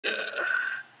Uh,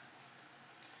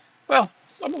 well,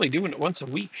 I'm only doing it once a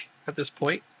week at this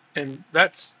point, and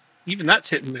that's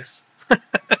hit and miss.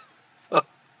 So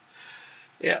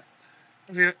yeah,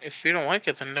 If you don't like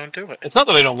it, then don't do it. it's not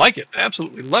that I don't like it. I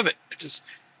absolutely love it. I just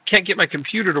can't get my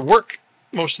computer to work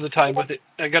most of the time with it.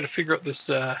 I got to figure out this.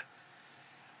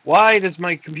 Why does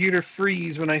my computer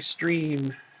freeze when I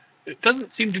stream? It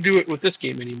doesn't seem to do it with this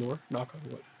game anymore. Knock on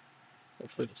wood.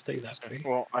 Hopefully it'll stay that So, way.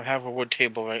 well, I have a wood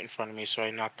table right in front of me, so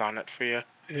I knocked on it for you.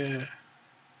 Yeah.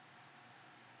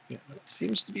 Yeah, it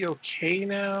seems to be okay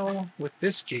now with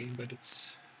this game, but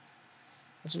it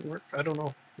doesn't work. I don't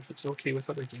know if it's okay with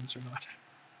other games or not.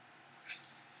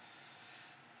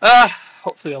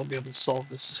 Hopefully I'll be able to solve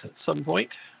this at some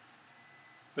point.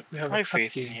 But we have I a have cup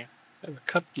faith in game. you. I have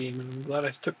a cup game, and I'm glad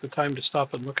I took the time to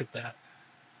stop and look at that.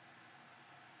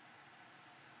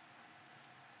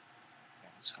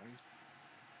 So,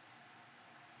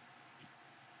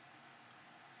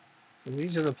 And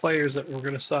these are the players that we're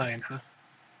going to sign, huh?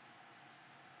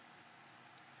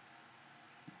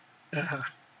 Uh-huh.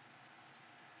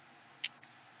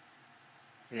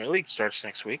 Premier League starts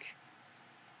next week.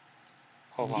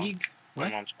 Hold on. League? My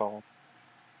What? mom's calling.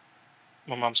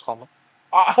 My mom's calling.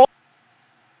 Hold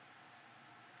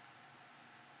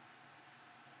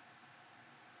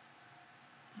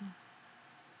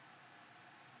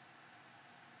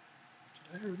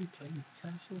Did I already play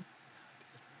Newcastle?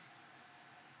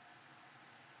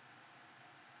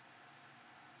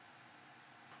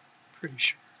 Pretty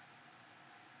sure.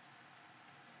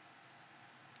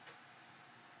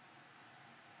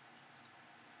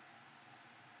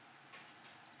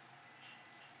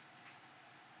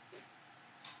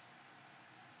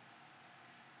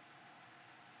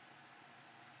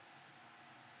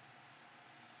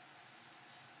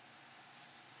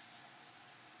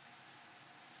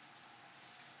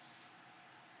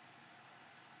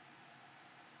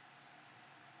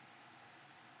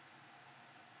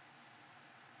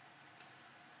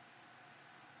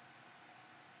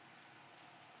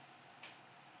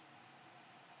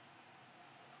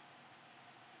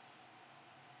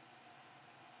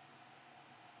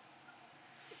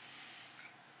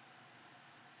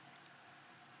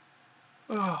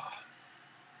 Oh.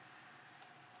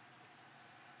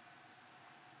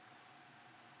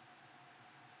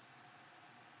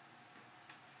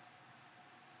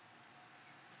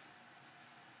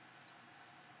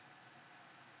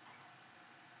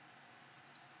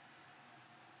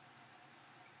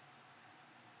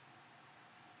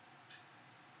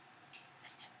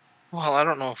 Well, I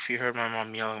don't know if you heard my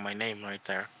mom yelling my name right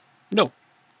there. No.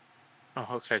 Oh,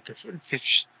 okay.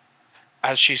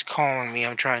 As she's calling me,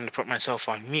 I'm trying to put myself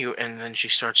on mute, and then she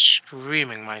starts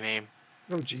screaming my name,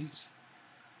 Oh, jeez.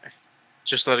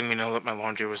 just letting me know that my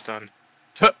laundry was done.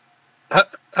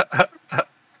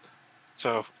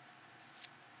 So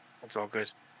it's all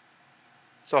good.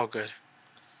 It's all good.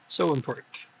 So important.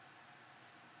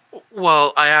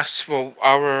 Well, I asked. Well,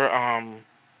 our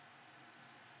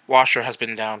washer has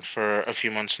been down for a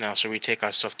few months now, so we take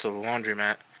our stuff to the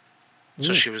laundromat.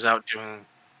 So Mm. she was out doing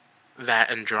that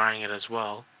and drying it as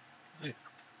well. Yeah.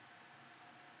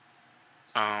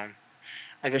 Um,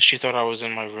 I guess she thought I was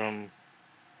in my room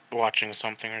watching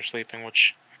something or sleeping,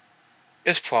 which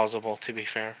is plausible, to be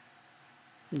fair.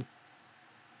 Mm.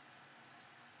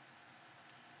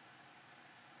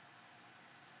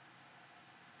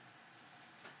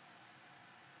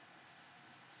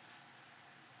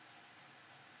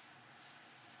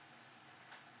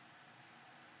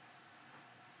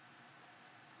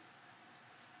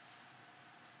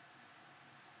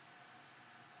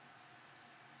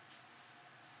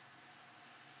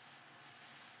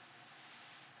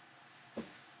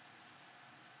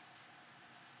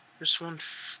 This one.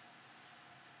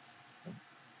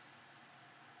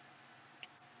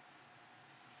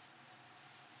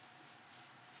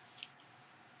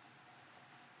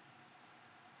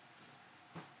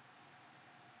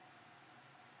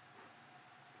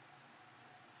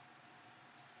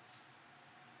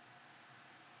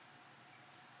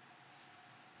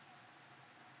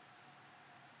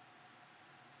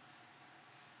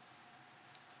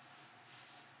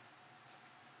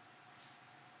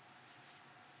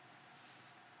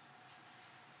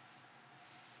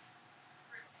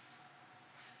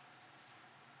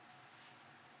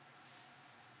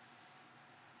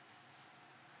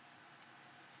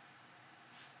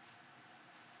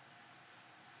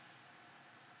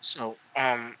 So,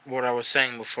 what I was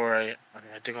saying before I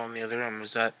had to go in the other room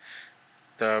was that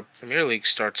the Premier League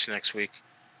starts next week.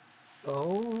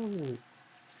 Oh.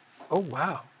 Oh,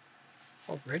 wow.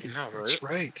 Already. No, That's right? right. That's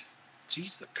right.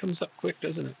 Jeez, that comes up quick,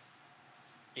 doesn't it?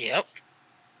 Yep.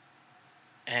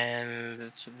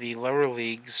 And the lower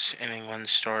leagues in England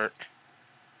start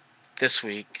this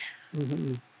week,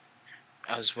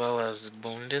 as well as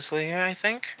Bundesliga, I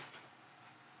think.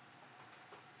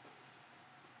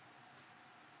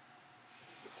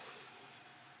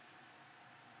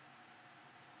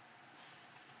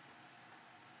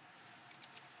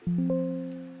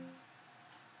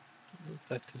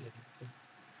 That did anything.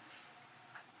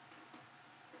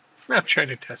 I'm trying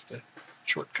to test a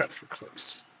shortcut for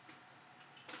close.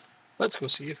 Let's go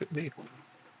see if it made one.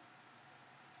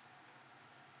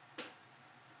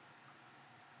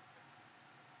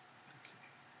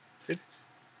 Okay. Did it?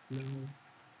 No.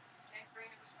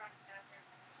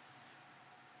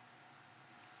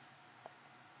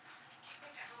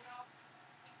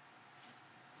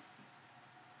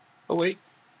 Oh wait.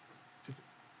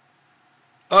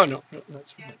 Oh no, no,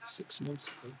 that's from like 6 months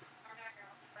ago.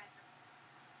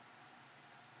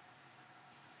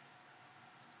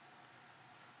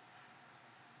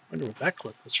 I wonder what that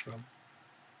clip was from.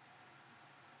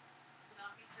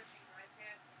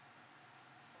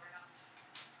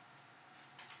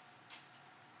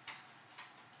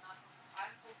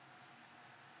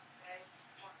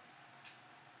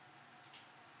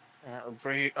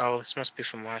 Oh, this must be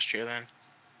from last year then.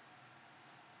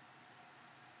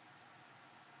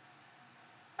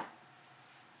 The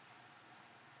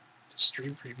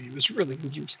stream preview is really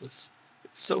useless.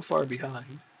 It's so far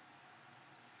behind.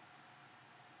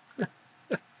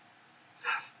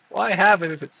 Why have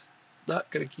it if it's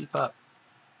not going to keep up?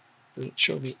 Doesn't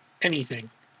show me anything.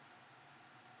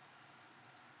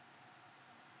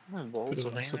 Wolves Put it are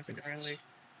on they in the something Premier else. League?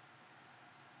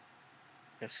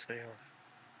 Yes, they are.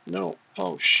 No.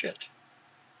 Oh shit.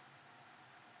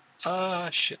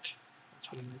 Shit.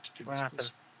 That's what I meant to do. What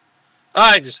happened?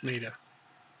 I just made a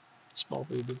small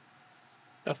boo-boo.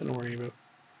 Nothing to worry about.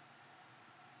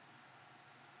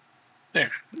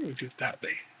 There. I'm going to do it that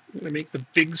way. I'm going to make the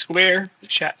big square the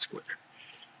chat square.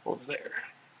 Over there.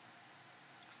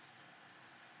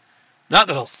 Not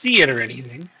that I'll see it or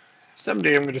anything.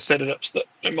 Someday I'm going to set it up so that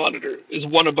my monitor is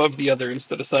one above the other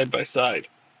instead of side by side.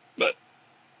 But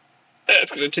it's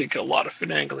going to take a lot of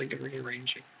finagling and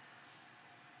rearranging.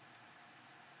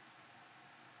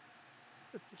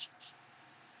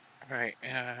 Alright,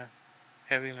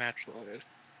 heavy match loaded.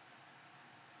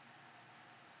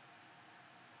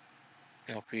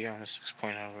 It'll be on a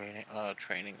 6.0 rating,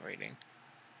 training rating.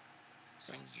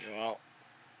 Thank you out.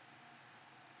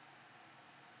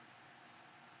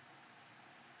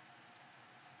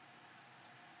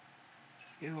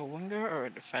 You a winger or a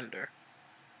defender?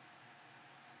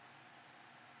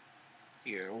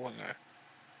 You're a winger.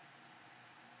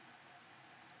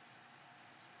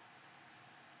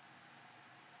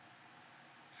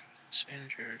 It's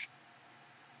injured.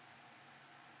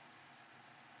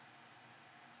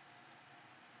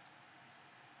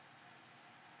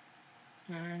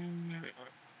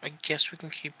 I guess we can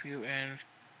keep you in.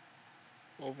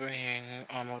 We'll bring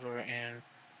Amador in.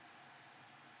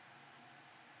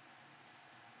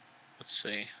 Let's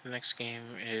see. The next game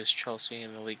is Chelsea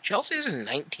in the league. Chelsea is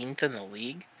 19th in the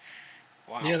league.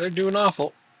 Wow. Yeah, they're doing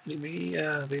awful. They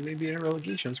may be in a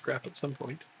relegation scrap at some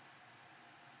point.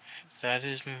 That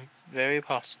is very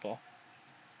possible.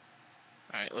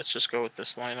 Alright, let's just go with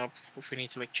this lineup. If we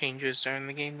need to make changes during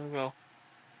the game, we will.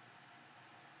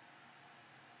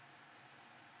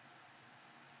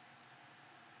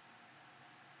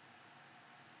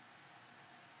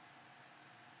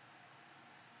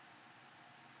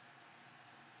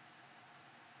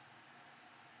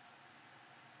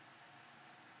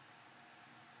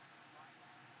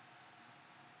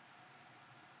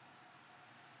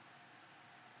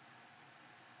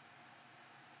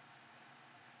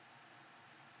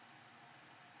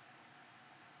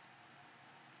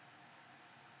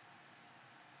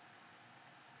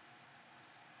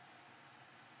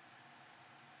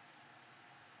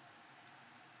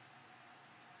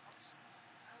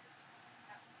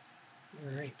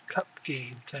 All right, cup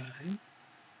game time.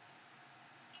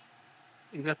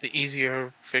 You got the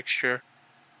easier fixture.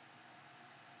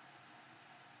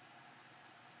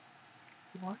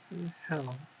 What in the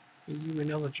hell are you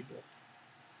ineligible?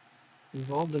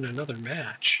 Involved in another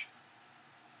match?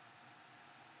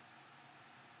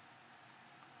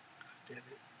 God damn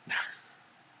it.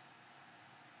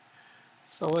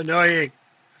 So annoying.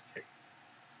 Okay.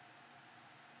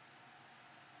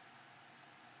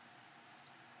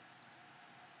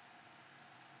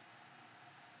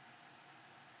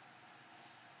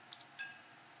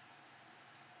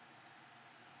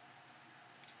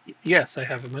 Yes, I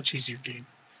have a much easier game.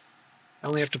 I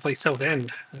only have to play South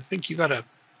End. I think you got a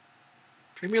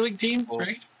Premier League team, Wolves.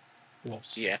 right?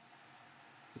 Wolves. Yeah.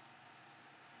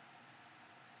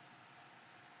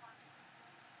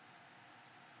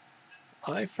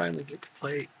 I finally get to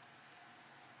play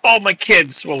all my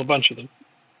kids. Well, a bunch of them.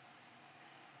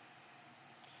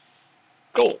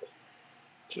 Goal.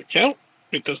 Does it count?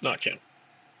 It does not count.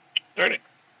 Darn it.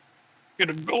 Get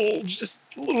a goal just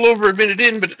a little over a minute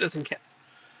in, but it doesn't count.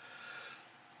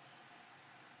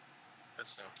 That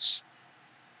sucks.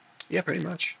 Yeah, pretty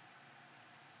much.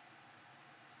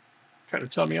 Trying to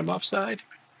tell me I'm offside?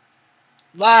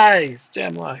 Lies!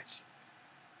 Damn lies.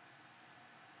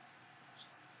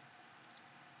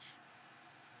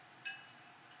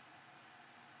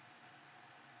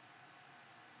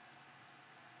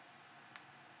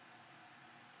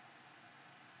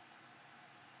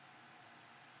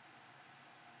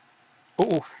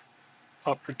 Oh,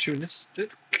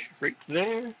 opportunistic right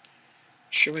there.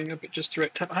 Showing up at just the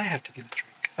right time. I have to get a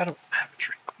drink. I don't have a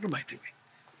drink. What am I doing?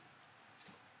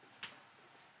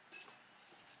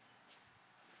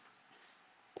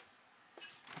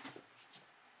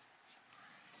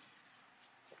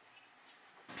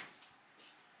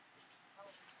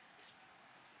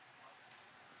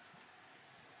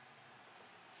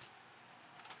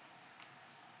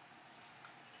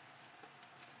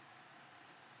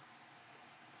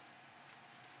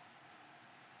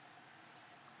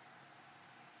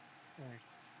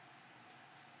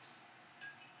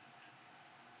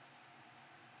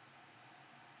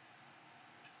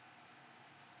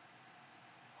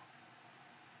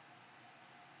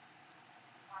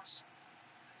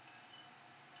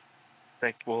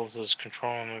 Like Wolves was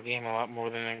controlling the game a lot more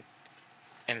than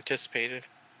anticipated.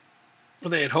 Were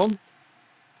they at home?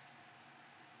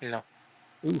 No.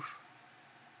 Oof.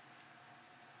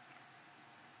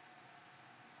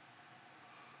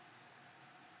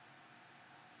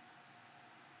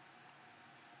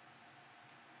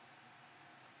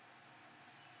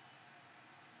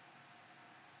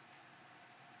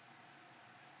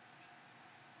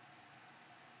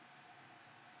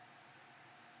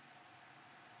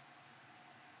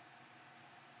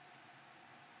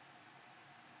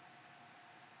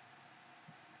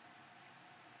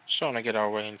 Starting to get our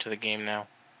way into the game now.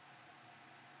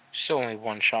 Still only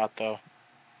one shot though.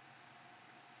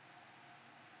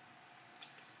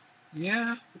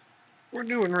 Yeah, we're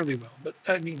doing really well, but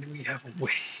I mean, we have a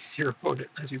way easier opponent,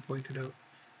 as you pointed out.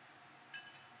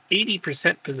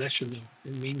 80% possession, though,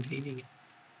 and maintaining it.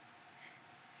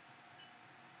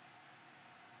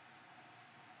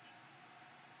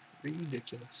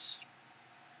 Ridiculous.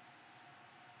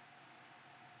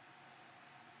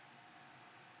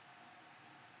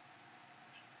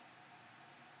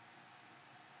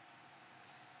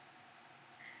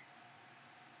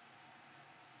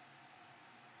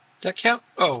 Does that count?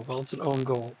 Oh, well, it's an own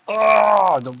goal.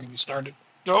 Oh, don't get me started.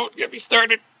 Don't get me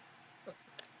started.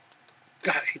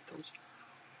 God, I hate those.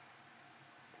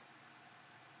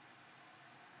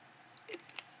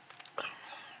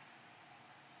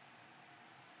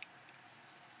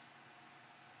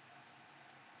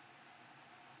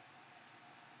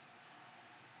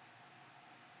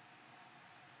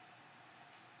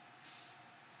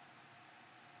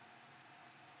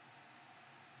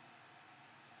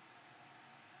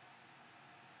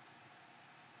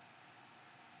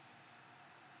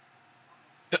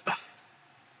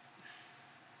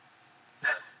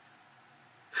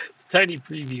 Tiny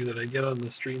preview that I get on the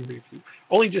stream preview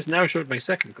only just now showed my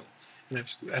second goal, and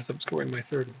as I'm scoring my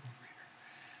third one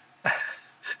over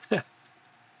here.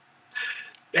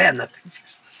 Man, that thing's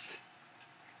useless.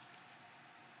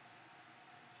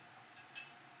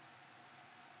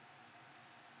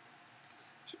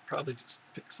 Should probably just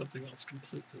pick something else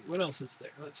completely. What else is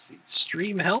there? Let's see.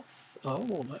 Stream health. Oh,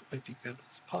 that might be good.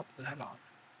 Let's pop that on.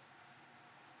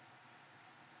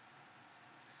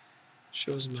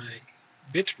 Shows my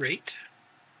bit rate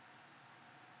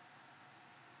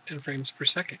and frames per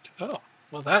second. Oh,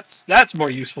 well, that's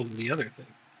more useful than the other thing.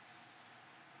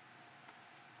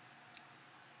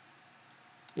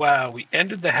 Wow, we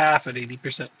ended the half at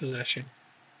 80% possession.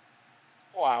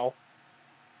 Wow.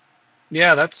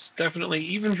 Yeah, that's definitely,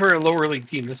 even for a lower league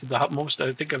team, this is the most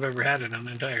I think I've ever had it on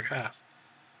an entire half.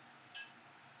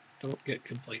 Don't get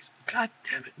complacent. God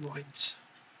damn it, Roids.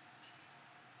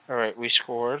 Alright, we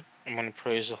scored. I'm going to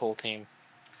praise the whole team.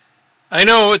 I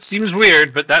know it seems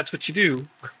weird, but that's what you do.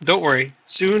 Don't worry.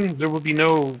 Soon there will be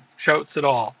no shouts at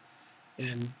all.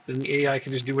 And then the AI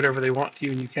can just do whatever they want to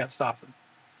you and you can't stop them.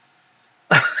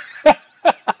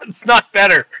 It's not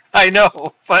better. I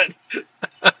know, but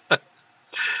I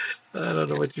don't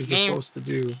know what you're supposed to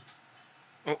do.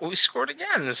 We scored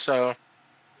again, so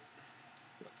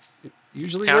It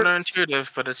usually counterintuitive,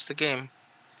 works. but it's the game.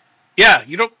 Yeah,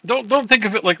 you don't think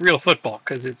of it like real football,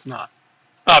 because it's not.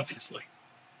 Obviously.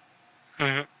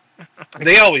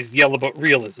 They always yell about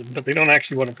realism, but they don't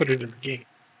actually want to put it in the game.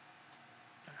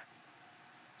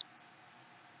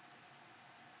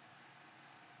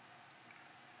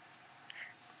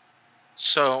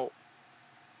 So,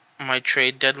 my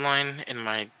trade deadline in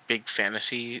my big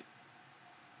fantasy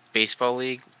baseball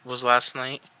league was last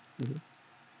night,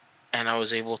 and I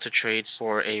was able to trade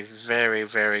for a very,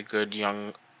 very good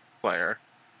young player.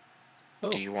 Oh.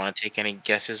 Do you want to take any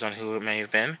guesses on who it may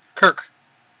have been? Kirk.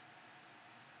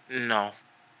 No.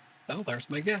 Oh, there's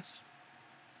my guess.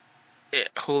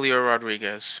 Julio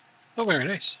Rodriguez. Oh, very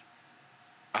nice.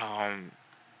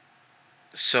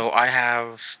 So I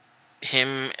have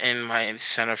him in my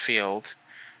center field,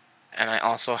 and I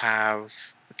also have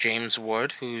James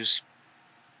Wood, who's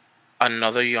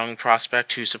another young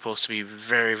prospect who's supposed to be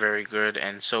very, very good,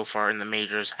 and so far in the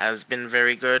majors has been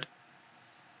very good.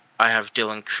 I have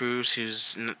Dylan Cruz,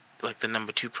 who's like the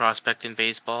number 2 prospect in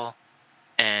baseball,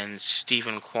 and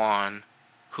Stephen Kwan,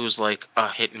 who's like a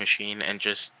hit machine and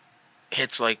just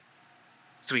hits like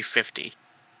 350.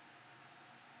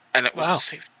 And it was a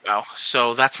safe. Wow.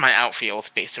 So that's my outfield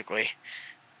basically.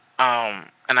 And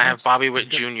I have Bobby Witt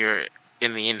Jr.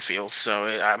 in the infield, so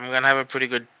I'm gonna have a pretty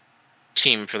good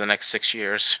team for the next 6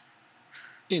 years.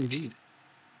 Indeed.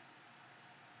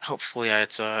 Hopefully,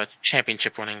 it's a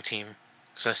championship-winning team,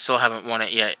 because I still haven't won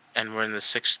it yet, and we're in the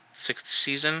sixth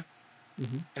season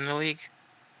in the league.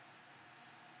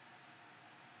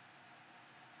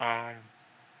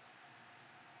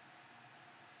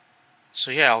 So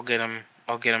yeah, I'll get him.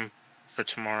 I'll get him for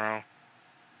tomorrow.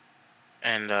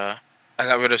 And I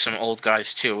got rid of some old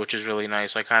guys too, which is really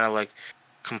nice. I kind of like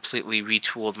completely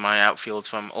retooled my outfield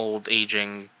from old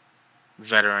aging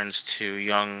veterans to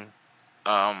young,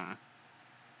 up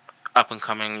and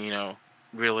coming,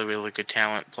 really, really good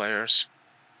talent players.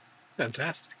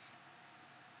 Fantastic.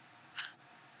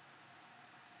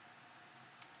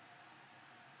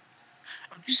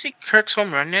 Did you see Kirk's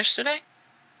home run yesterday?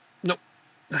 Nope.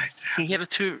 He hit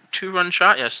a two-run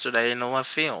shot yesterday in the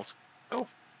left field. Oh,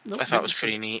 nope, I thought it was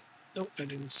pretty neat. Nope, I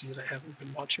didn't see it. I haven't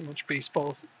been watching much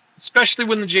baseball, especially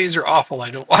when the Jays are awful. I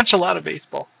don't watch a lot of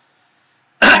baseball.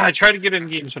 I try to get in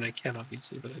games when I can,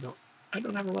 obviously, but I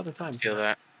don't have a lot of time. Feel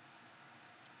that.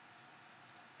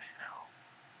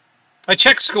 I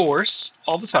check scores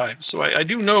all the time, so I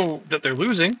do know that they're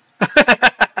losing.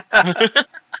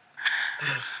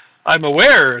 I'm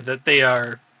aware that they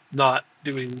are not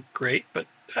doing great, but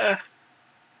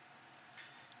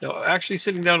no, actually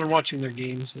sitting down and watching their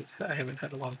games, I haven't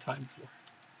had a lot of time for.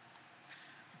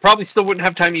 Probably still wouldn't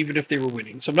have time even if they were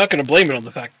winning, so I'm not going to blame it on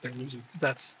the fact that they're losing.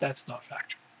 That's not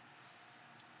factual.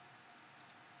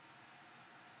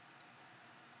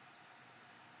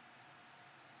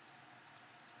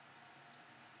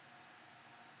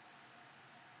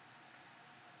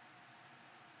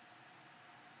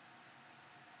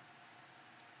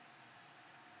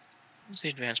 Who's the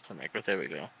advanced playmaker? There we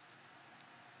go.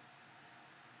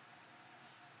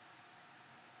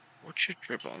 What's your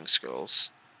dribbling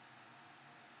skills?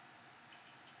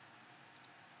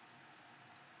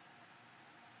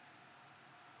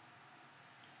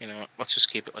 You know what? Let's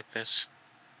just keep it like this.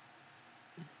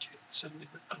 Okay, it's suddenly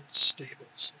been unstable,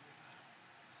 so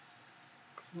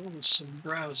I'm going to close some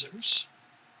browsers.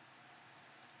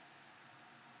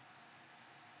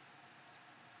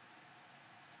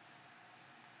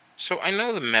 So I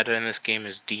know the meta in this game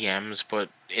is DMs, but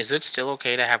is it still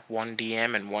okay to have one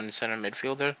DM and one center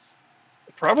midfielder?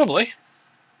 Probably.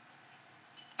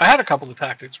 I had a couple of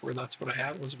tactics where that's what I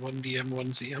had, was one DM, one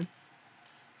CM.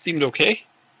 Seemed okay.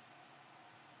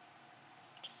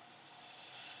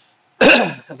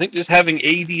 I think just having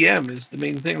ADM is the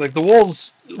main thing. Like the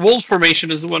Wolves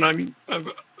formation is the one I'm.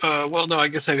 Well, no, I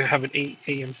guess I have an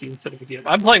AMC instead of a DM.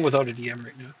 I'm playing without a DM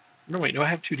right now. No, wait, no, I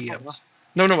have two DMs.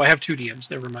 No, I have two DMs.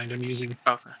 Never mind. I'm using.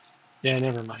 Okay. Yeah,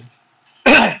 never mind.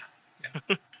 Yeah.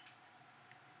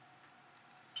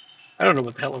 I don't know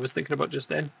what the hell I was thinking about just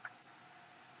then.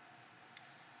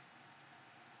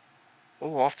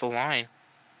 Oh, off the line.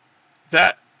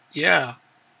 That, yeah.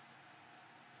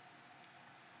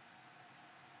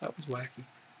 That was wacky.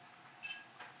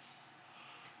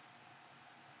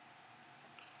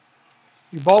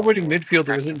 The ball-winning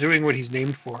midfielder isn't doing what he's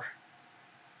named for.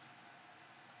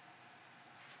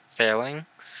 Failing?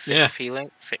 Yeah.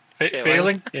 Failing?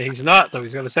 Failing? Yeah, he's not, though.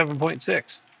 He's got a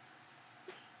 7.6.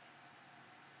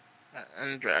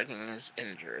 And Dragon is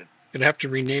injured. Gonna have to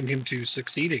rename him to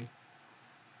Succeeding.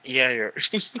 Yeah, you're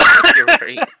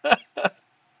right. A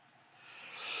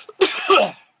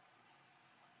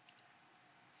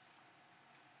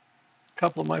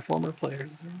couple of my former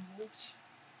players.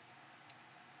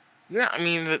 Yeah, I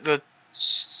mean, the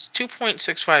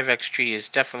 2.65 XG is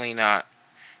definitely not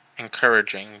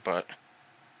encouraging, but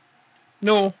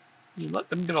No, you let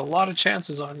them get a lot of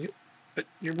chances on you, but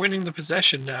you're winning the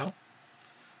possession now.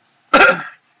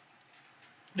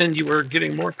 And you are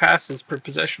getting more passes per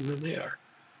possession than they are.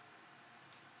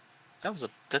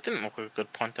 that didn't look like a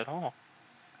good punt at all.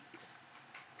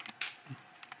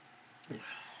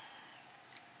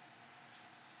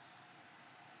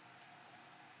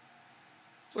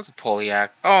 Look at Poliak.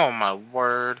 Oh my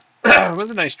word. It was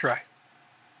a nice try.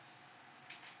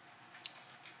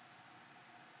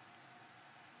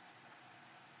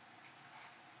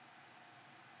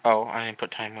 Oh, I didn't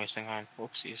put time wasting on.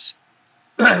 Whoopsies.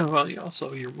 Well,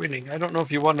 you're winning. I don't know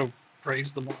if you want to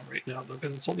praise them all right now, though,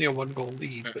 because it's only a 1-goal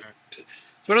lead. But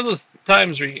it's one of those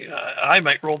times where I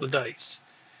might roll the dice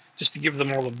just to give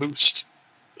them all a boost.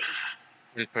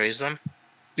 And praise them?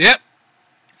 Yep.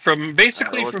 From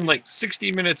basically Alright, from like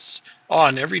 60 minutes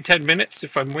on, every 10 minutes,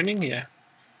 if I'm winning, yeah.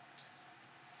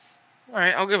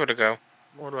 Alright, I'll give it a go.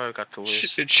 What do I got to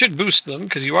lose? It should boost them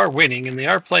because you are winning and they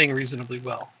are playing reasonably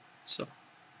well. So,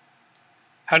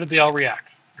 how did they all react?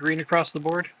 Green across the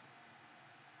board?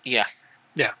 Yeah.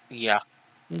 Yeah. Yeah.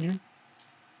 Mm-hmm.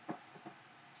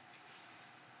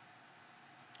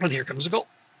 And here comes a goal.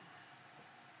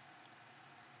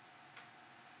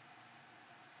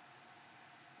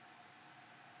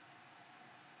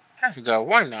 Have to go.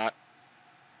 Why not?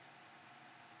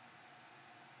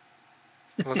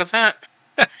 Look at that.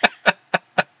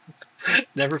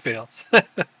 Never fails.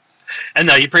 And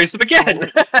now you praise them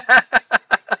again.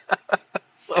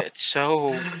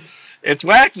 It's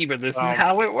wacky, but this is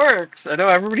how it works. I know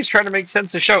everybody's trying to make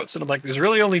sense of shouts, and I'm like, there's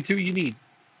really only 2 you need.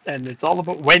 And it's all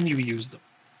about when you use them.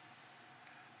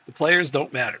 The players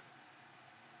don't matter.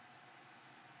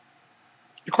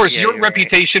 Of course, your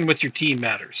reputation with your team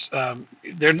matters.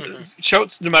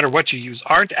 Shouts, no matter what you use,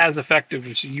 aren't as effective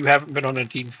if you haven't been on a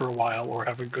team for a while or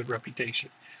have a good reputation.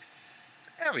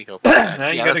 There we go. Now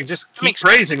you gotta just keep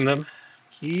praising them.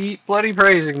 Keep bloody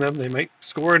praising them. They might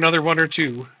score another 1 or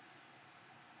 2.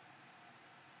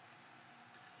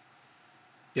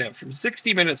 Yeah, from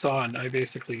 60 minutes on, I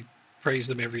basically praise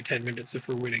them every 10 minutes if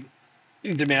we're winning.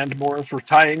 And demand more if we're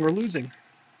tying or losing.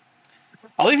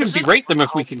 I'll even berate them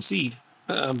if we concede.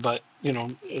 But,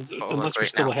 unless we're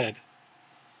still ahead.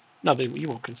 No, you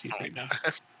won't concede right now.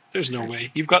 There's no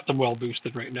way. You've got them well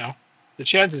boosted right now. The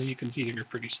chances of you conceding are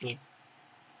pretty slim.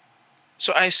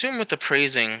 So I assume with the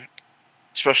praising,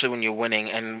 especially when you're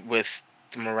winning and with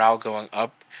the morale going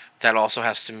up, that also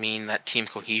has to mean that team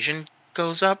cohesion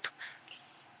goes up?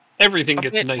 Everything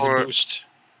gets a nice boost.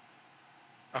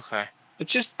 Okay.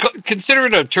 It's just consider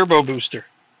it a turbo booster.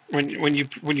 When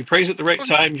you praise at the right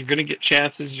time, you're going to get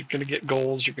chances. You're going to get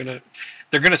goals. They're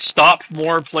going to stop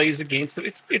more plays against them.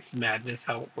 It's madness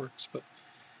how it works, but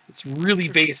it's really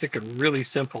basic and really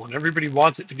simple. And everybody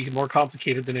wants it to be more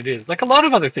complicated than it is. Like a lot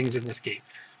of other things in this game,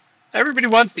 everybody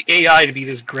wants the AI to be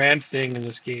this grand thing in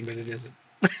this game, but it isn't.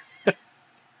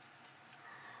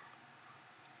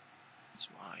 It's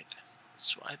wide.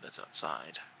 It's wide. That's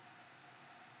outside.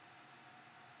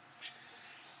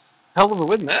 Hell of a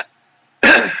win that.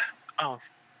 Oh,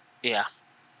 yeah.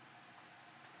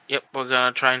 Yep, we're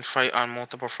gonna try and fight on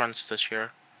multiple fronts this year.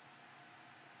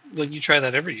 Well, you try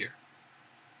that every year.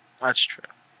 That's true.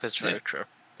 That's very true.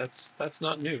 That's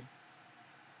not new.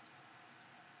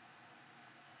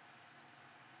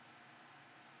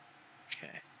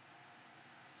 Okay.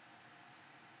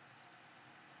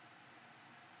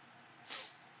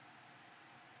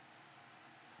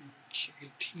 Okay,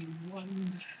 team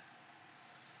 1.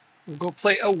 We'll go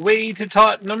play away to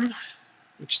Tottenham,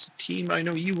 which is a team I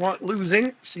know you want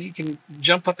losing, so you can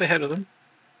jump up ahead of them.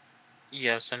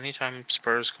 Yes, anytime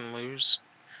Spurs can lose,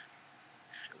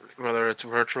 whether it's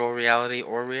virtual reality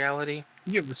or reality.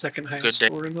 You have the second highest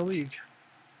score in the league.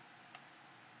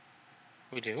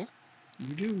 We do?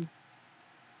 You do.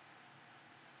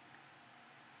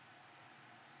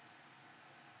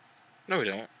 No, we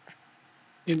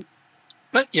don't.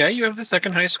 But yeah, you have the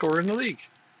second highest score in the league.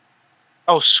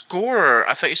 Oh, scorer!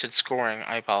 I thought you said scoring.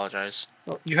 I apologize.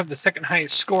 Well, you have the second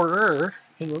highest scorer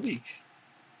in the league.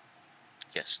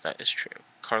 Yes, that is true.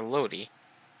 Carlotti.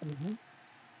 Mm-hmm.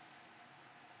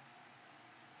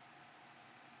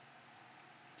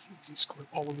 He scored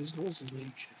all of his goals in the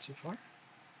league so far.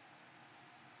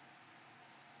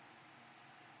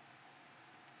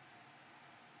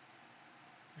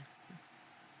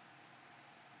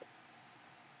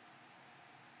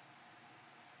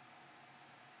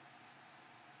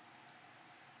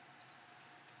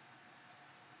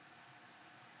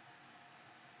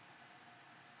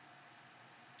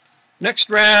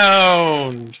 Next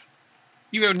round,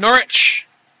 you have Norwich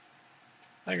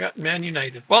I got Man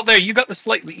United. Well, there, you got the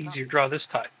slightly easier draw this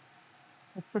time.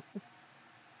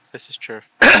 This is true.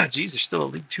 Geez, there's still a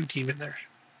League Two team in there.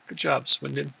 Good job,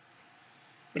 Swindon.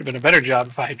 Would have been a better job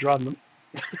if I had drawn them.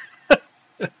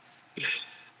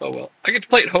 Oh well. I get to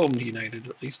play at home to United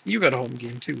at least. You got a home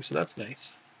game too, so that's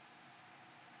nice.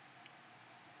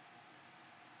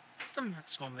 What's the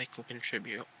maximum they can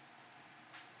contribute?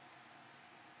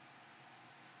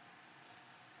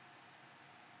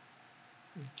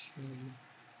 Okay.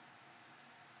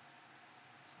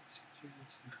 Let's see if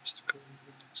Jansen has to go into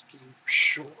the next game for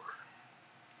sure.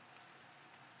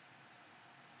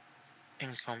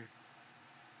 Income.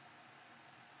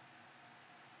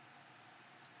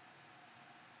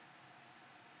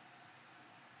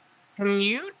 Can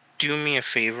you do me a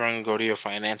favor and go to your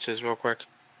finances real quick?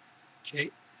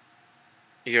 Okay.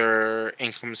 Your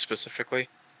income specifically.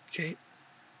 Okay.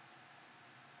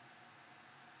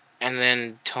 And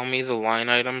then tell me the line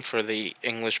item for the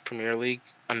English Premier League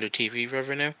under TV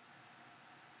revenue.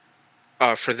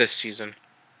 For this season.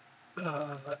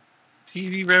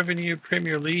 TV revenue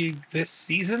Premier League this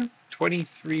season,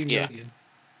 23 Yeah. million.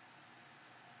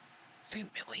 3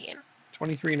 million?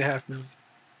 23.5 million.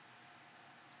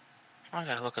 I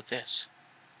gotta look at this.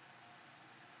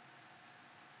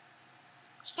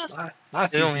 Last We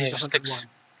season only was have 101. 6.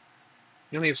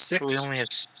 You only have 6? We only have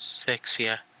 6,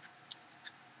 yeah.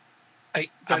 That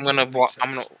I'm gonna. doesn't make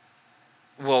I'm sense.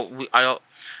 gonna. Well,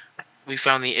 we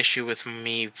found the issue with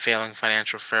me failing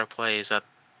financial fair play is that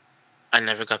I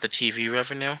never got the TV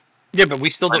revenue. Yeah, but we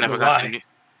still I don't know never got the why.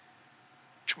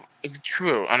 new.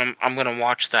 True, and I'm gonna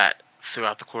watch that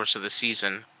throughout the course of the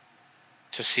season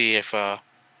to see if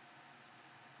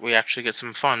we actually get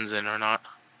some funds in or not.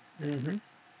 Mm-hmm.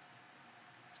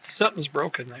 Something's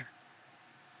broken there.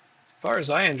 As far as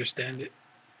I understand it,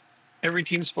 every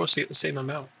team's supposed to get the same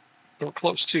amount. Or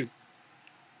close to.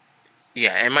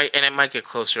 Yeah, it might get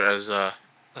closer as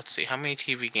let's see, how many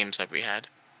TV games have we had?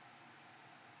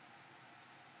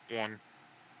 1,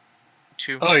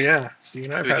 2, Oh yeah. See,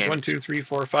 and I've 3 had 1, games. 2, 3,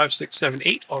 4, 5, 6, 7,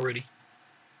 8 already.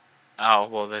 Oh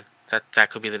well, that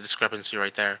could be the discrepancy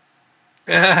right there.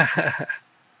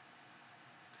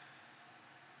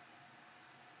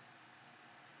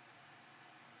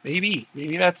 Maybe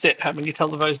that's it. How many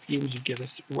televised games you get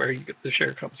us where you get the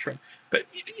share comes from. But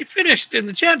you finished in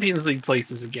the Champions League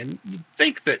places again. You'd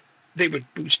think that they would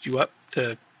boost you up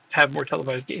to have more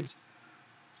televised games.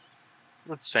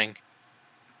 Let's sing.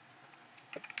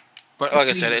 But Let's like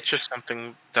I said, see. it's just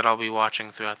something that I'll be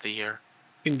watching throughout the year.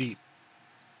 Indeed.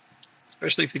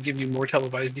 Especially if they give you more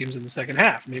televised games in the second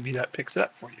half. Maybe that picks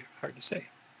up for you. Hard to say.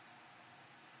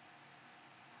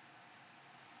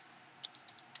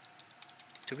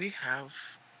 Do we have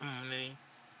money?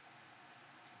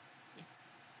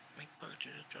 Make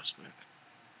budget adjustment.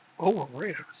 Oh,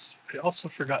 right. I also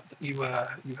forgot that you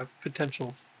have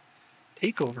potential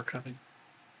takeover coming.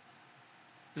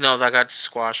 No, that got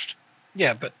squashed.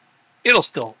 Yeah, but you'll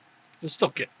still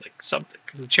get like something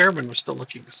because the chairman was still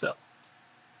looking to sell.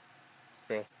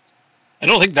 True. I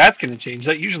don't think that's going to change.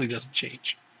 That usually doesn't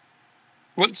change.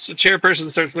 Once a chairperson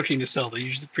starts looking to sell, they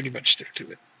usually pretty much stick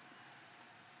to it.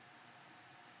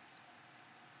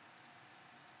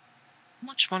 How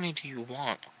much money do you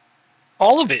want?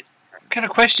 All of it. What kind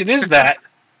of question is that?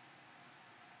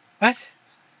 What?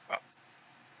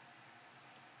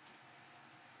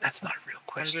 That's not a real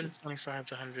question. 125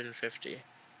 to 150.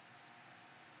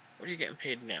 What are you getting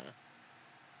paid now?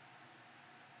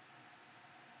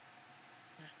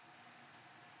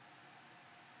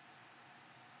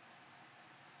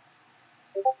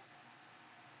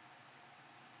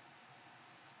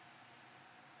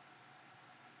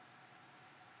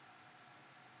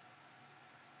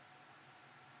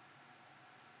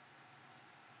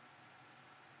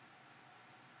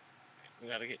 We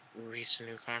gotta get Reese a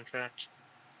new contract.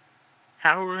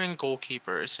 Powering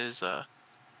goalkeepers is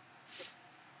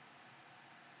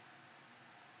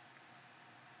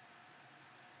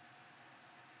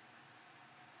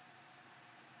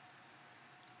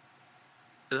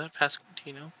is that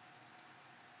Pasquantino?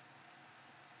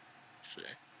 See.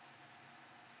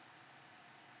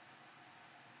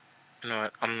 You know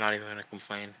what? I'm not even gonna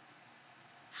complain.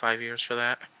 5 years for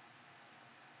that.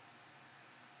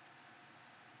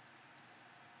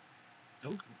 No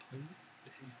complaint.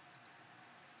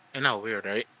 I know, weird,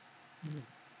 right? You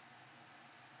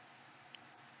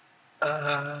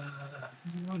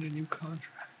want a new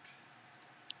contract?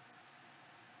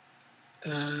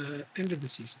 End of the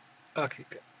season. Okay,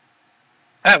 good.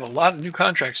 I have a lot of new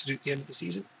contracts to do at the end of the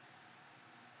season.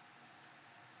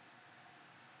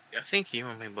 I think you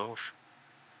and me both.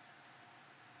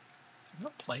 I'm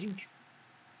not playing.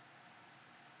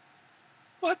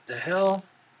 What the hell?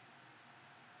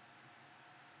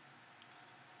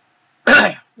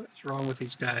 What's wrong with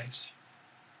these guys?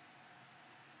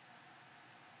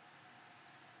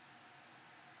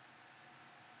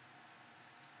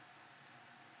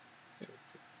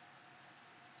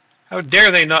 How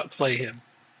dare they not play him?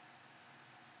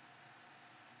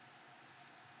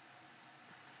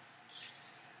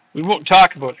 We won't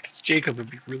talk about it because Jacob would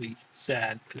be really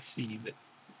sad to see that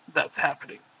that's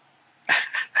happening.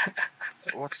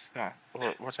 What's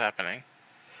happening?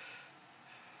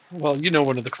 Well, you know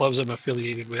one of the clubs I'm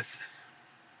affiliated with.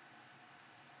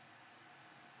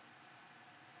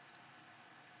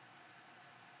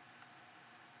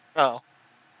 Oh,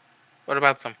 what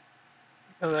about them?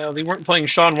 They weren't playing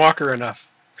Sean Walker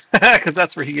enough because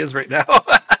that's where he is right now.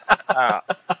 Uh,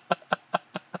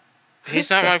 he's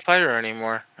not my player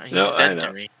anymore. No, He's I dead to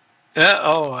know. me. Yeah,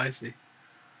 oh, I see.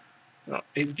 Well,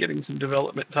 he's getting some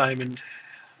development time and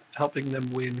helping them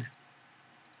win.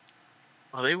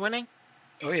 Are they winning?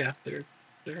 Oh yeah, they're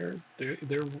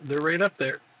right up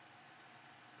there.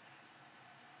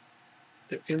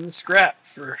 They're in the scrap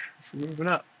for moving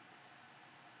up.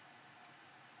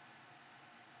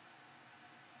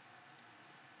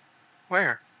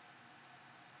 Where?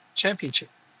 Championship.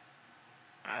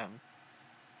 Um,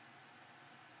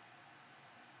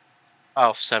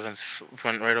 oh, seventh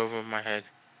went right over my head.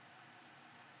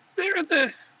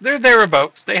 They're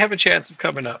thereabouts. They have a chance of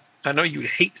coming up. I know you'd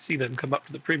hate to see them come up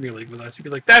to the Premier League with us. You'd be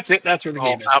like, that's it. That's where the Oh,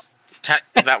 game ends.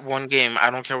 that one game. I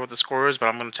don't care what the score is, but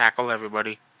I'm going to tackle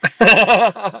everybody.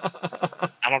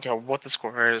 I don't care what the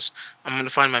score is. I'm going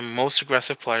to find my most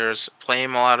aggressive players, play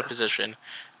them all out of position,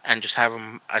 and just have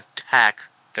them attack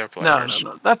their players.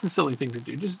 No. That's a silly thing to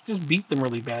do. Just beat them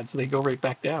really bad so they go right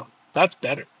back down. That's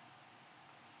better.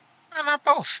 Not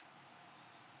both.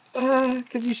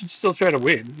 Because you should still try to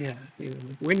win. Yeah,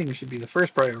 winning should be the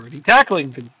first priority.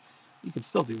 Tackling you can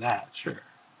still do that. Sure.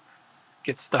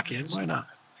 Get stuck in. Why not?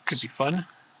 It could be fun.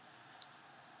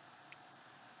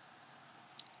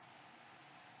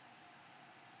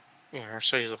 Yeah,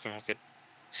 so he's looking like a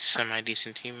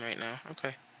semi-decent team right now.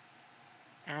 Okay.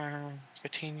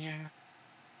 Coutinho.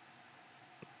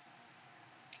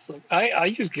 It's like I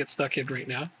use get stuck in right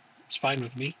now. It's fine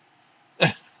with me.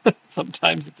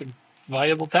 Sometimes it's a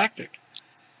viable tactic.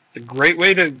 It's a great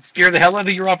way to scare the hell out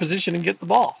of your opposition and get the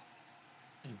ball.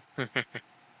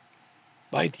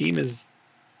 My team is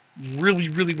really,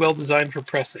 really well designed for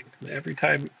pressing. Every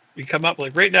time we come up,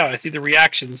 like right now, I see the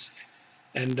reactions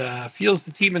and feels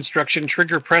the team instruction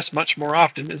trigger press much more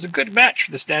often is a good match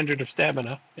for the standard of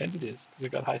stamina, and it is because I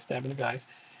got high stamina guys.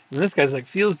 And this guy's like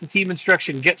feels the team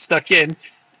instruction get stuck in,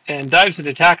 and dives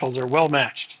into tackles are well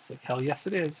matched. It's like hell yes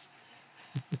it is.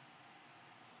 There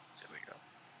we go.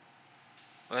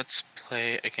 Let's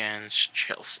play against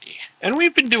Chelsea. And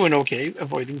we've been doing okay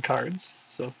avoiding cards,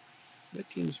 so that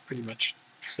team's pretty much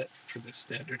set for this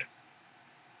standard.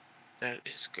 That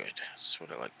is good. That's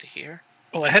what I like to hear.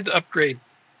 Well, I had to upgrade.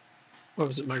 What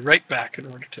was it? My right back in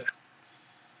order to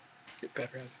get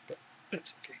better at it, but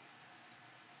that's okay.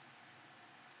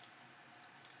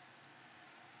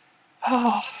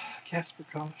 Oh, Casper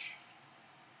Kosh.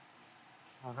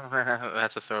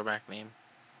 That's a throwback name.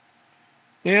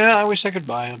 Yeah, I wish I could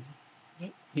buy him.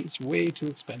 But he's way too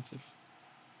expensive.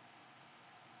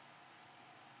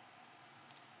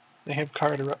 They have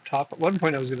Carter up top. At one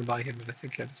point I was going to buy him, but I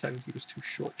think I decided he was too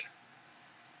short.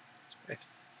 That's what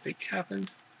I think happened.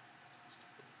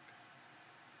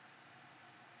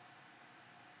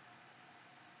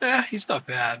 Yeah, he's not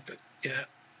bad, but yeah.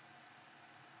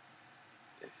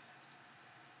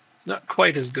 Not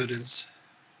quite as good as...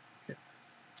 Yeah.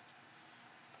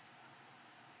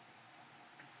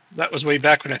 That was way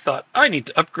back when I thought, I need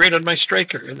to upgrade on my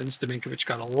striker, and then Stamenkovic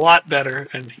got a lot better,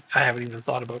 and I haven't even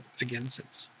thought about it again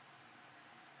since.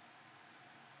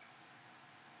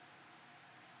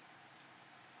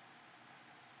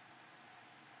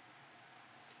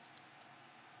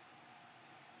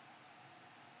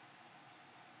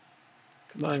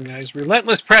 Come on, guys.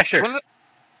 Relentless pressure.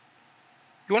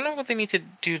 You wonder what they need to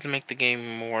do to make the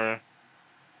game more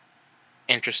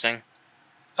interesting?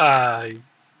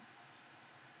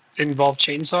 Involve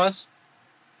chainsaws?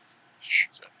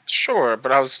 Sure,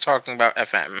 but I was talking about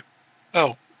FM.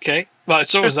 Oh, okay. Well,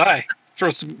 so was I.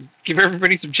 Give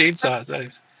everybody some chainsaws.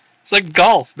 It's like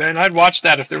golf, man. I'd watch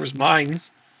that if there was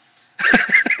mines.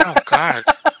 Oh God,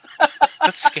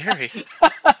 that's scary.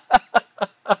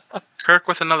 Kirk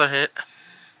with another hit.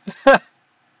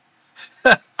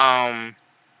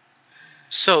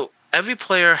 So every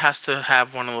player has to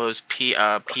have one of those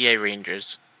PA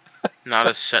Rangers, not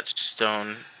a set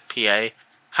stone PA.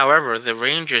 However, the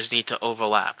Rangers need to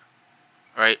overlap.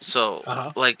 right? So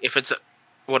Uh-huh. like if it's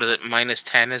what is it,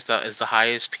 -10 is the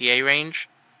highest PA range.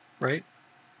 Right?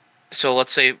 So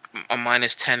let's say a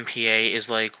 -10 PA is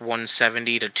like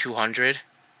 170 to 200,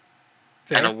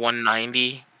 and a Fair?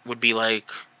 190 would be like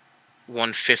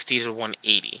 150 to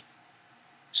 180.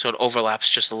 So it overlaps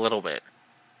just a little bit.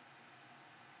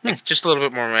 Hmm. Like just a little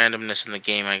bit more randomness in the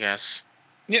game, I guess.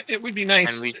 Yeah, it would be And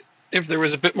nice we if there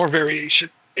was a bit more variation.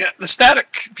 Yeah, the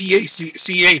static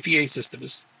CA PA system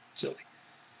is silly.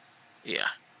 yeah.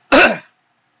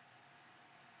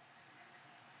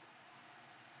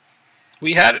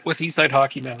 We had it with Eastside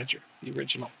Hockey Manager, the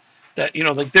original, that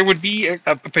like there would be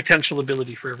a potential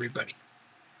ability for everybody,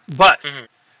 but Hmm.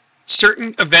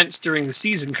 certain events during the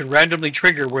season could randomly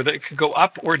trigger where it could go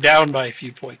up or down by a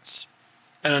few points,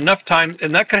 and enough time,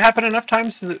 and that could happen enough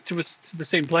times to the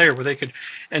same player where they could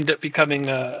end up becoming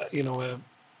a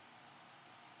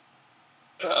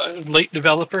late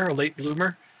developer, a late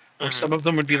bloomer. Or Hmm. some of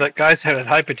them would be like guys who had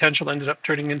high potential, ended up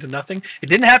turning into nothing. It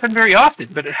didn't happen very often,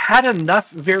 but it had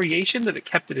enough variation that it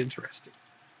kept it interesting.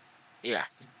 Yeah.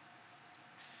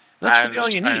 That's really all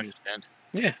you I need. understand.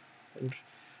 Yeah. And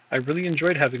I really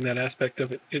enjoyed having that aspect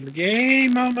of it in the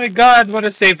game. Oh my god, what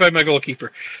a save by my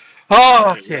goalkeeper.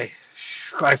 Oh, There you go. okay.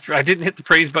 I didn't hit the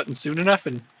praise button soon enough,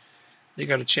 and they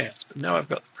got a chance. But now I've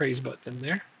got the praise button in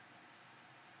there.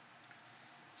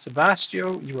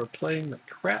 Sebastio, you are playing like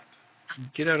crap.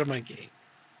 Get out of my game.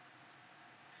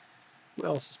 Who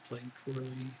else is playing poorly?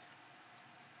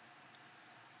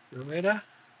 Rueda?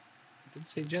 I did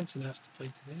say Jensen has to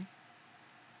play today.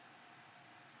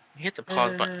 You hit the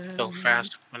pause button so And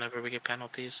fast whenever we get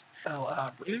penalties. El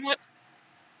You Abri. know what?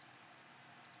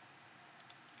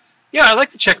 Yeah, I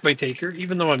like to check my taker,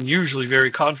 even though I'm usually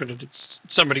very confident it's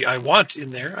somebody I want in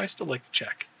there. I still like to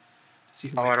check. See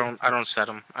who Oh, my I taker don't is. set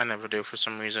them. I never do for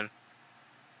some reason.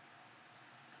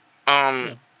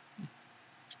 Yeah.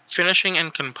 Finishing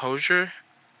and composure,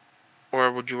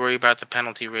 or would you worry about the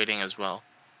penalty rating as well?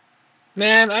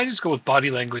 Man, I just go with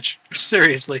body language.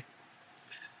 Seriously.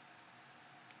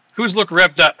 Who's look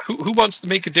revved up? Who wants to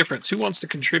make a difference? Who wants to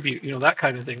contribute? That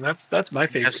kind of thing. That's my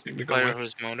favorite Best thing to go player with.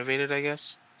 who's motivated, I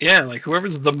guess. Yeah, like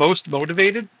whoever's the most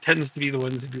motivated tends to be the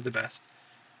ones who do the best.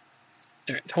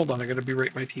 All right, hold on, I gotta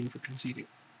berate my team for conceding.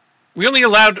 We only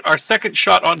allowed our second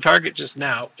shot on target just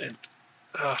now, and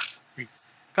ugh, Hmm.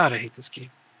 God, I hate this game.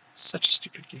 It's such a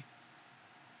stupid game.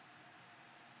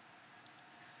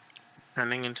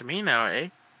 Turning into me now, eh?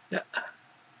 Yeah,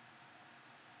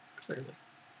 clearly.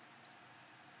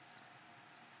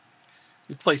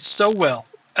 We play so well,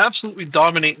 absolutely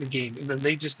dominate the game, and then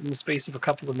they just, in the space of a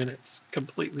couple of minutes,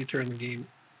 completely turn the game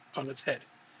on its head.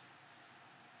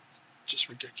 Just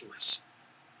ridiculous.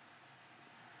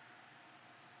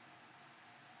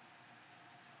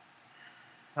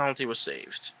 Penalty was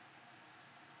saved.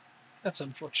 That's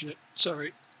unfortunate.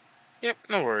 Sorry. Yep,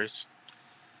 no worries.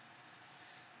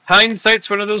 Hindsight's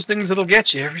one of those things that'll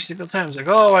get you every single time. It's like,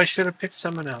 oh, I should have picked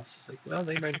someone else. It's like, well,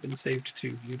 they might have been saved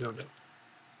too. You don't know.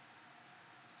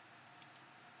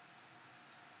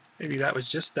 Maybe that was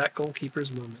just that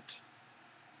goalkeeper's moment.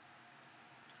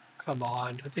 Come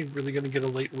on. Are they really going to get a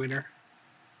late winner?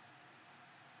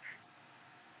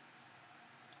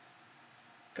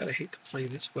 Gotta hate to play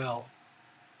this well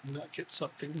and not get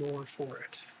something more for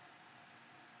it.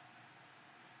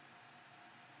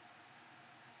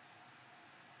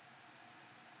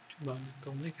 Come on,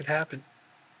 go make it happen.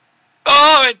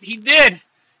 Oh, he did!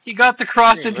 He got the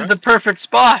cross There you into go. the perfect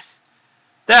spot.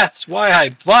 That's why I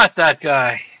bought that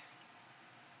guy.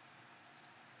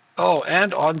 Oh,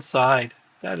 and onside.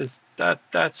 That's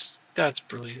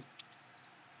brilliant.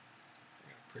 I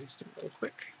gotta praise him real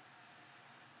quick.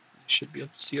 Should be able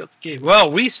to see out the game. Well,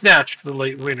 we snatched the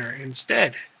late winner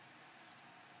instead.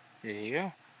 There you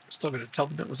go. Still gonna tell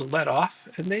them it was a let off,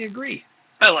 and they agree.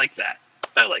 I like that.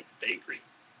 I like that they agree.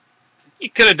 You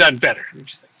could have done better. I'm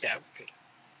just like, yeah, we could.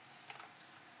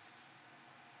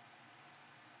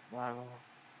 Wow.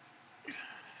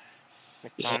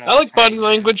 Yeah, I McDonald like body County.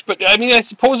 language, but I mean, I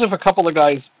suppose if a couple of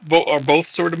guys are both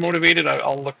sort of motivated,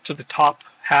 I'll look to the top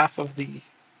half of the,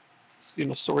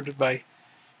 sorted by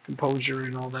composure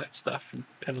and all that stuff and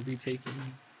penalty taking.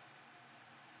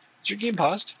 Is your game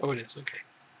paused? Oh, it is. Okay.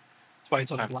 That's why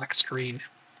it's on a Okay. black screen.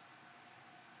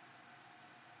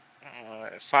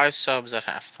 5 subs at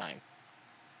halftime.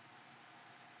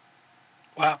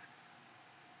 Wow.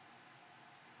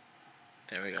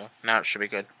 There we go. Now it should be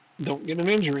good. Don't get an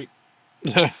injury.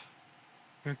 It's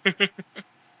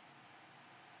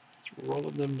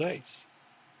rolling them dice.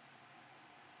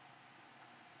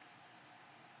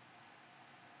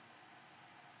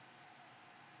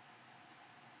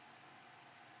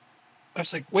 I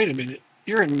was like, wait a minute.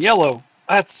 You're in yellow.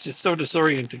 That's just so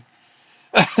disorienting.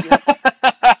 Yep.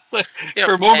 So Yep.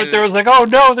 for a moment there, I And was like, "Oh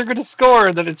no, they're going to score!"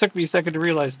 And then it took me a second to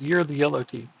realize you're the yellow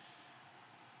team.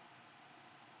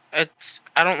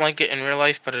 I don't like it in real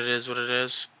life, but it is what it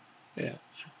is. Yeah,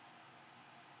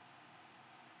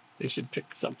 they should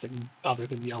pick something other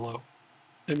than yellow.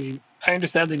 I mean, I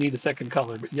understand they need a second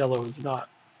color, but yellow is not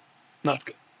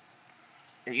good.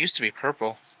 It used to be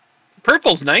purple.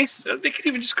 Purple's nice. They could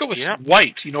even just go with Yep.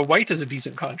 white. You know, white is a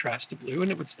decent contrast to blue,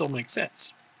 and it would still make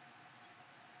sense.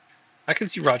 I can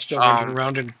see Rochdale running Um,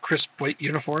 around in crisp white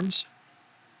uniforms.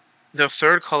 the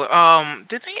third color.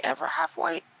 Did they ever have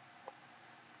white?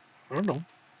 I don't know.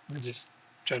 I just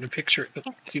trying to picture it.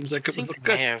 It seems like I it would think look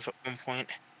they may good. have at one point.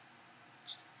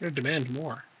 They demand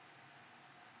more.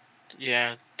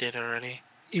 Yeah, did already.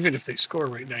 Even if they score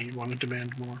right now, you want to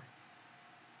demand more.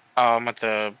 At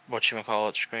the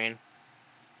whatchamacallit screen.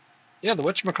 Yeah, the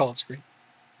whatchamacallit screen.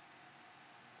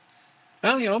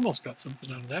 Well, you almost got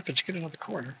something out of that, but you get another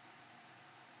corner.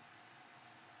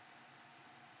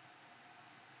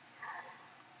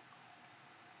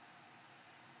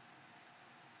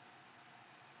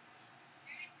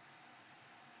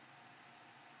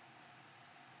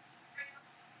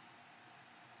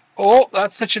 Oh,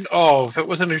 that's such an... Oh, if it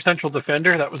wasn't your central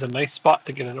defender, that was a nice spot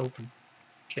to get an open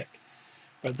kick.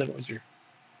 But then it was your...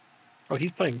 Oh,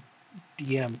 he's playing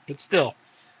DM, but still,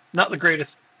 not the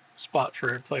greatest spot for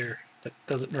a player that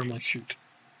doesn't normally shoot.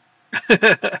 Could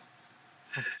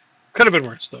have been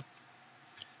worse, though.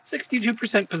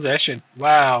 62% possession.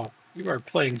 Wow. You are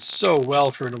playing so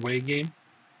well for an away game.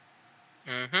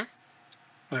 Mm-hmm.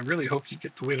 I really hope you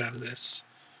get the win out of this.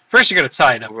 First, you got to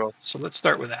tie it up. Well, So let's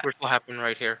start with that. which will happen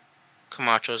right here.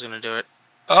 Camacho's gonna do it.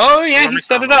 Oh, yeah, Or he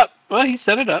set it McDonald. up. Well, he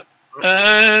set it up. Oh,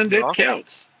 And it well,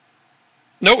 counts.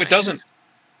 No, it nice. doesn't.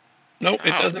 Nope,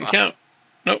 it Oh doesn't fuck. count.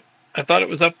 Nope. I thought it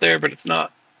was up there, but it's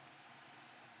not.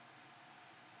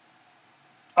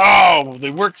 Oh,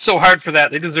 they worked so hard for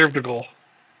that. They deserved a goal.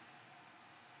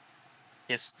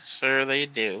 Yes, sir, they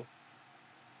do.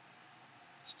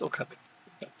 Still coming.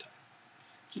 We've got time.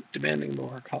 Keep demanding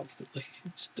more constantly.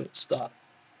 Just don't stop.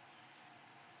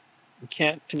 You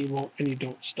can't, and you won't, and you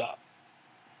don't stop.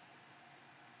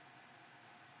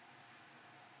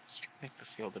 Let's make the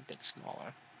field a bit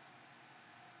smaller.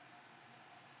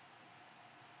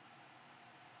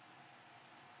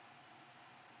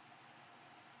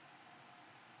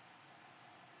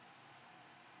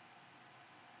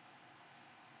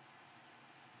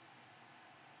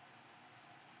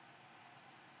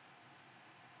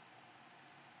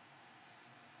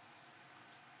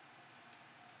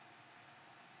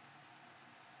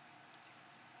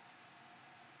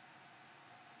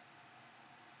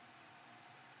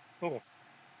 Cool.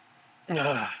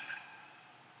 Ah,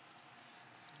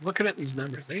 looking at these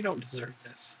numbers, they don't deserve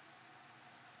this.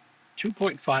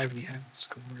 2.5 and you haven't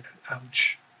scored.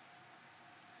 Ouch.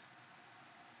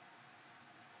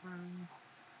 Mm.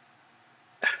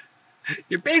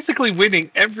 You're basically winning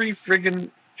every friggin'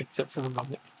 except for the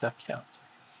one that counts.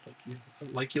 I guess,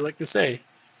 like you like to say.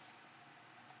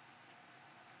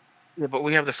 Yeah, but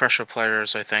we have the fresher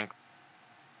players, I think,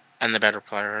 and the better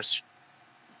players.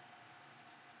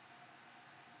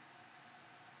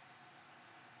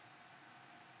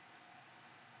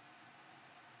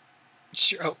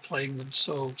 You're outplaying them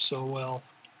so well.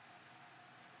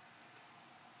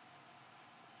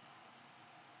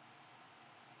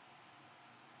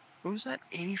 Who's that?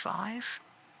 85?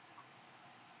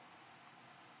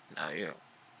 No,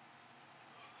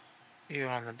 you're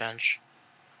on the bench.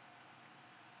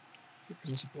 Your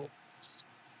principal.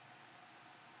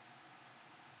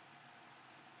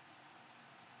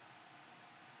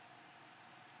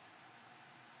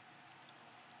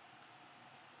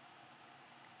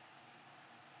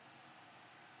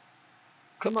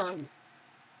 Come on.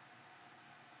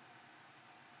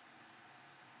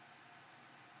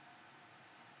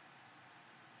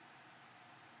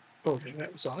 Okay,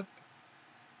 that was odd.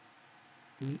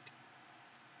 Neat.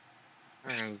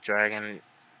 Dragon.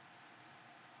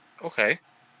 Okay.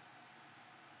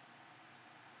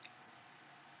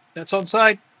 That's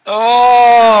onside.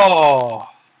 Oh!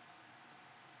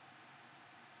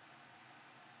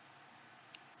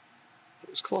 It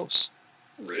was close.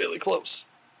 Really close.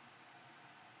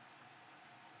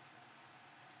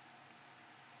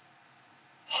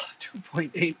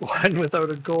 2.81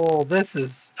 without a goal. This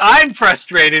is... I'm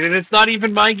frustrated, and it's not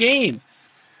even my game.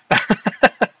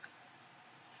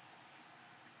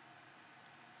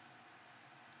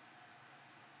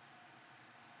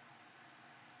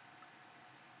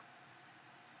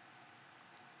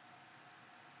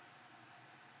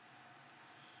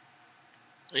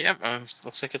 Yep.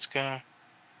 Looks like it's gonna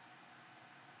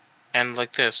end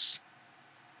like this.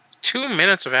 2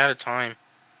 minutes of added time.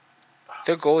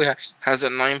 Their goalie has a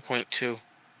 9.2.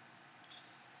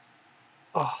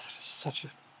 Oh, such a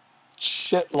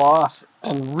shit loss.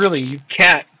 And really, you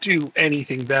can't do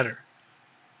anything better.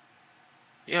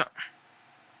 Yeah.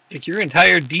 Like your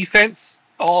entire defense,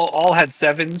 all had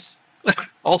sevens,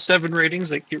 all 7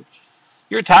 ratings. Like your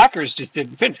attackers just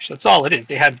didn't finish. That's all it is.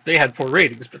 They had poor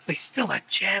ratings, but they still had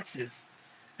chances.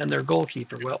 And their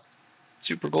goalkeeper, well,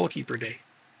 super goalkeeper day.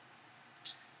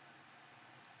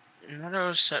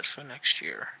 Another set for next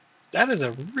year. That is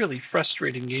a really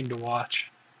frustrating game to watch.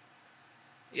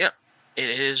 Yep. It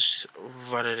is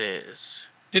what it is.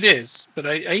 It is, but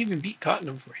I even beat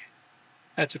Tottenham for you.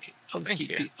 That's okay. I'll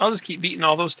just keep beating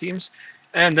all those teams,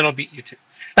 and then I'll beat you too.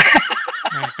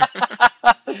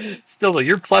 Still though,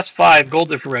 your +5 goal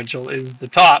differential is the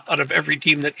top out of every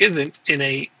team that isn't in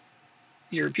a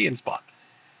European spot.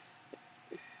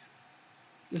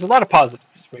 There's a lot of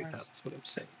positives right now, that's what I'm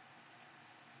saying.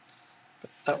 But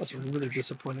that was a really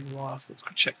disappointing loss. Let's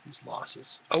go check these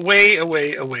losses. Away,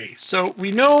 away, away. So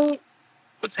we know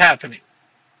what's happening.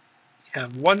 You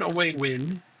have 1 away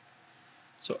win.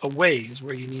 So away is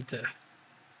where you need to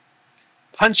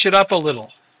punch it up a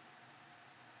little.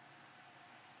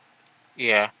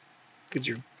 Yeah. Because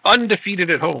you're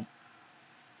undefeated at home.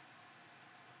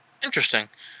 Interesting.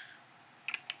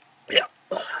 Yeah.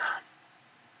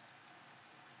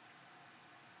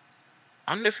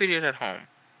 Undefeated at home.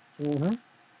 Mm-hmm.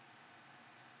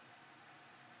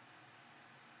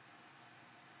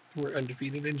 We're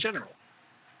undefeated in general.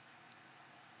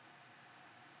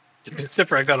 Except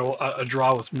for I got a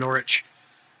draw with Norwich.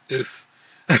 Oof.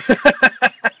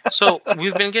 So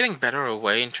we've been getting better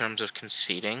away in terms of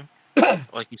conceding.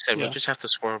 Like you said, Yeah. we just have to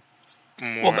score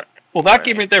more. Well, that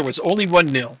game right there was only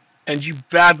 1-0, and you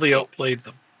badly outplayed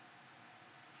them.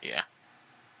 Yeah.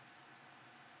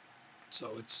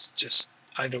 So it's just,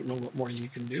 I don't know what more you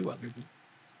can do other than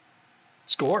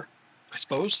score, I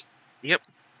suppose. Yep.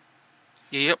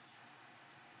 Yep.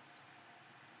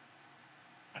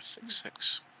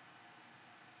 6-6.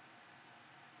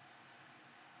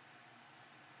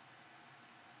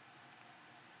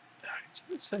 So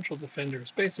the central defender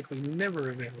is basically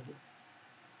never available.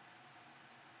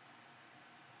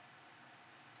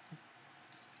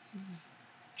 These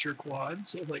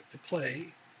jerkwads I like to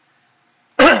play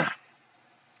at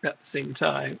the same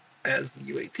time as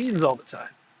the U18s all the time.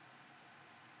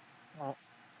 Oh.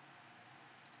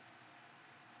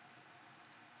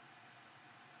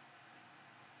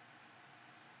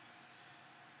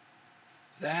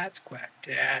 That's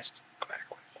quacktastic. Quack,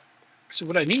 quack, quack. So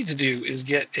what I need to do is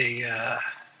get a another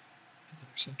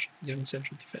young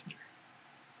central defender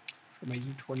for my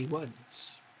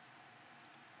U21s.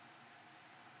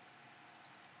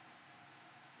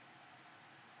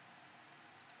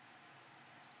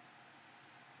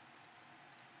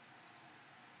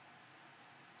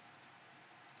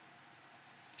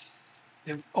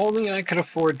 If only I could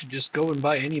afford to just go and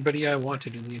buy anybody I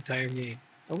wanted in the entire game.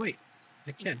 Oh wait,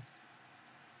 I can.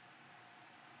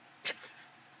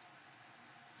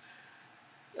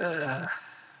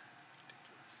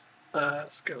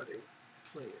 Scouting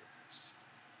players.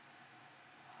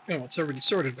 Oh, it's already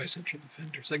sorted by central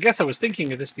defenders. I guess I was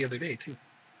thinking of this the other day too.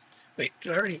 Wait,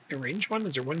 did I already arrange one?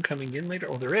 Is there one coming in later?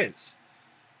 Oh, there is.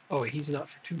 Oh, he's not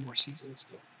for 2 more seasons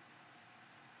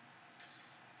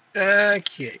though.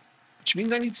 Okay, which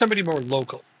means I need somebody more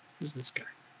local. Who's this guy?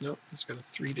 Nope, he's got a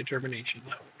 3 determination.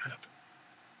 That won't happen.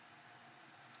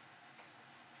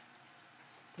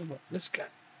 What about this guy?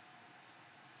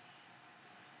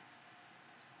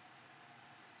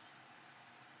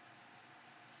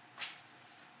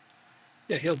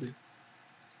 Yeah, he'll do.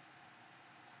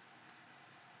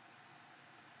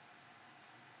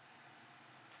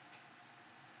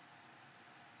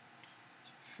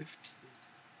 So 15.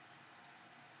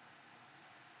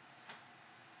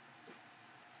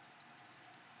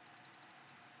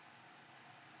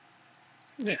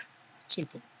 Yeah,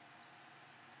 simple.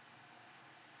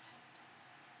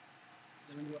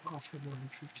 Then I'm going to offer more than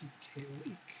 15K a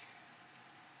week.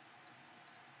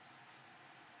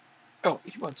 Oh,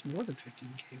 he wants more than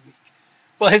 15K a week.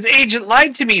 Well, his agent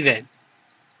lied to me then.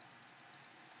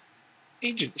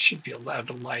 Agent should be allowed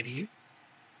to lie to you.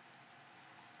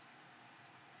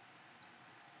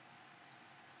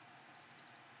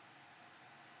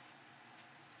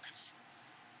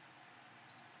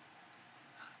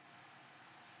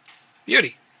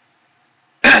 Beauty.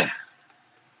 Guy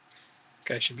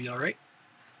should be all right.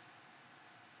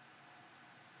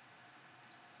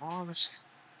 All this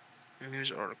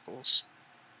news articles.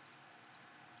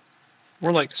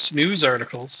 More like snooze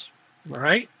articles. All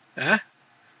right? Huh?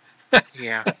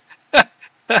 Yeah.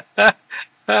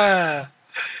 Ah,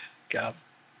 God.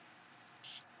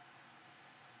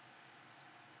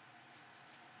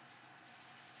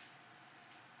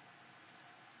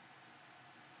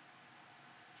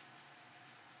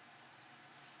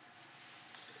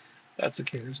 That's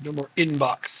okay. There's no more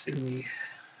inbox in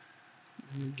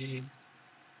the game.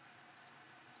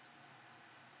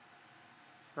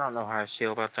 I don't know how I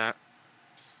feel about that.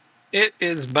 It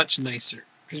is much nicer.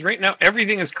 Because right now,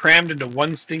 everything is crammed into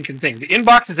one stinking thing. The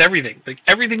inbox is everything. Like,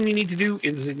 everything you need to do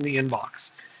is in the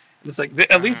inbox. And it's like,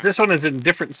 at least this one is in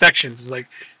different sections. It's like,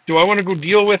 do I want to go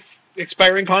deal with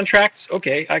expiring contracts?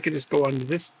 Okay, I can just go onto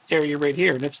this area right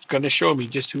here, and it's going to show me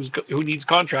just who needs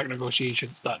contract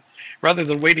negotiations done. Rather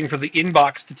than waiting for the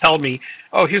inbox to tell me,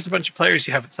 oh, here's a bunch of players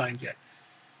you haven't signed yet.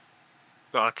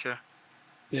 Gotcha.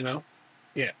 You know?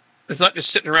 Yeah. It's not just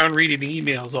sitting around reading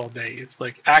emails all day. It's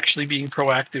like actually being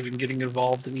proactive and getting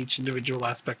involved in each individual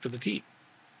aspect of the team.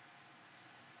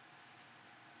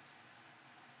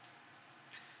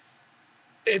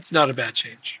 It's not a bad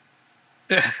change.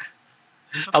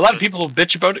 A lot of people will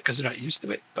bitch about it because they're not used to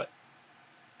it, but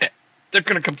they're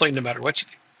going to complain no matter what you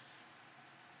do.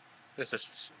 This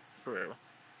is true.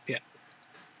 Yeah.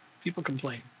 People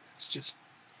complain. That's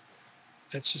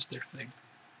just their thing.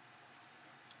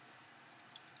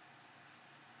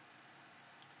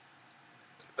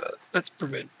 Let's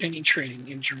prevent any training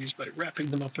injuries by wrapping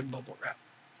them up in bubble wrap.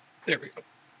 There we go.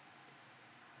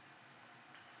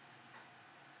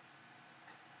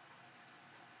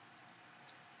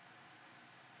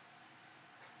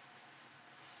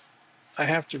 I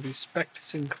have to respect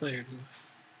Sinclair.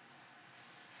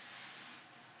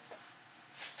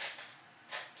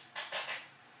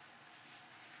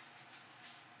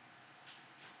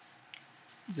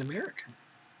 He's American.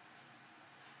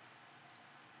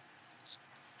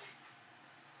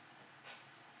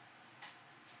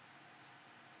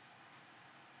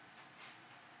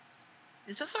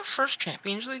 Is this our first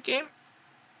Champions League game?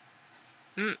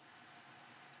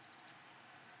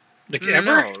 Like No,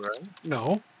 ever? right?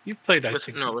 No. You've played, I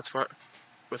think.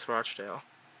 With Rochdale.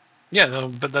 Yeah, no,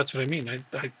 but that's what I mean.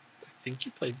 I think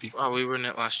you played before. Oh, we were in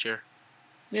it last year.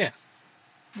 Yeah.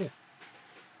 Yeah.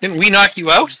 Didn't we knock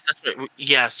you out? That's right.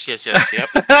 Yes, yep.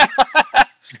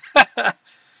 I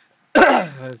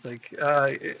was like,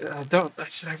 don't.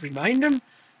 Should I remind him?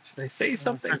 Should I say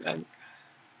something?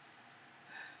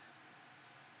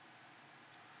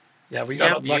 Yeah, we got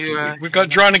Yep, unlucky. We got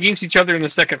drawn against each other in the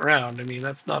second round. I mean,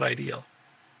 that's not ideal.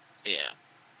 Yeah.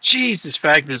 Jesus,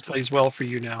 Fagby plays well for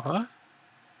you now,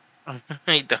 huh?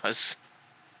 He does.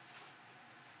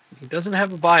 He doesn't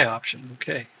have a buy option.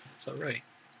 Okay, that's all right.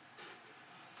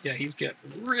 Yeah, he's getting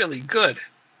really good.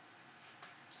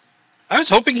 I was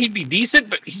hoping he'd be decent,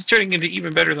 but he's turning into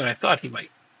even better than I thought he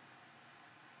might.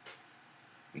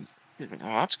 Oh,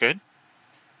 that's good.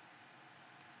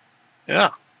 Yeah,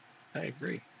 I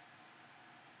agree.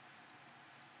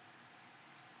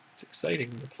 It's exciting.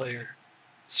 The player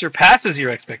surpasses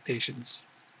your expectations.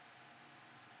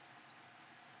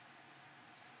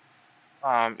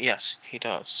 Yes, he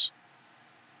does.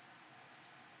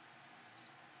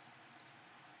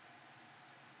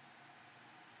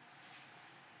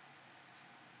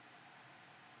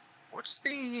 What's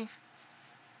the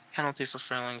penalty for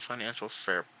failing financial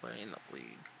fair play in the league?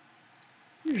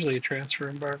 Usually a transfer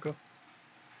embargo.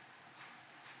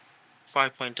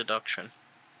 5-point deduction.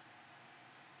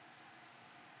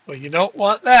 Well, you don't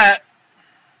want that.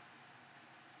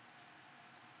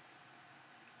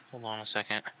 Hold on a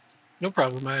second. No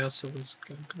problem. I also was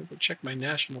going to go check my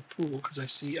national pool because I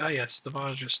see, yes,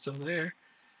 Stavage is still there.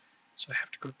 So I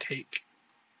have to go take.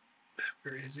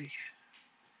 Where is he?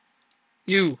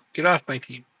 You, get off my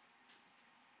team.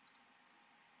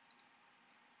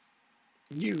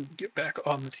 You, get back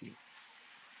on the team.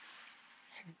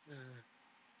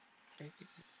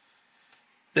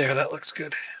 There, that looks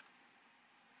good.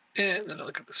 And then I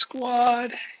look at the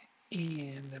squad.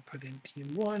 And I put in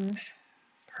team 1.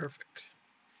 Perfect.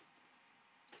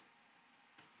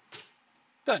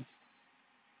 Done.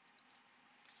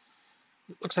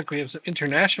 It looks like we have some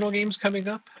international games coming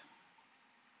up.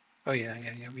 Oh, yeah,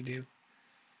 we do.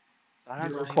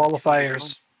 Euro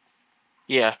qualifiers.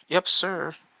 Yeah, yep,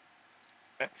 sir.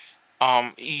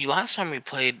 Last time we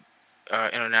played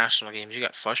international games, you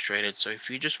got frustrated. So if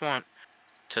you just want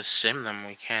to sim them,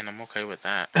 we can. I'm okay with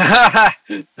that.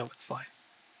 No, it's fine.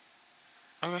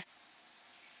 Okay.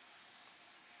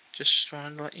 Just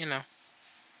wanted to let you know.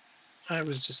 I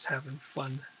was just having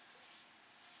fun.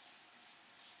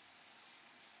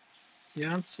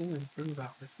 Janssen and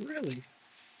Brunbauer. Really?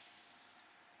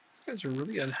 These guys are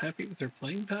really unhappy with their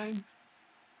playing time?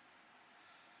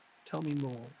 Tell me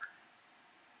more.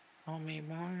 Tell me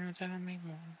more, tell me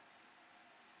more.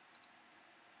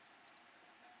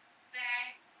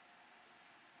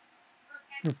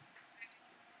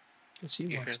 Guess he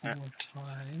You wants hear that? more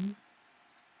time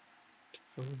to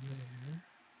go there.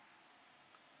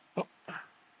 Oh, I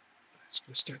was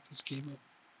going to start this game up.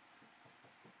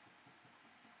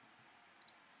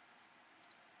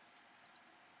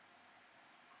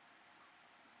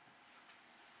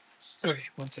 Okay,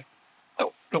 one sec.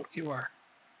 Oh, no, you are.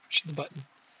 Pushing the button.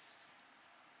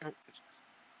 Oh,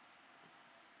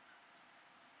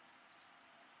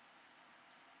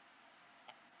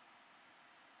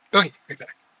 Okay, right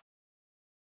back.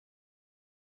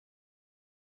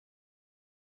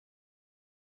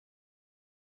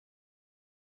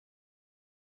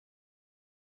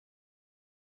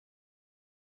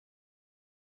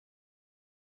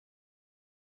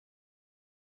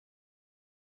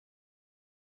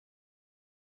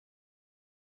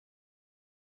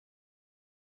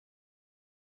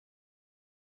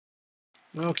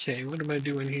 Okay, what am I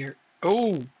doing here?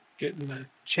 Oh, getting a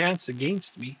chance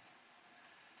against me.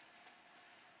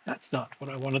 That's not what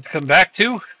I wanted to come back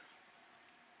to.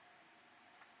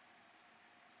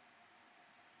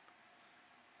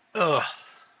 Ugh.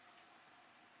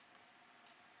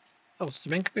 Oh,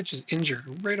 Staminkovic is injured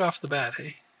right off the bat,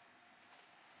 hey?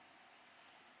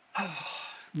 Oh,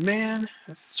 man,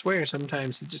 I swear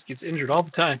sometimes he just gets injured all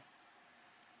the time.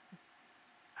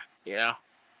 yeah.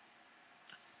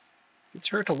 Gets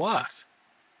hurt a lot.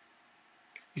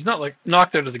 He's not like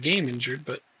knocked out of the game injured,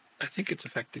 but I think it's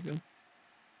affecting him.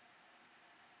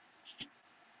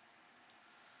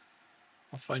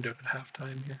 I'll find out at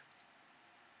halftime here.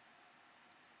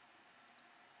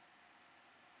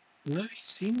 No, he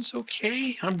seems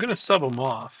okay. I'm gonna sub him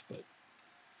off, but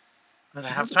Is it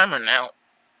halftime or now?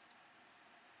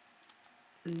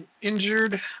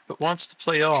 injured, but wants to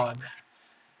play on.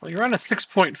 Well, you're on a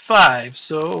 6.5,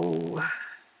 so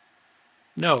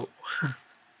no.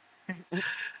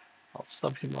 I'll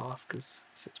sub him off because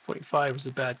 6.5 was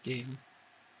a bad game.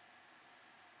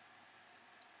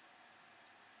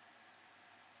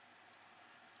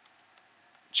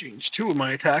 Change two of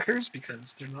my attackers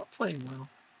because they're not playing well.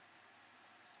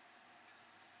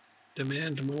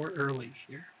 Demand more early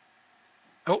here.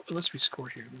 Oh, unless we score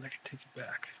here, then I can take it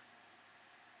back.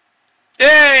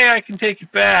 Hey, I can take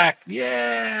it back.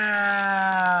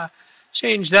 Yeah.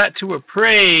 Change that to a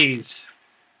praise.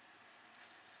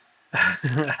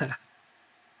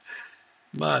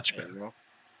 Much There you better. go.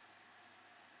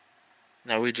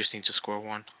 Now we just need to score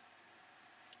one.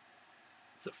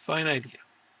 It's a fine idea.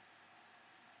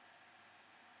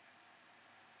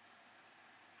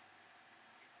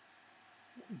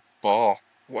 Ball.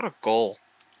 What a goal.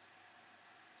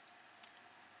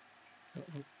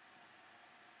 Uh-oh.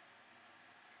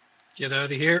 Get out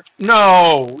of here.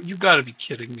 No, you got to be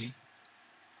kidding me.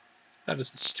 That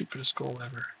is the stupidest goal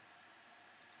ever.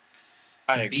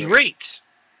 I agree. Berate.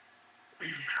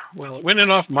 Well, it went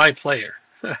in off my player.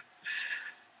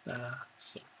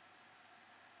 So.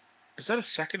 Is that a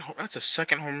second? That's a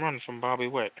second home run from Bobby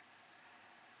Witt.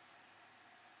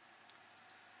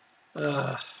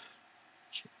 Okay.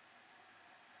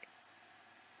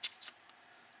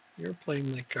 You're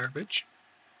playing like garbage.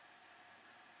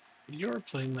 You're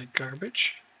playing like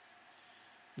garbage.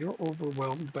 You're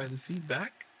overwhelmed by the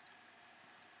feedback.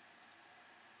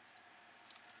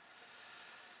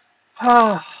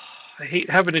 I hate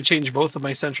having to change both of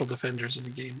my central defenders in a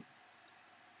game.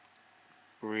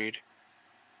 Agreed.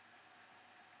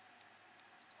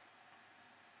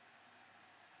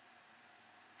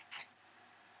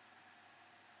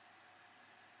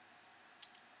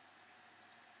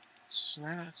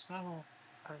 That's not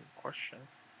a question.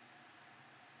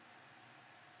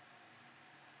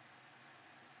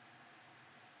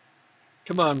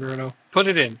 Come on, Bruno. Put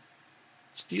it in.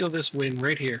 Steal this win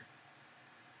right here.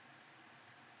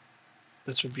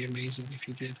 This would be amazing if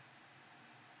you did.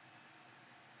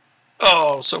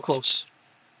 Oh, so close.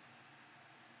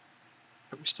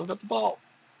 But we still got the ball.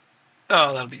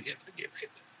 Oh, that'll be the end of the game right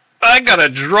there. I got a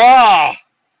draw!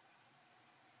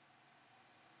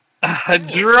 A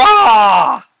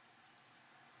draw!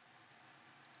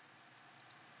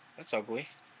 That's ugly.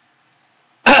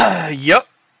 Yep.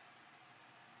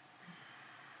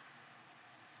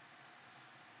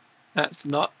 That's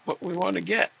not what we want to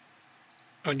get.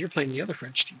 Oh, and you're playing the other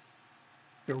French team.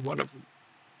 You're one of them.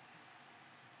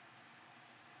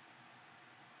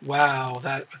 Wow,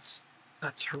 that's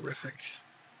horrific.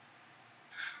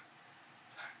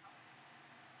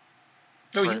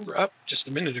 Oh, you Right. were up just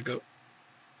a minute ago.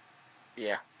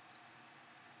 Yeah.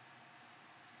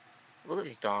 Look at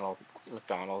McDonald. Look at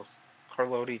McDonald.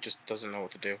 Carlotti just doesn't know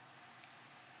what to do.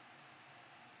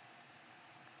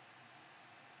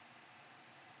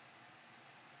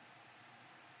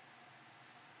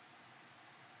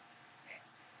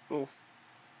 Ooh.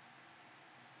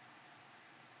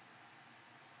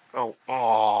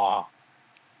 Oh.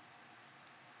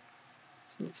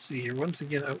 Let's see here. Once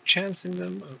again, outchancing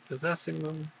them, outpossessing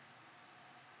them,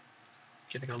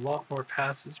 getting a lot more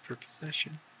passes per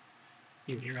possession.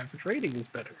 Even your average rating is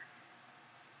better.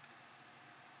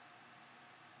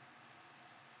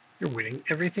 You're winning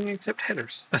everything except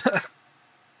headers.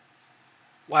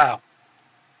 Wow.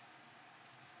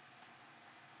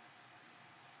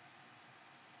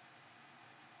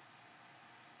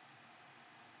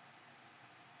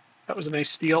 That was a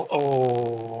nice steal.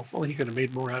 Oh, if only he could have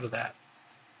made more out of that.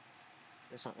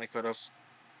 They certainly could have.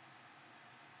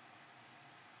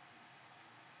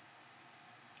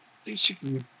 At least you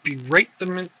can berate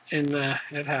them in at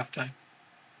halftime.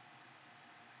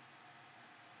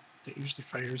 That usually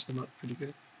fires them up pretty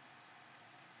good.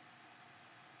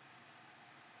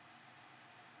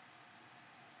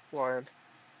 Wide.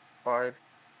 Oh,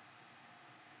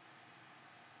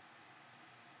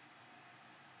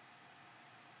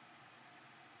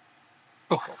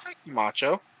 Well, thank you,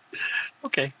 Macho.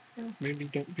 okay. Well, maybe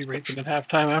don't berate them at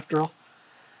halftime after all.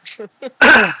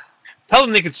 Tell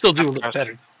them they could still do a little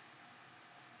better.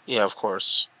 Yeah, of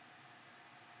course.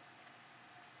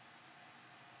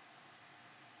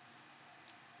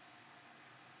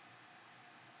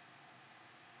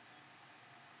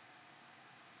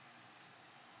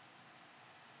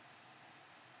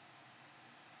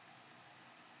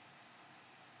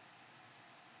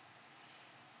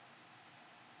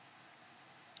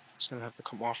 It's gonna have to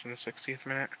come off in the 60th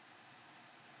minute.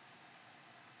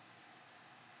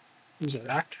 Who's that,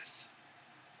 actress?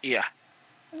 Yeah.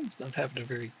 He's not having a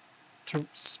very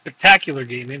spectacular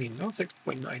game anyway. No,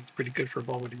 6.9 is pretty good for a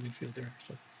ball-winning midfielder.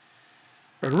 So.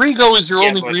 Rodrigo is your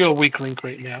only real weak link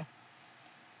right now.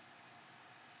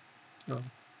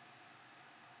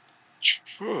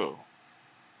 True.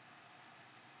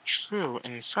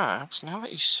 In fact, now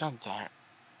that you said that,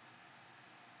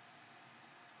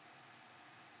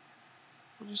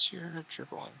 what is your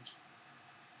dribbling?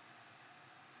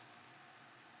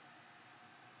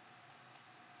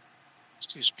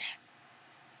 Excuse me.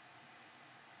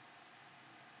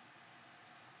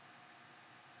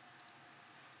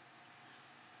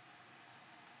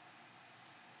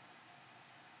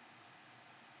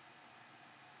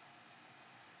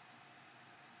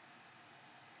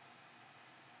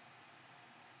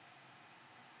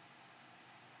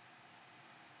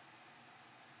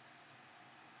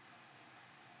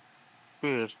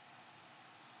 Good.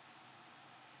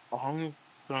 I'm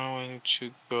going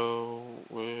to go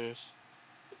with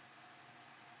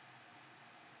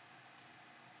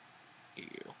you.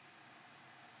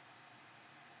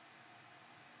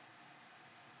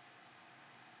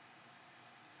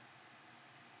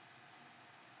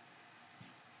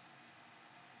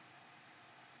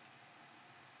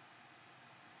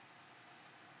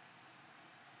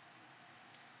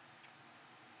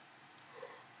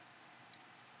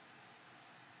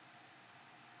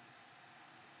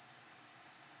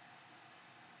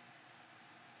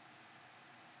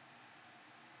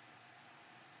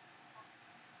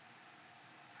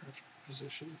 Perfect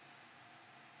position.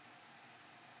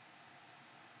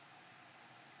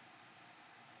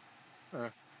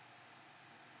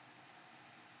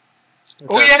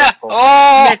 Oh yeah!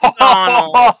 Oh,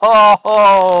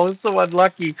 McDonald. So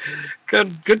unlucky.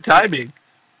 Good timing.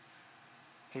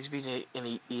 He's been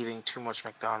eating too much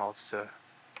McDonald's to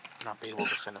not be able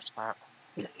to finish that.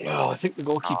 Well, I think the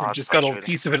goalkeeper Oh, it's just got a frustrating.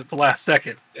 piece of it at the last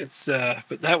second.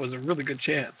 But that was a really good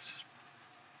chance.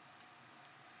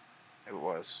 It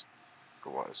was.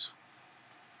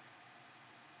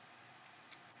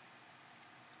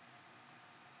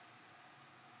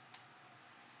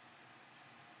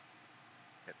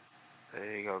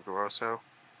 There you go, Grosso.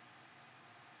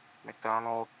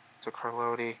 McDonald to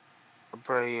Carlotti.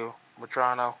 Abreu.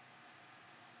 Madrano.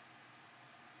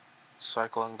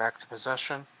 Cycling back to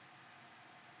possession.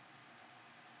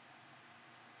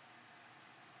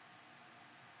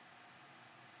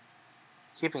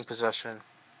 Keeping possession.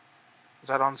 Is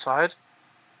that onside?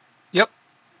 Yep.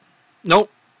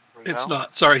 Nope. It's No.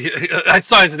 not. Sorry. I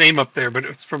saw his name up there, but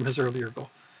it's from his earlier goal.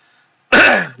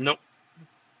 Nope.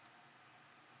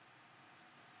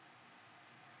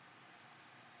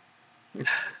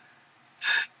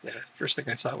 Yeah, first thing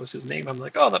I saw was his name. I'm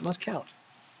like, oh, that must count.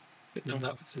 But no,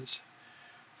 that was his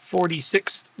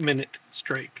 46th minute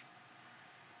strike.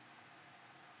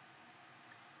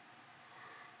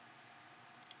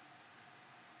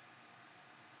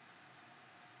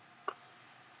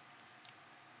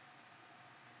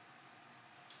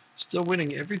 Still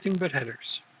winning everything but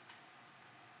headers.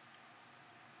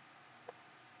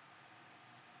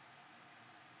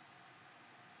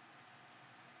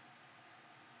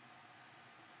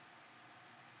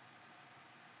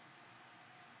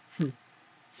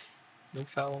 No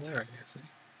foul there, I guess.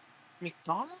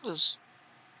 McDonald is.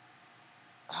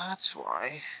 That's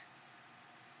why.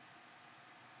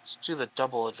 Let's do the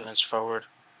double advance forward.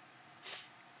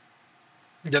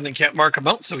 Then they can't mark him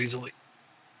out so easily.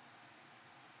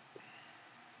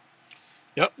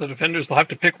 Yep, the defenders will have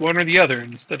to pick one or the other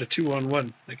instead of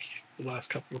 2-on-1 like the last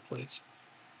couple of plays.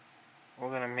 We're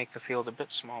going to make the field a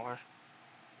bit smaller.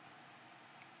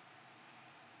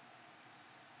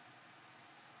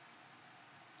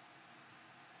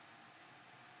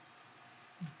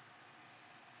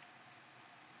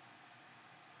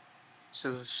 This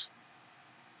is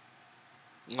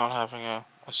not having a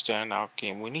standout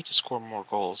game. We need to score more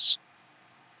goals.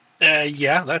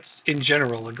 Yeah, that's in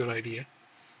general a good idea.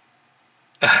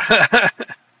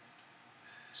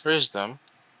 Raise them.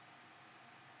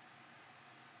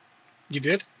 You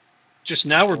did? Just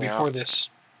now or Yeah. before this?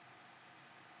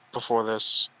 Before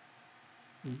this.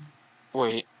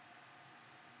 Wait.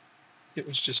 It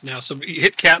was just now. So you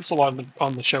hit cancel on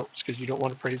the shows because you don't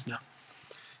want to praise now.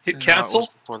 Hit cancel. No, it was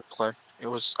before the play. It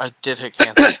was. I did hit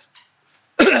cancel.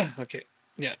 Okay.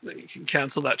 Yeah, then you can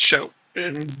cancel that show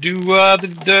and do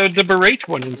the berate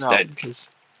one instead. Because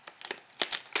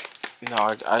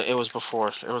no, it was before.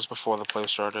 It was before the play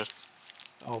started.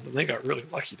 Oh, but they got really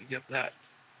lucky to get that.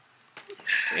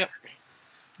 Yep.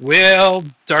 Well,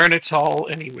 darn it all,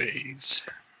 anyways.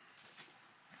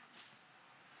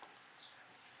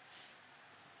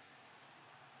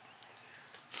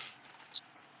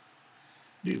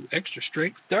 New extra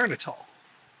strength Darnitol.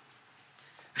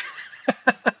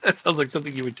 That sounds like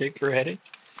something you would take for a headache.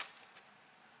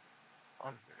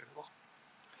 Unbelievable.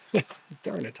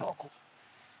 Darnitol.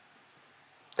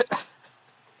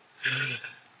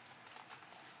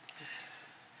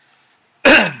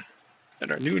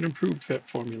 And our new and improved FEP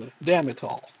formula,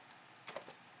 Damitol.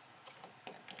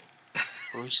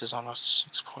 Reese is on a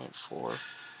 6.4.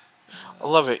 I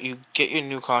love it. You get your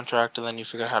new contract and then you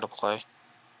figure out how to play.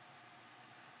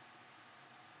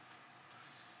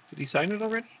 Did he sign it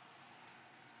already?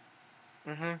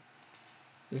 Mm-hmm.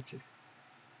 Okay.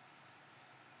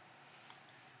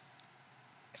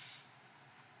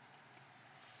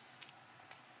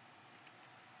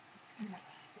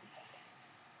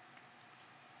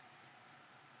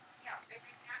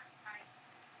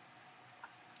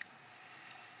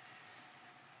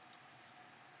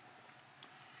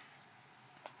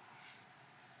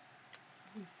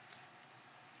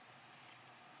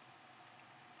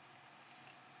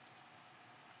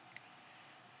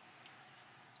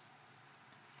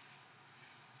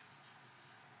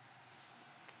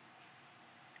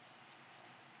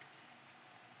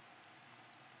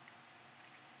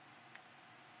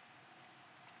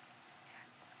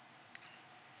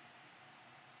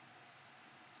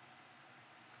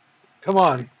 Come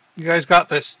on. You guys got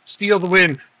this. Steal the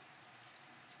win.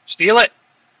 Steal it.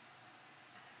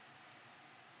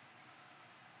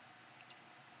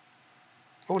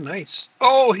 Oh, nice.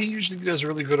 Oh, he usually does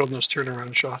really good on those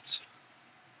turnaround shots.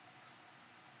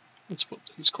 That's what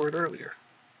he scored earlier.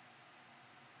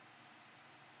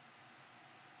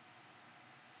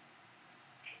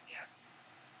 Yes.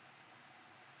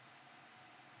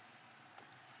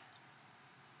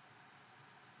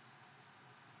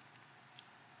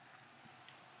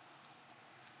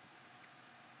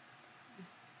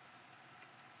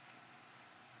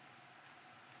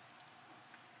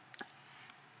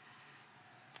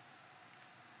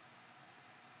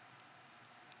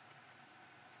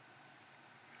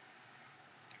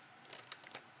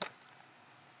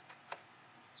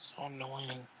 So annoying.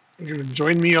 You're going to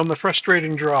join me on the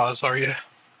frustrating draws, are you?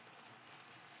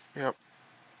 Yep.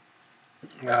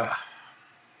 Ah.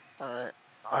 Alright.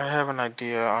 I have an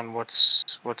idea on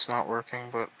what's not working,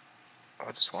 but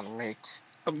I just want to make...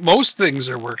 Most things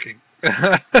are working,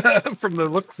 from the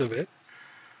looks of it.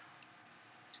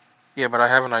 Yeah, but I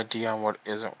have an idea on what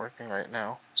isn't working right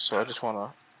now, so I just want to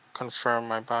confirm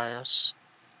my bias.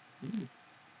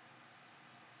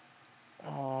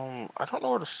 I don't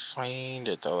know where to find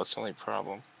it, though. That's the only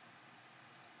problem.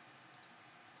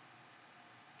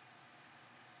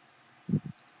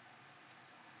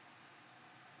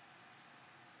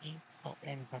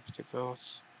 And have to go.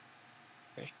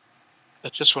 Okay.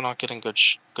 It's just we're not getting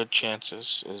good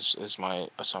chances. Is my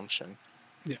assumption.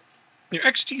 Yeah, your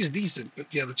XG is decent, but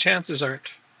yeah, the chances aren't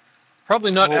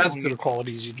probably not Well, as good a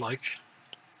quality as you'd like.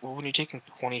 Well, when you're taking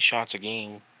 20 shots a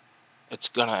game, it's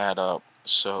gonna add up.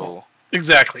 So Well,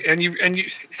 exactly, and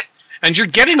you're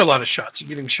getting a lot of shots. You're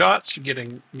getting shots. You're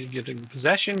getting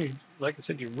possession. Like I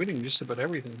said, you're winning just about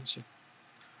everything. So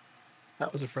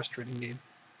that was a frustrating game,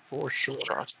 for sure.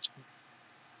 shots.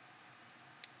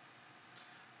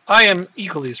 I am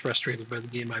equally as frustrated by the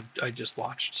game I just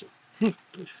watched. So.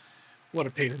 What a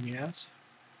pain in the ass.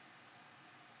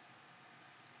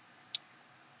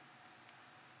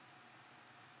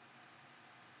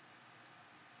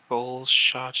 Goals,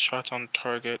 shots on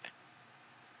target.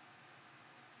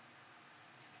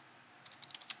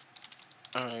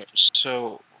 Alright,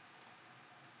 so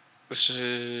this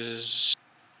is...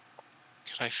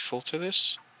 Can I filter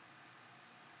this?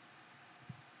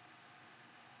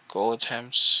 Goal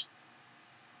attempts.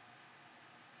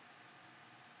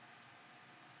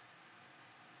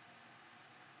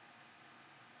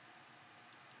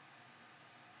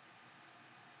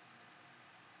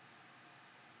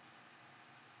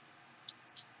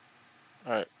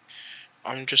 Alright,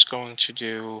 I'm just going to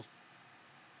do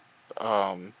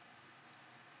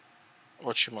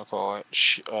whatchamacallit,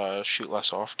 shoot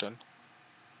less often.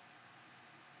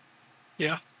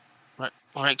 Yeah. Right,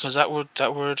 because that would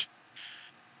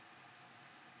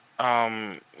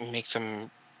make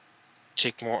them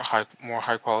take more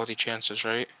high quality chances,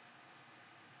 right?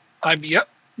 Yep.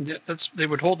 Yeah, they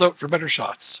would hold out for better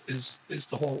shots. Is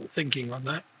the whole thinking on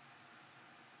that?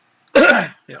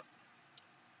 Yeah.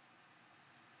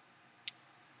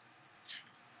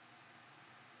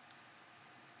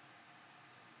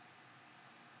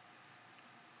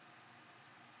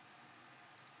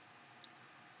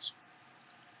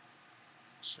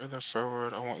 Further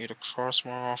forward, I want you to cross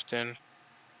more often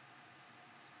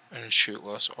and shoot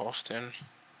less often.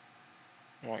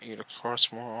 I want you to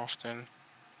cross more often,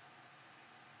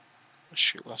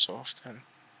 shoot less often,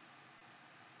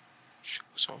 shoot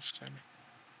less often,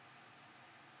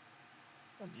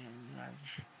 and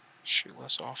shoot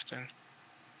less often.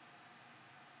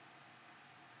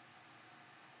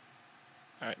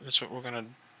 Alright, that's what we're gonna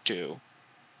do.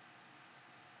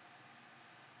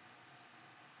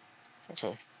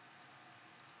 Okay.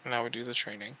 Now we do the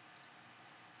training.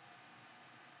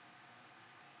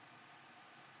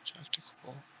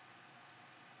 Tactical.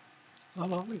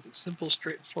 Not always a simple,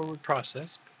 straightforward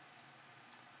process.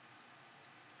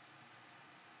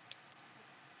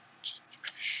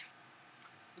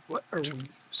 What are we using?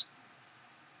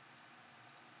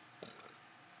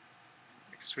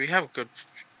 Because we have good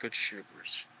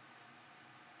shooters.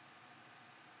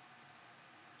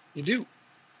 You do.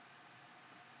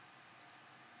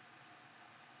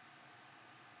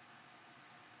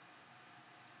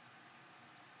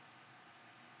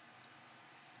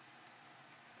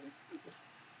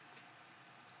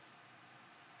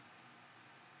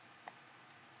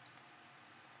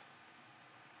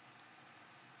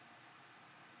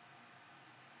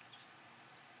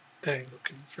 Okay, we'll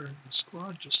confirm the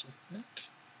squad just like that.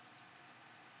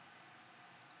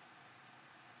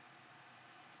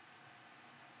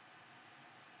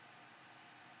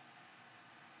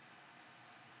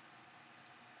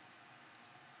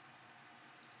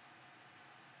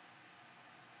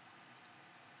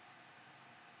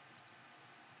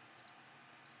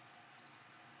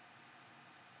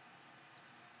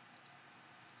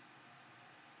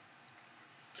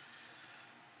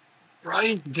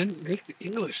 Brian didn't make the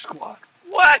English squad.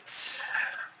 What?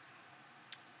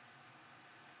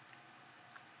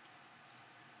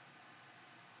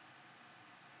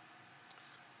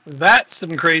 That's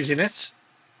some craziness.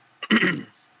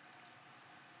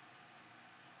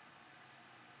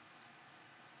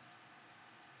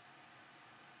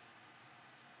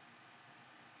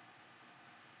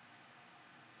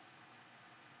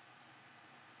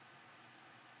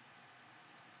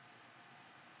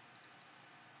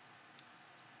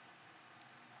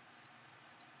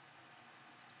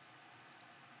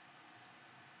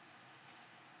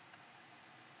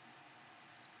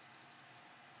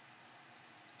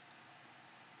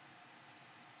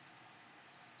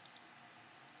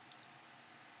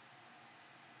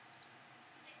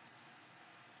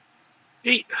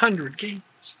 800 games.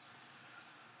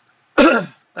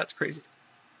 That's crazy.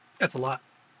 That's a lot.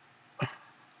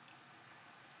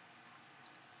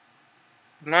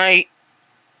 Night.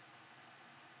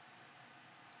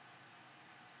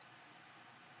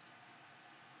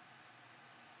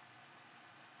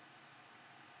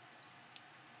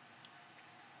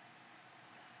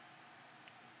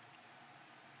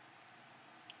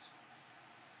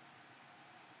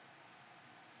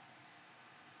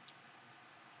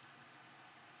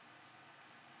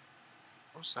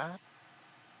 What's that?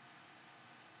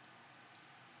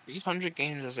 800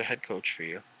 games as a head coach for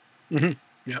you. Mm-hmm.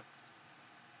 Yep.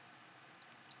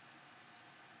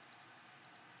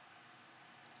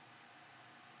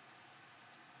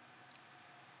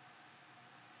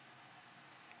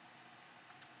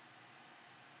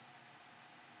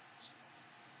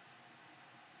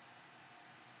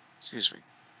 Excuse me.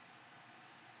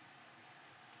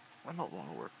 I don't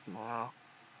want to work tomorrow.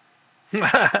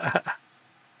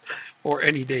 Or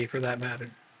any day for that matter.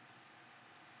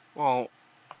 Well,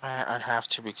 I'd have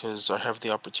to because I have the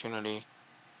opportunity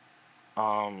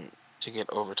to get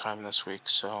overtime this week.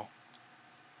 So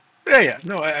Yeah, yeah.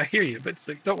 No, I hear you, but it's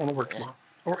like don't want to work yeah, tomorrow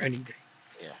or any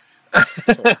yeah.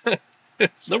 Fair, day. fair.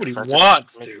 Nobody If I could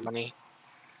wants make to. money,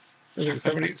 I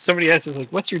think somebody asks me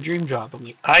like, "What's your dream job?" I'm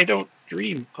like, I don't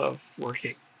dream of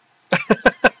working.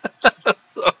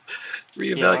 So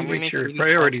yeah, let me reevaluate make your 80,000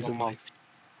 priorities a in month.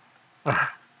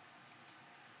 life.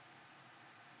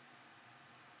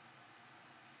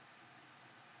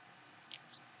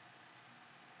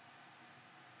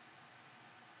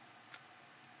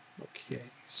 Okay,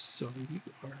 so you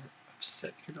are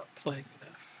upset you're not playing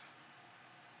enough.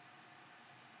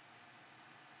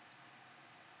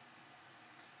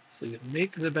 So you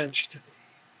make the bench today.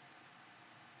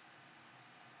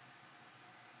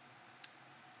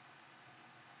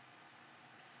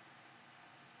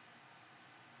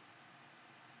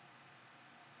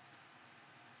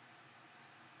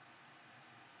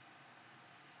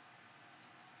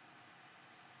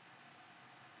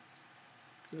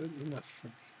 Good enough for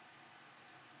me.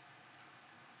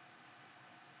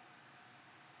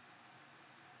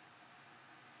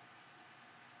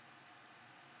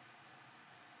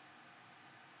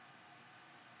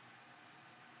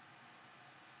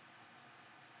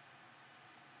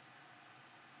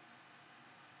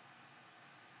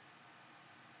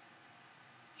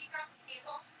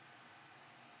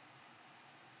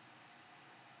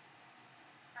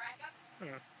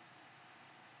 Hmm.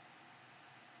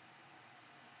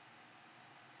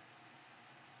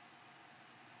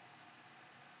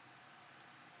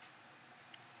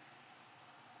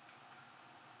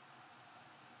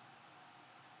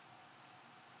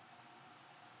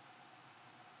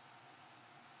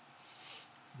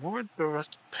 More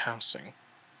direct passing.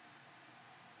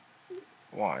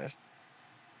 Why?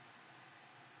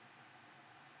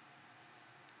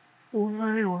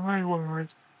 Why?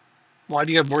 Why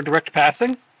do you have more direct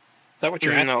passing? Is that what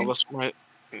you're No, asking? that's my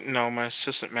no. My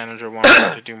assistant manager wanted me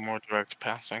to do more direct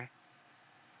passing.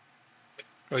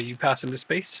 Or you pass into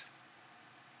space?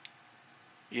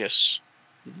 Yes.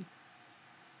 Mhm.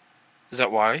 Is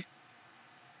that why?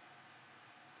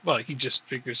 Well, he just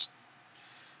figures.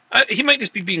 He might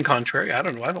just be being contrary. I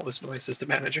don't know. I don't listen to my assistant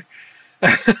manager.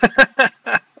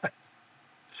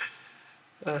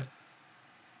 uh,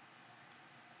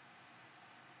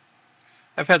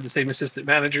 I've had the same assistant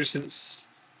manager since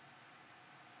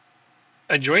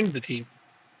I joined the team.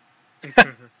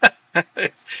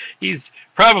 He's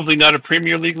probably not a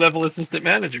Premier League level assistant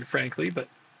manager, frankly, but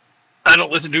I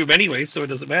don't listen to him anyway, so it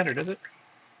doesn't matter, does it?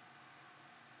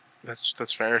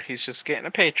 That's fair. He's just getting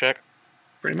a paycheck.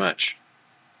 Pretty much.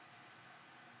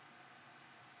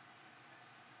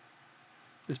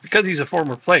 It's because he's a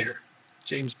former player,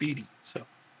 James Beattie, so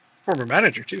former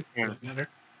manager too, for Yeah. that matter.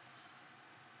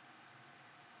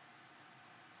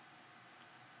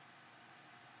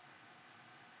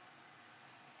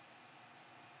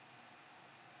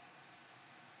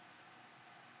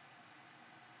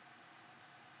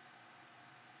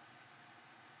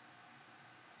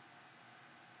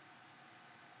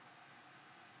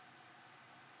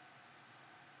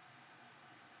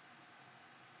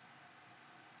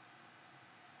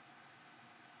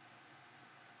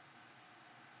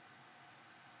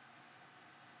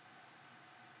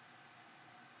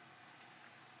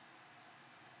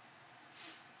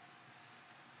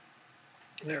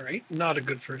 All right, not a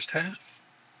good first half.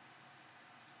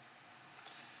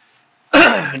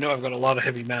 I know I've got a lot of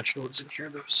heavy match loads in here,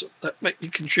 though, so that might be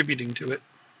contributing to it.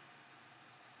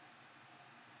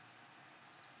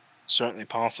 Certainly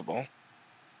possible.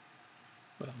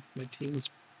 Well, my team's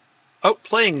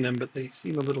outplaying them, but they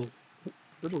seem a little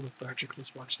lethargic.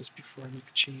 Let's watch this before I make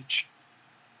a change.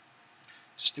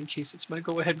 Just in case it's my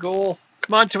go-ahead goal.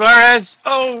 Come on, Tavares!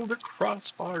 Oh, the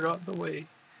crossbar got in the way.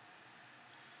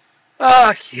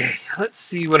 Okay, let's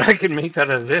see what I can make out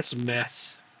of this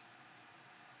mess.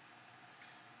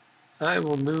 I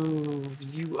will move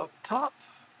you up top.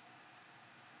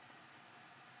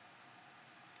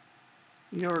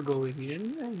 You're going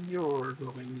in, and you're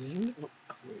going in. Oh,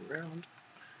 other way around.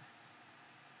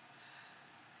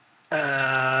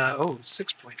 Oh,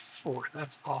 6.4.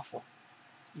 That's awful.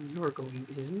 You're going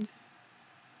in.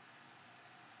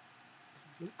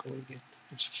 You're going in.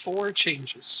 There's 4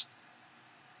 changes.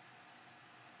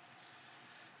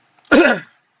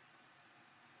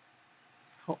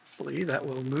 Hopefully that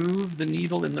will move the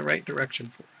needle in the right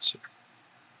direction for us.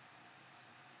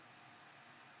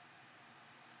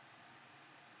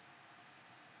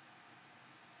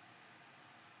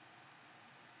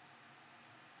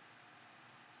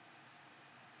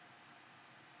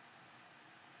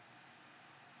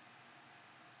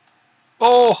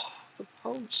 Oh, the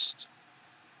post.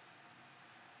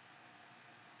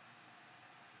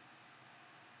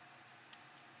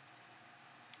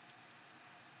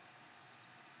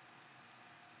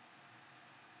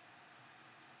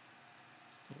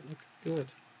 Don't look good.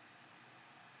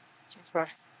 It's okay.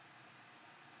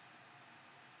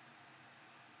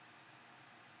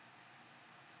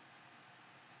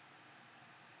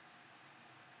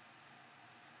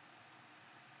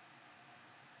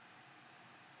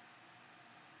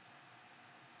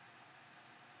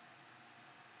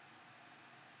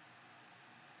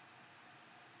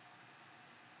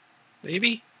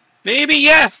 Maybe? Maybe,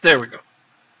 yes! There we go.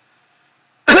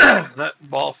 That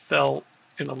ball fell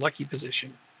in a lucky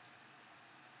position.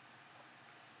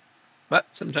 But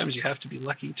sometimes you have to be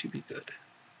lucky to be good.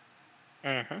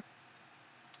 Mm-hmm.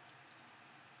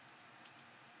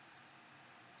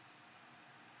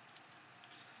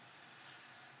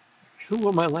 Who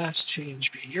will my last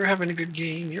change be? You're having a good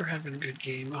game. You're having a good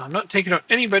game. Well, I'm not taking out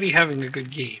anybody having a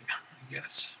good game, I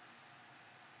guess.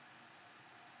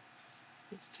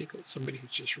 Let's take out somebody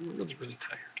who's just really, really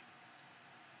tired.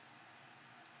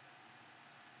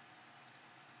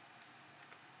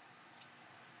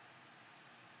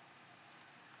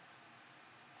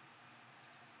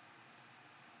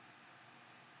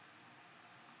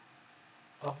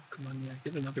 Oh, come on, yeah,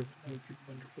 get another one. That would be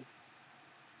wonderful.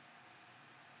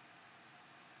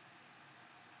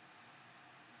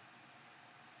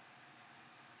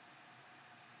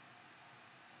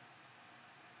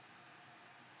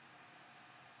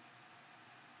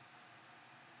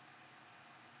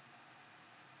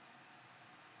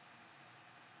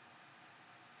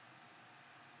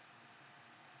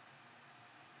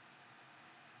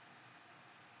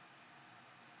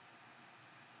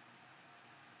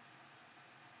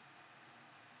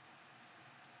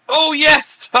 Oh,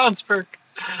 yes, Townsburg.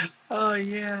 Oh,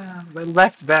 yeah, my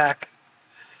left back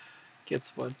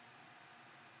gets one.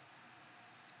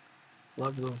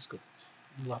 Love those goals.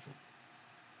 Love them.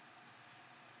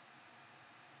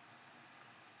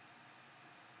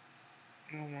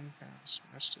 No one has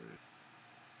missed it.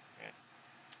 Yeah.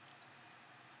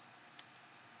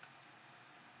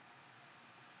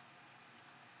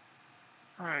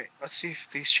 All right, let's see if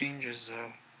these changes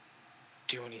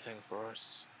do anything for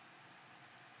us.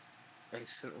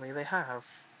 Instantly, they have.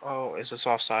 Oh, is this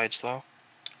offsides though?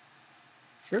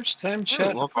 First time I really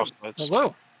chat. love offsides.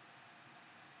 Hello.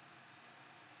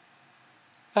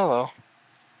 Hello.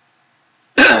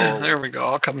 Oh, There we go.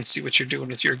 I'll come and see what you're doing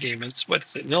with your game. It's what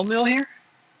is it, 0-0 here?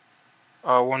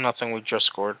 1-0. We just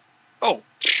scored. Oh,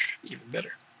 even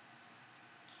better.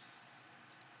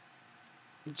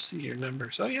 Let's see your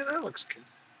numbers. Oh yeah, that looks good.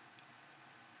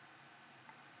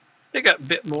 They got a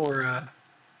bit more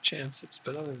chances,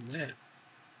 but other than that,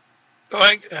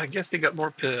 oh, I guess they got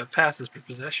more passes per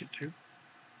possession too.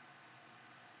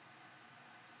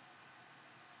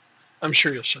 I'm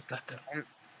sure you'll shut that down.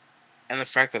 And the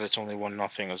fact that it's only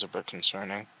 1-0 is a bit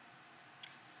concerning.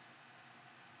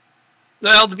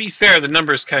 Well, to be fair, the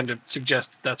numbers kind of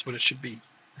suggest that that's what it should be.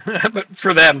 But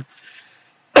for them,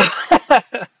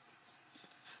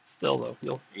 still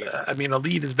though, Yeah. I mean, a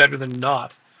lead is better than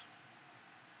not.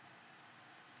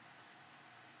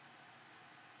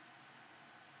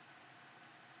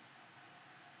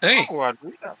 Hey, Oh,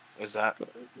 Rodrigo. Is that?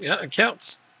 yeah, it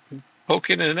counts. Poke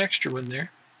in an extra one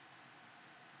there.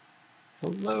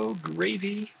 Hello,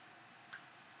 gravy.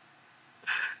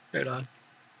 Right on.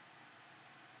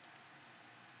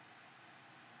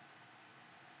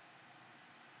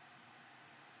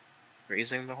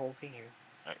 Raising the whole team.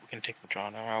 All right, we can take the draw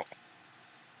now out.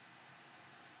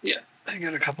 Yeah, I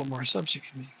got a couple more subs you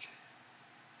can make.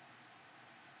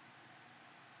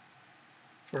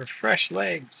 For fresh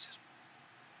legs.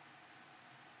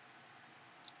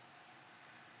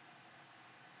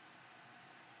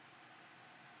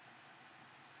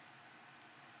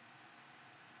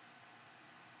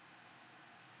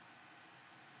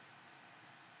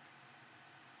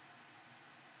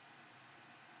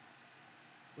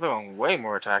 They're doing way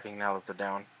more attacking now that they're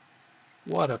down.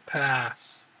 What a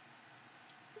pass.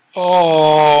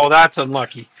 Oh, that's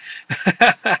unlucky.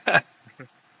 I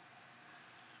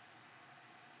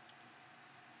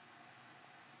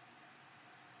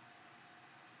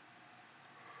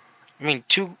mean,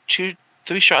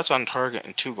 three shots on target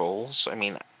and 2 goals. I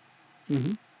mean,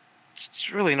 Mm-hmm.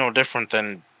 it's really no different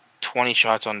than 20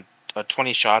 shots and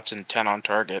 10 on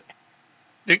target.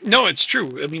 No, it's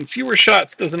true. I mean, fewer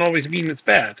shots doesn't always mean it's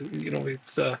bad. You know,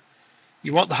 it's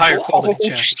you want the higher quality Oh, did you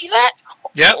chances. see that?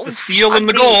 Yeah, Oh, the steal and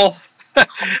the fuck me. goal.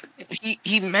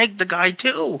 He megged the guy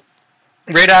too.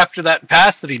 Right after that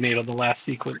pass that he made on the last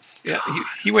sequence. Yeah,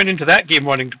 he went into that game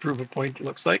wanting to prove a point, it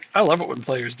looks like. I love it when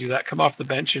players do that. Come off the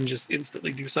bench and just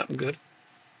instantly do something good.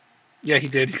 Yeah, he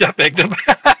did. He got begged him.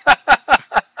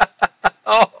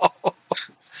 Oh,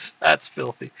 that's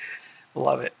filthy.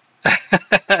 Love it.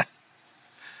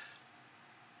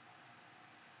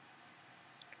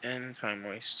 And time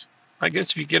waste. I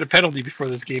guess if you get a penalty before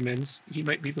this game ends, he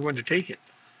might be the one to take it.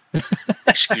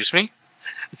 Excuse me?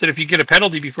 I said if you get a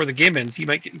penalty before the game ends, he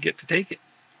might get to take it.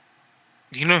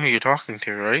 You know who you're talking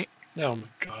to, right? Oh my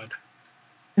god.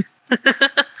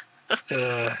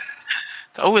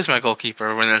 It's always my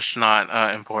goalkeeper when it's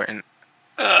not important.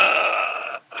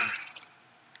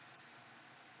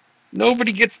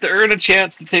 Nobody gets to earn a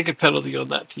chance to take a penalty on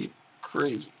that team.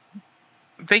 Crazy.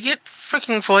 They get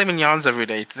freaking filet mignons every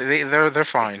day. They're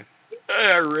fine.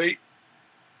 Right.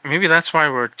 Maybe that's why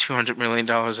we're $200 million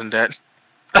in debt.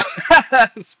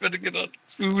 Spending it on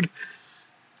food.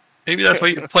 Maybe that's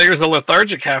why players are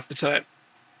lethargic half the time.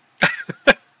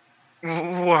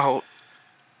 Well,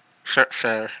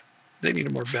 fair. They need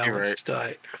a more balanced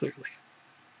diet, clearly.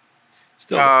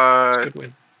 Still, it's a good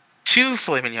win. 2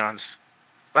 filet mignons.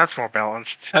 That's more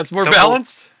balanced. That's more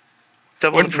balanced?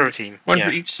 Double the protein. One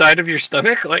for each side of your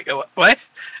stomach? Like, what?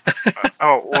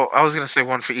 Well, I was going to say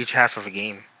one for each half of a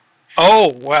game.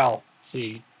 Oh, well,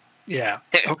 see. Yeah,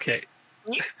 okay.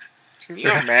 Can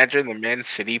you imagine the Man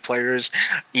City players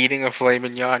eating a filet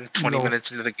mignon 20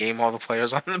 minutes into the game, all the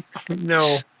players on them?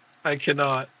 No, I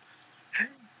cannot.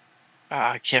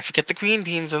 I can't forget the green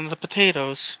beans and the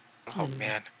potatoes. Oh,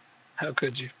 man. How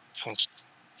could you?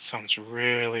 Sounds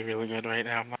really, really good right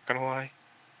now, I'm not going to lie.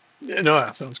 Yeah, no,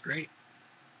 that sounds great.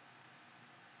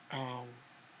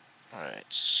 Alright,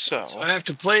 so I have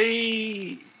to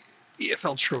play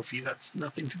EFL Trophy. That's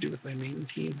nothing to do with my main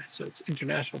team, so it's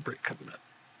international break coming up.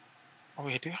 Oh,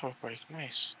 we do have a break.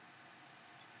 Nice.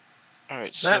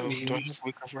 Alright, so that so means do I have a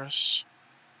week of rest?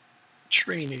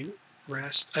 Training,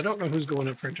 rest. I don't know who's going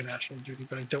up for international duty,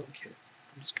 but I don't care.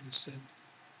 I'm just going to send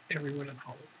everyone on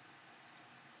holiday.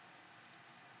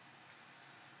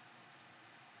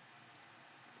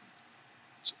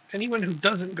 So anyone who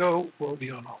doesn't go will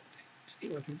be on holiday.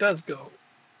 Anyone who does go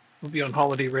will be on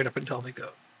holiday right up until they go.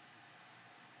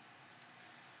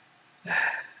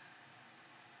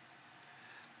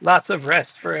 Lots of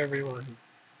rest for everyone.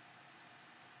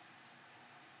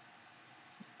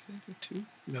 Can I do 2?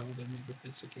 No, then maybe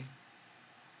this again.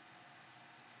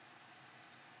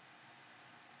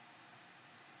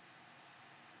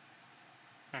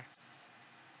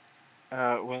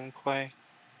 Wing play.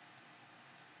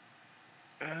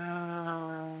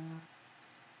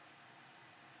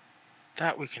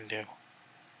 That we can do.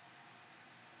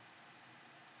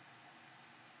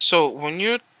 So when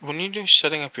you're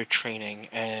setting up your training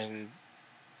and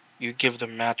you give the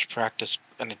match practice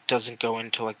and it doesn't go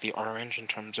into like the orange in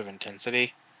terms of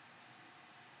intensity.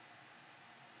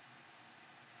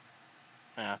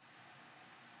 Yeah.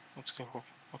 Let's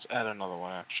add another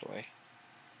one actually.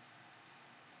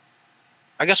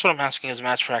 I guess what I'm asking is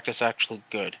match practice actually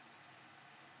good?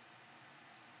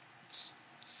 It's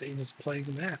same as playing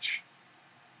a match.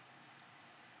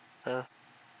 Fair.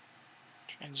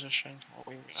 Transition.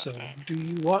 So, do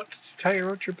you want to tire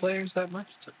out your players that much?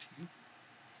 It's up to you.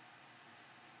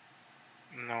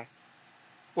 No.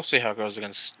 We'll see how it goes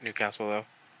against Newcastle, though.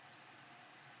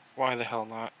 Why the hell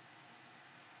not?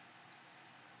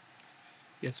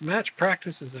 Yes, match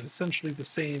practice is essentially the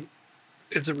same.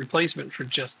 It's a replacement for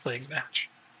just playing match.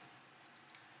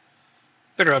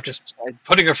 Better off just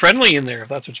putting a friendly in there if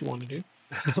that's what you want to do.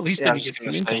 At least then you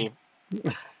get some income.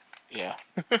 Yeah.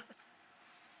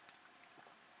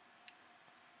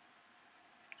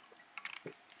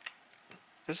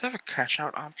 Does it have a cash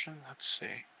out option? Let's see.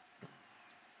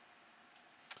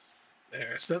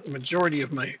 There, so the majority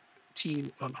of my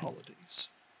team on holidays.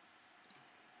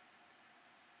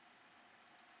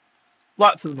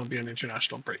 Lots of them will be on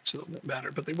international break, so it won't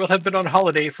matter. But they will have been on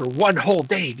holiday for one whole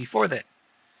day before that.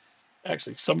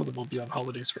 Actually, some of them will be on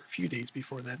holidays for a few days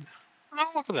before then.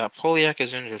 Oh, look at that. Poliak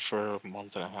is injured for a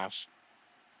month and a half.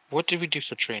 What did we do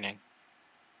for training?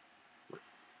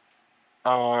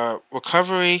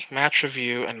 Recovery, match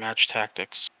review, and match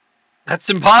tactics. That's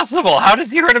impossible. How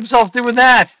does he hurt himself doing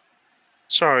that?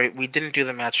 Sorry, we didn't do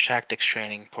the match tactics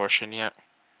training portion yet.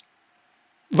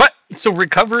 What? So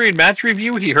recovery and match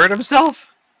review, he hurt himself?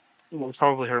 He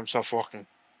probably hurt himself walking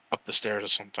up the stairs or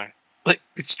something. Like,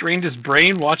 it strained his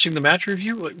brain watching the match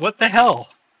review? Like, what the hell?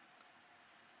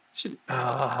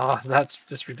 That's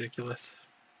just ridiculous.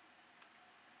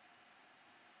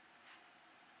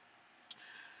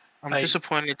 I'm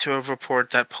disappointed to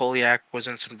report that Poliak was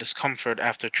in some discomfort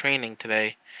after training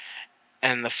today,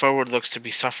 and the forward looks to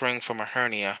be suffering from a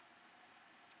hernia.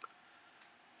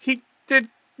 He did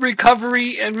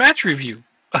recovery and match review.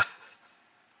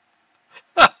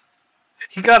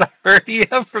 He got a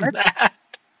hernia from that.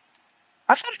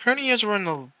 I thought hernias were in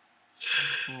the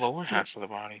lower half of the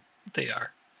body. They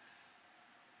are.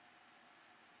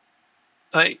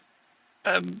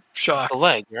 I'm shocked. The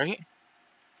leg, right?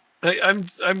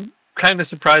 I'm kind of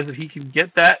surprised that he can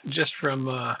get that just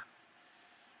from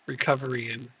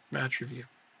recovery and match review.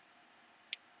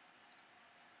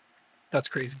 That's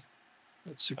crazy.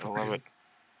 That's super I love crazy. it.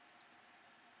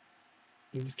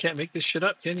 You just can't make this shit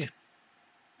up, can you?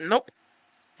 Nope.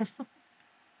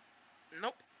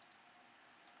 Nope.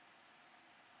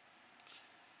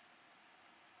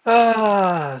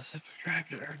 Subscribe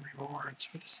to earn rewards.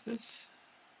 What is this?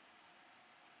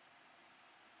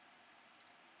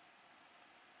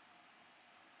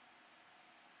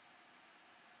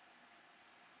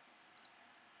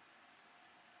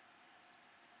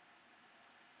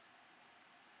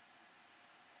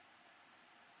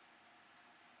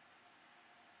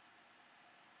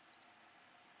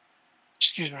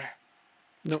 Excuse me.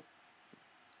 Nope.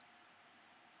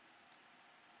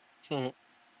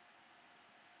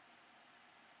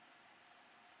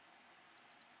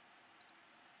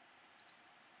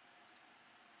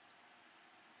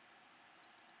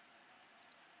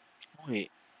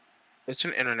 Wait, it's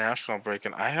an international break,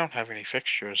 and I don't have any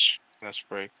fixtures in this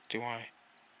break, do I?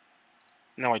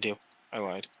 No, I do. I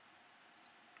lied.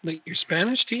 Like your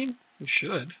Spanish team? You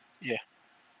should. Yeah.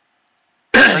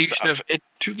 You should have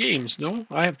 2 games, no?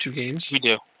 I have 2 games. We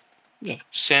do. Yeah.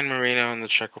 San Marino and the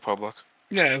Czech Republic.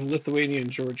 Yeah, I have Lithuania and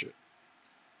Georgia.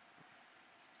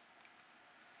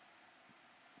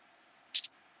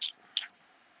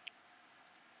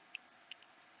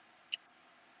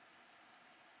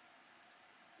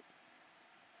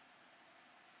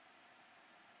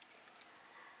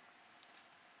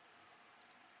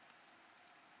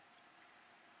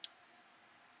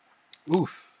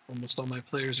 Oof. Almost all my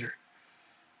players are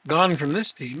gone from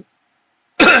this team.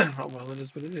 Oh, well, it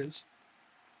is what it is.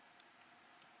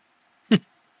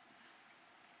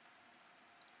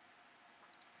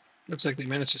 Looks like they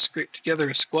managed to scrape together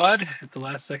a squad at the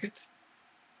last second.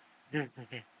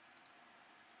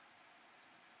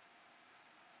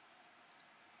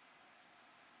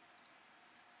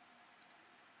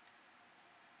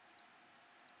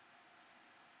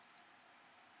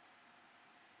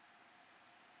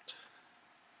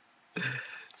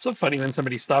 It's so funny when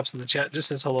somebody stops in the chat, just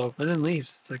says hello, and then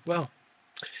leaves. It's like, well,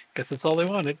 guess that's all they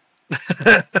wanted.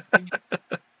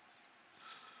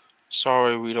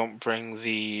 Sorry, we don't bring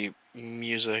the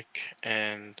music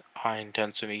and high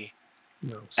intensity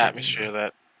atmosphere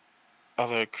that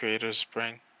other creators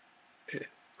bring. Yeah.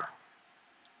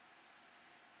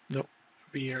 Nope.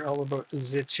 We are all about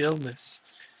the chillness.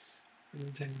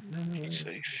 Be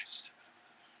safe.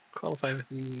 Qualify with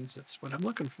these. That's what I'm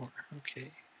looking for.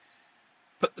 Okay.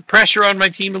 Put the pressure on my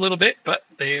team a little bit, but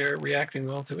they're reacting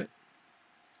well to it.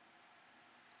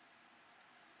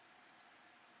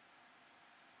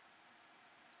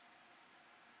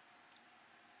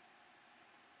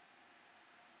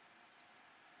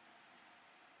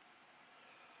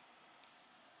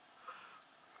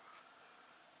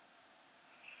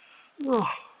 Oh.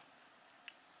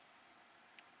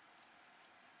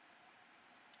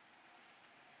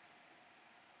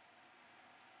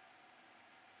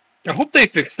 I hope they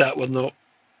fix that one though.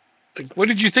 Like, what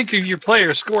did you think of your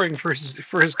player scoring for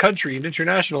his country in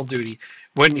international duty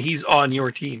when he's on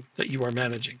your team that you are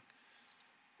managing?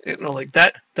 You know, like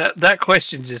that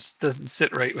question just doesn't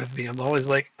sit right with me. I'm always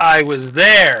like, I was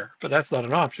there, but that's not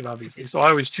an option, obviously. So I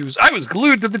always choose, I was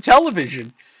glued to the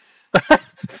television.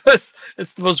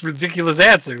 It's the most ridiculous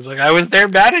answer. It's like I was there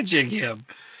managing him.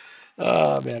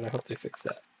 Oh man, I hope they fix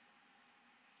that.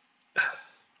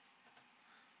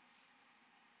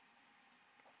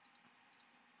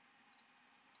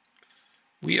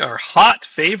 We are hot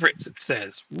favorites, it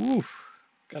says. Oof.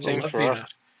 Same for us.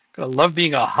 Gotta love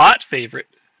being a hot favorite.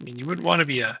 I mean, you wouldn't want to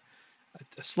be a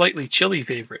slightly chilly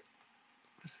favorite.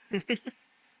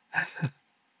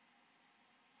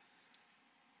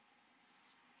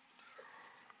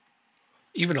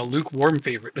 Even a lukewarm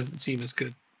favorite doesn't seem as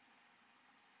good.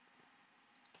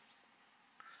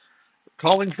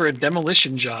 Calling for a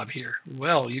demolition job here.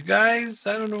 Well, you guys,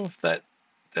 I don't know if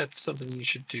that's something you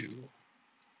should do.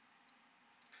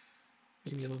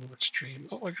 Maybe a little extreme.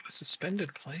 Oh, I got a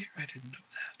suspended player. I didn't know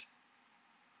that.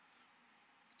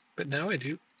 But now I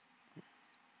do.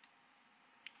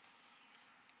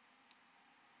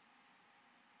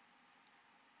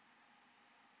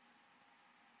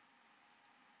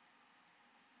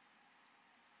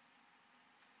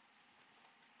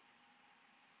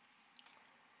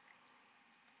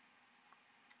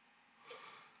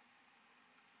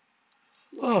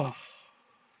 Oh,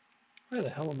 why the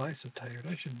hell am I so tired?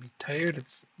 I shouldn't be tired.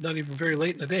 It's not even very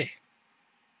late in the day.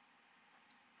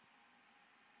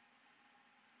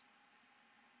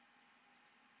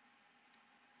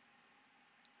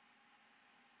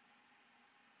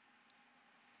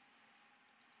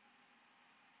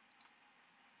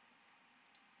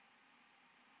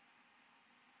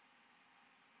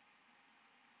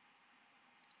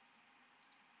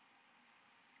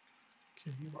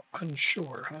 Okay, you were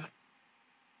unsure, huh?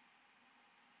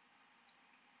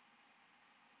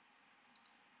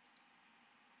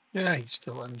 Yeah, he's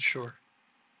still unsure.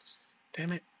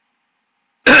 Damn it.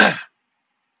 What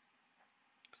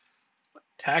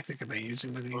tactic am I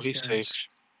using with Oh, these he's guys? safe.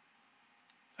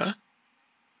 Huh?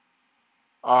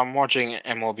 I'm watching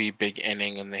MLB Big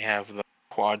Inning, and they have the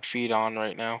quad feed on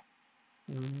right now.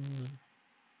 Mm,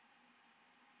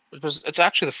 It's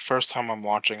actually the first time I'm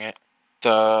watching it,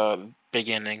 the Big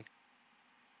Inning,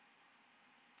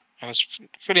 and it's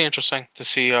pretty interesting to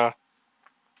see.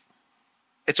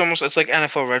 It's like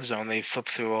NFL Red Zone. They flip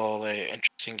through all the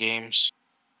interesting games.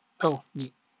 oh,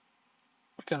 neat.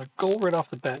 We got a goal right off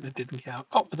the bat and it didn't count.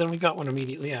 Oh, but then we got one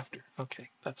immediately after. Okay,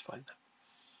 that's fine then.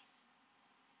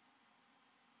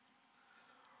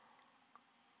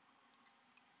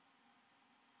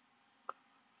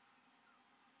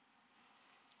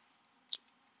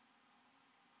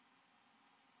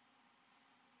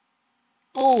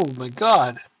 Oh my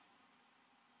god.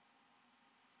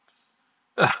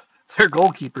 Their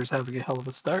goalkeeper's having a hell of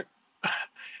a start.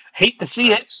 Hate to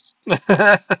see it.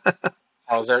 Nice.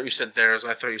 Oh, there you said theirs.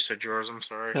 I thought you said yours. I'm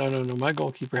sorry. No. My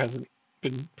goalkeeper hasn't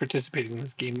been participating in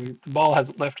this game. The ball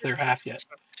hasn't left their half yet.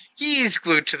 He's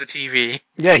glued to the TV.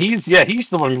 He's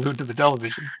the one glued to the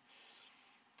television.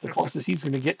 The closest he's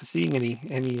going to get to seeing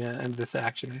any of this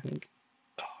action, I think.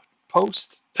 Oh,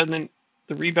 post and then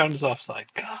the rebound is offside.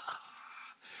 God.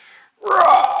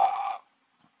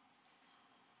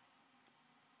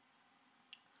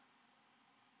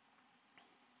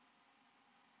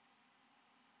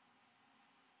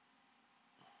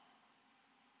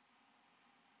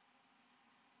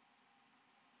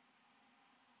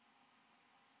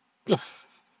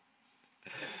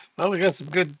 Well, we got some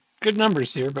good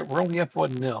numbers here, but we're only up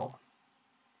 1-0.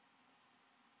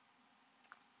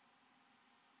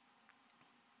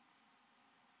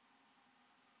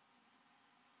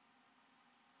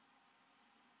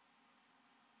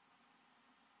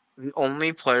 The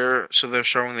only player, so they're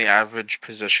showing the average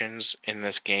positions in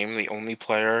this game. The only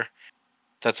player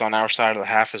that's on our side of the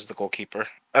half is the goalkeeper.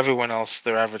 Everyone else,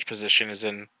 their average position is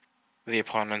in the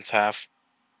opponent's half.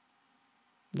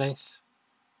 Nice.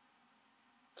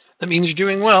 That means you're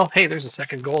doing well. Hey, there's a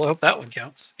second goal. I hope that one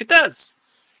counts. It does.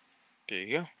 There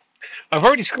you I've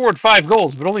already scored 5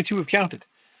 goals, but only 2 have counted.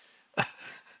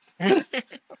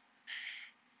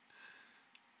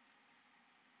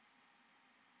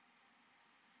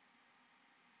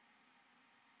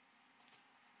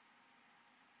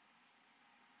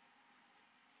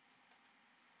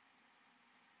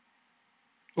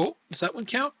 go. Oh, does that one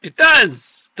count? It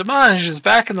does! Damage is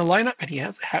back in the lineup, and he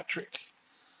has a hat trick.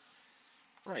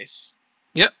 Nice.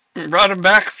 Yep, brought him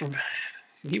back from...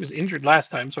 He was injured last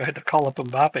time, so I had to call up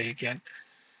Mbappe again.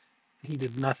 He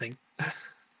did nothing.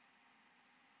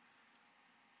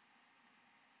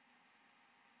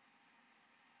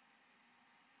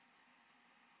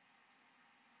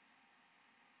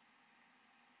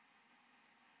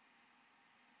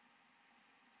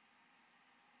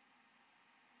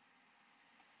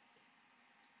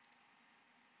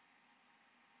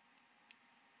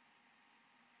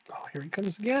 Oh, here he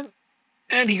comes again.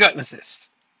 And he got an assist.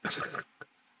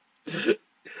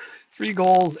 3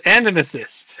 goals and an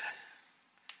assist.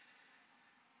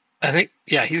 I think,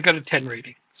 yeah, he's got a 10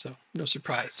 rating, so no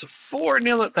surprise. So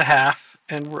 4-0 at the half,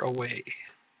 and we're away.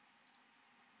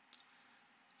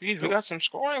 Geez, we got some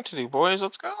scoring to do, boys.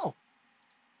 Let's go.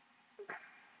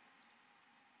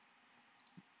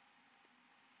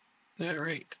 All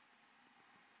right.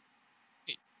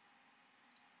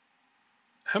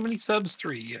 How many subs?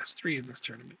 3. Yes, 3 in this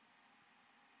tournament.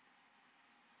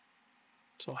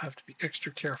 So I'll have to be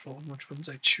extra careful on which ones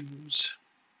I choose.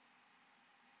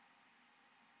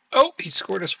 Oh, he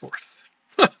scored his 4th.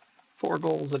 4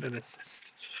 goals and an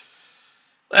assist.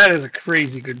 That is a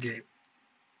crazy good game.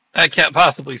 I can't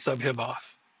possibly sub him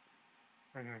off.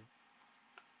 Mm-hmm.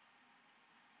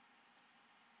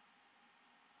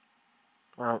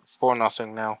 All right,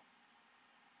 4-0 now.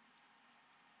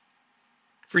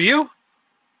 For you?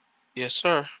 Yes,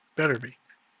 sir. Better be.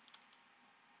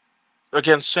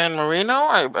 Against San Marino,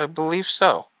 I believe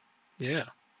so. Yeah.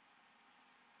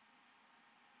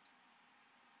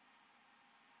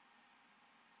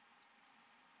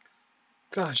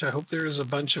 Gosh, I hope there is a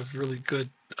bunch of really good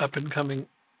up-and-coming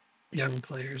young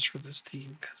players for this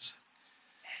team, because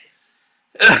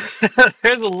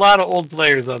there's a lot of old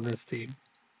players on this team.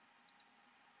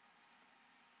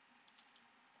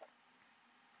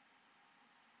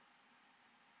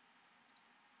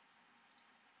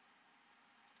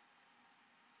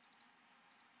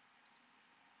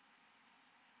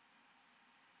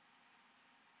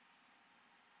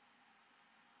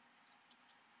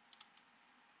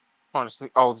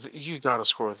 Honestly, you gotta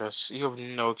score this. You have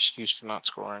no excuse for not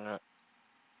scoring it.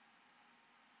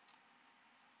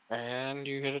 And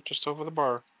you hit it just over the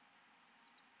bar.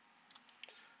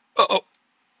 Uh-oh.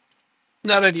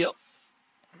 Not ideal.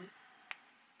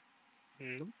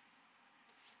 Nope.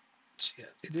 Yeah,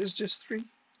 it is just 3.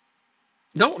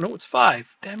 No, it's 5.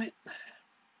 Damn it.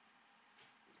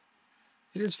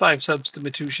 It is 5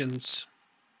 substitutions.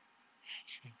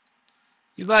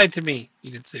 You lied to me. You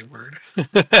didn't say a word.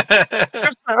 I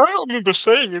don't remember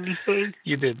saying anything.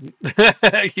 You didn't.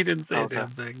 You didn't say a damn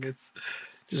thing. It's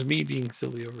just me being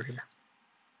silly over here.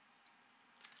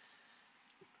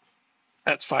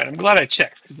 That's fine. I'm glad I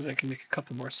checked, because then I can make a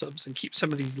couple more subs and keep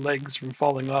some of these legs from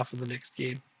falling off in the next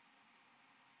game.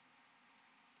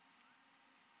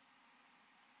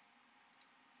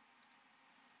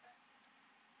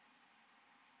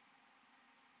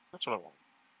 That's what I want.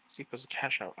 See if there's a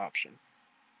cash out option.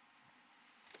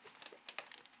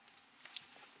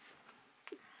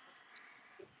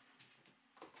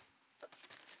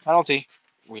 Penalty.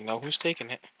 We know who's taking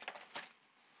it.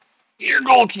 Your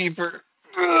goalkeeper.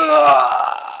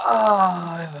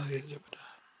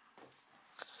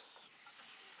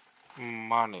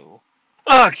 Manu.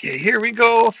 Okay, here we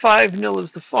go. 5-0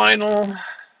 is the final.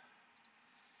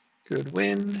 Good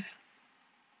win.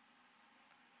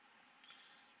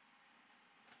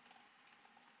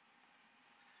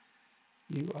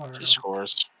 You are He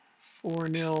scores.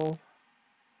 4-0.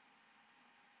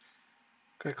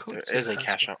 There is a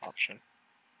cash out option.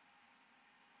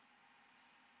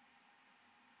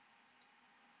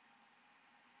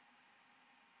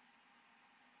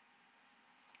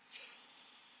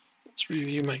 Let's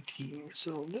review my team.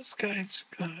 So this guy's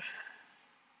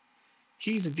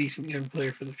he's a decent young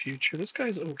player for the future. This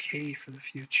guy's okay for the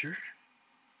future.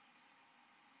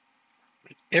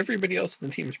 Everybody else in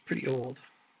the team is pretty old.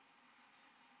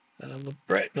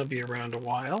 LeBret will be around a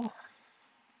while.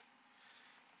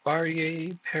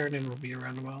 Barrier, Perrin will be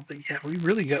around a while. But yeah, we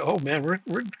really got. Oh man, we're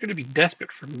going to be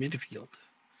desperate for midfield.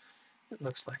 It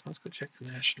looks like. Let's go check the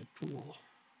national pool.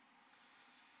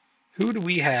 Who do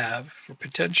we have for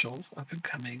potential up and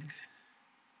coming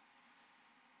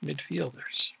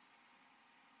midfielders?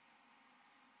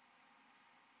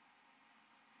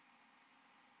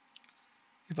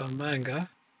 Ivan Manga,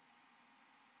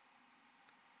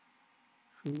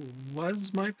 who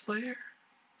was my player,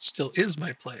 still is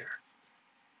my player.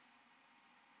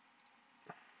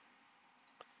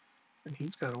 And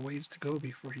he's got a ways to go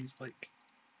before he's like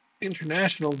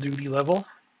international duty level.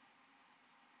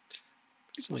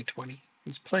 He's only 20.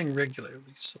 He's playing regularly,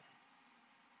 so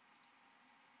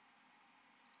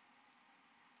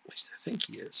at least I think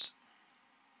he is.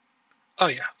 Oh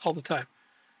yeah, all the time.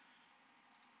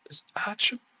 Is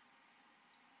Achim?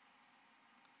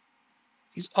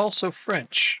 He's also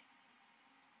French.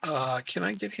 Can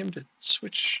I get him to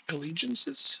switch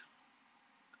allegiances?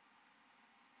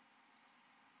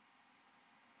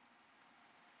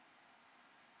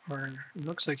 Or it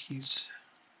looks like he's.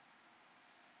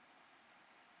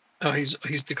 Oh,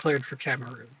 he's declared for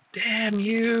Cameroon. Damn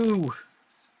you!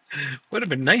 Would have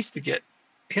been nice to get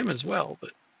him as well,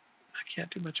 but I can't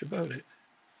do much about it.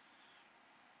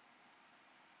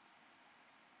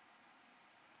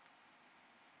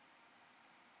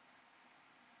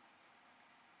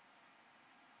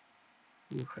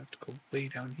 Ooh, I have to go way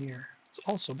down here. It's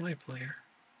also my player.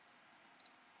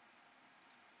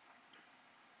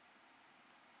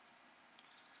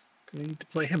 Gonna need to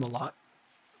play him a lot.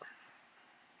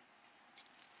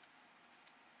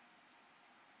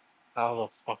 How the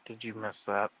fuck did you miss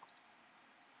that?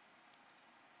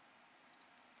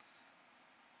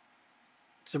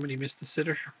 Somebody missed the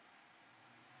sitter.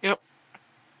 Yep.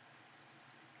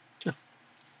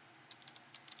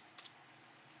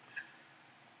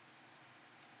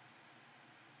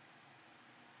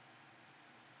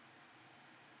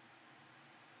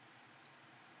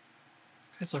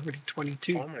 It's already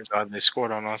 22. Oh my god, they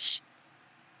scored on us.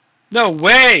 No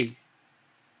way!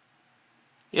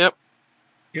 Yep.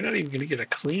 You're not even going to get a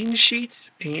clean sheet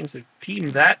against a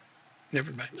team that.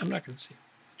 Never mind. I'm not going to see.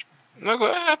 No, go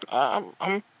ahead.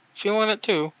 I'm feeling it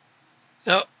too.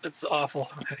 No, it's awful.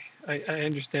 I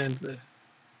understand so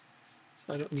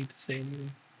I don't need to say anything.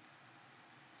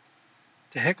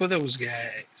 To heck with those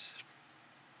guys.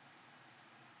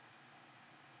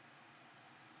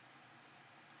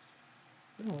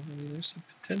 Well, I mean, there's some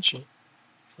potential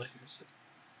players that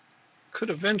could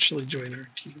eventually join our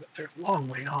team, but they're a long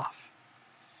way off.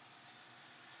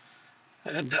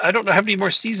 And I don't know how many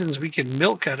more seasons we can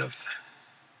milk out of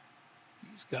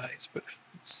these guys, but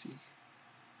let's see.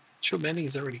 Chomeni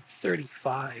is already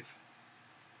 35.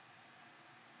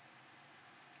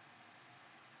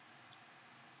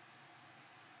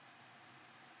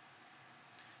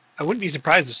 I wouldn't be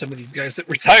surprised if some of these guys that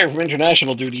retire from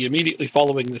international duty immediately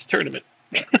following this tournament.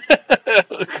 It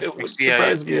wouldn't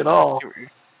surprise me at all.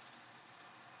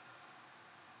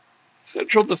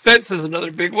 Central defense is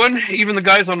another big one. Even the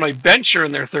guys on my bench are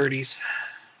in their 30s.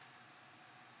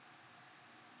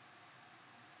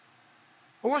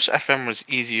 I wish FM was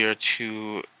easier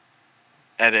to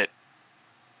edit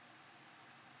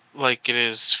like it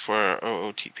is for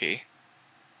OOTP.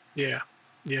 Yeah,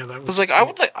 that was.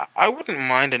 Because I wouldn't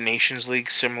mind a Nations League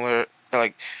similar.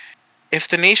 Like, if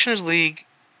the Nations League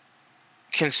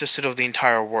consisted of the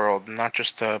entire world, not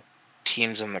just the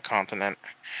teams in the continent,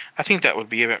 I think that would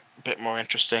be a bit more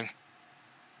interesting.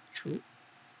 True.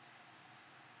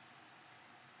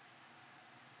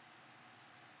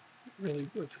 It really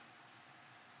would.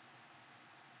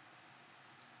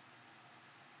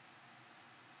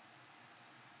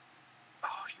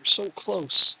 Oh, you're so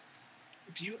close.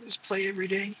 Do you at least play every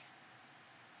day?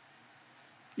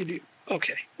 You do.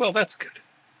 Okay. Well, that's good.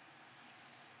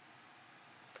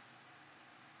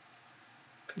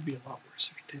 Could be a lot worse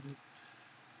if you didn't.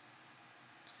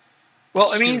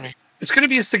 Well, I mean, it's going to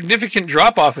be a significant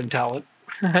drop off in talent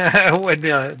when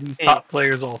these top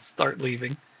players all start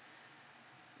leaving.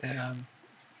 Yeah,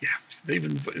 they've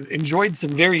enjoyed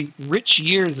some very rich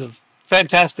years of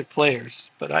fantastic players,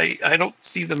 but I don't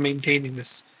see them maintaining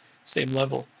this same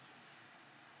level.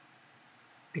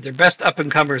 Their best up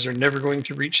and comers are never going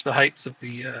to reach the heights of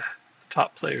the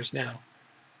top players now.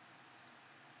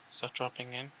 Is that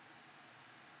dropping in?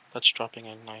 That's dropping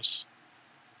in, nice.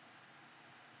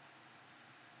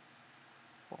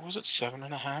 What was it,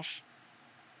 7.5?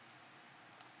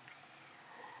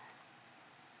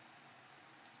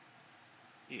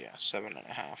 Yeah,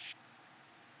 7.5.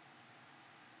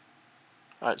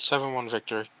 Alright, 7-1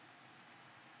 victory.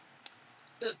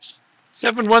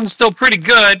 7-1's still pretty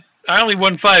good. I only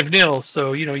won 5-0,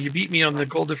 so you beat me on the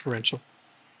goal differential.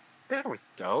 There we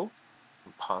go.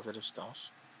 Positive stuff.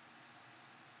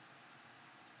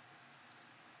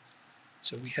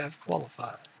 So we have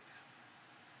qualified.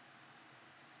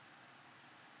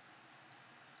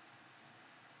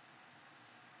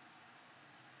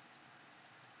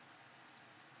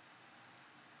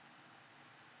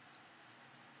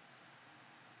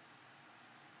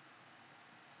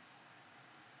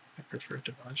 I prefer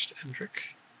Devage to Hendrick.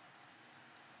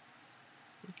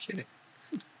 No kidding.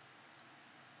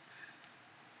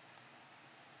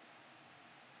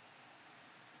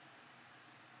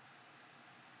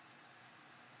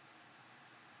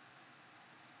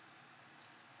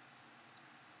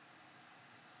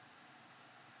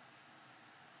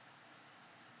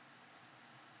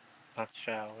 That's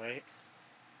foul, right?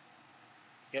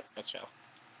 Yep, that's foul.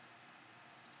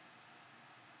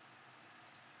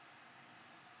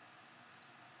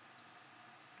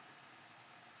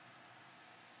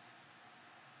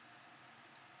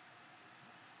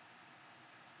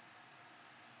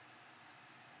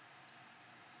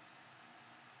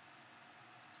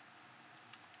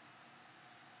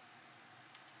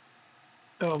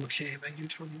 Oh, okay, my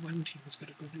U21 team is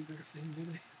going to go do their thing,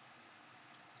 do they?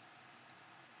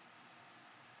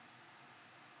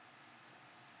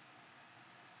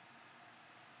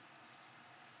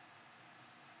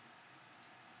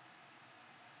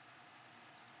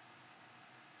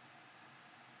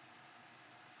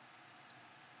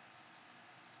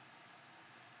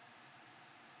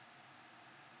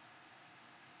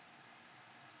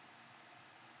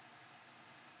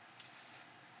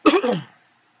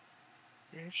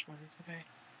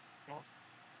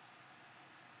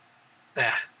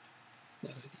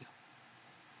 Not ideal.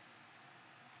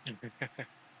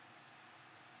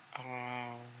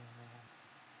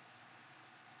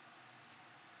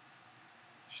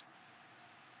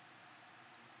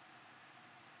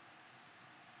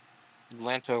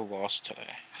 Atlanta lost today.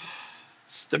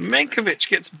 Stamenkovic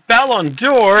gets Ballon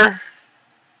d'Or.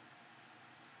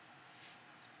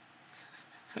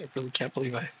 I really can't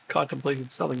believe I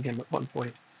contemplated selling him at one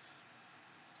point.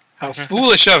 How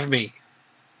foolish of me.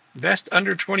 Best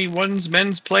under 21s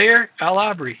men's player, Al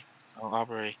Abri. Al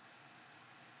Abri.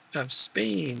 Of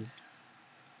Spain.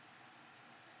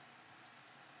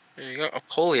 There you go.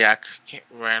 Poliak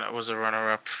was a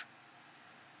runner-up.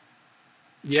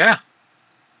 Yeah.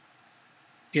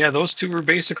 Yeah, those two were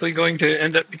basically going to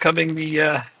end up becoming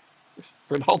the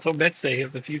Ronaldo Metze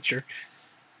of the future.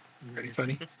 Pretty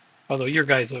funny. Although your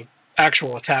guy's a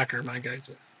actual attacker, my guy's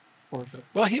a more of a,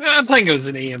 well, I'm playing as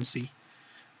an AMC,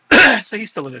 so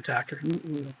he's still an attacker.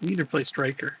 Neither plays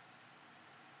striker.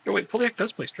 Oh wait, Poliak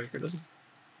does play striker, doesn't he?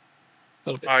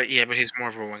 A little bit. Yeah, but he's more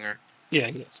of a winger. Yeah,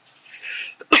 he is.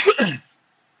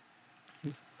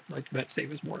 Like Metze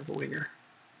was more of a winger.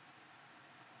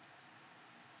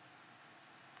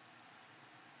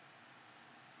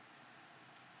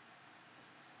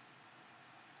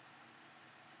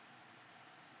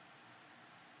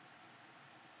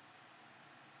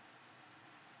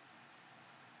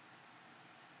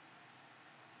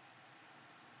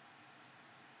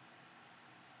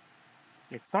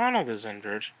 McDonald is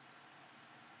injured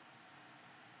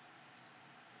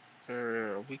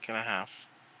for a week and a half.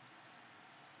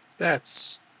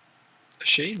 That's a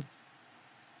shame.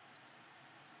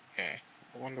 Okay,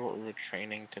 I wonder what we were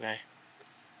training today.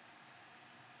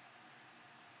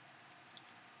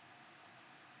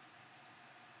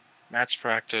 Match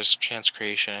practice, chance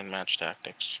creation, and match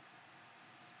tactics.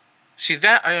 See,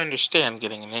 that I understand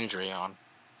getting an injury on.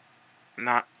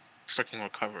 Not freaking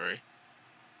recovery.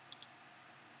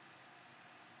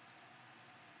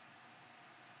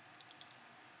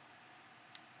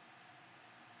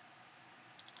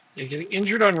 Yeah, getting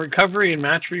injured on recovery and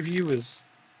match review is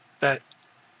that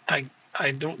I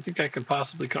don't think I could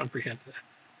possibly comprehend that.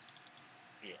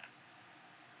 Yeah.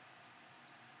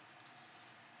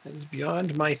 That is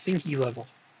beyond my thinky level.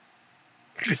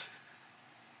 I'm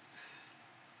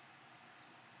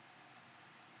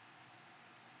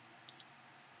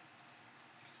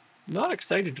not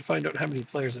excited to find out how many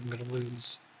players I'm going to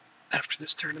lose after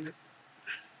this tournament.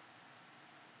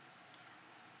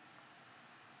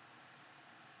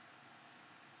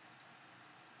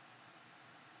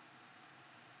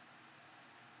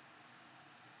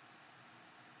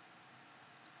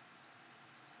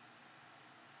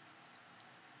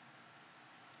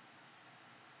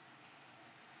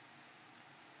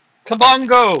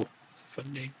 Kabongo! That's a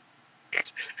fun name.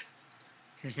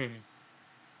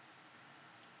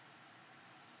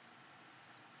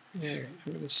 Yeah,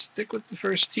 I'm going to stick with the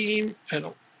first team.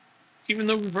 Even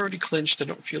though we've already clinched, I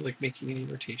don't feel like making any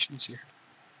rotations here.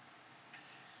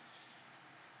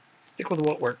 Stick with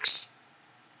what works.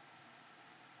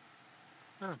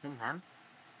 Oh, home run.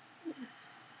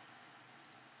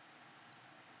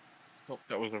 Oh,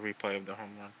 that was a replay of the home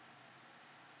run.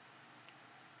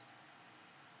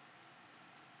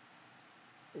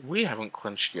 We haven't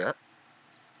clinched yet.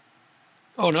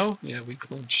 Oh no? Yeah, we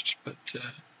clinched, but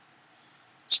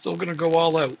still going to go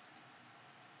all out.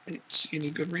 I don't see any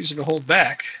good reason to hold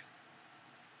back.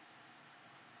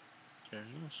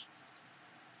 Yes.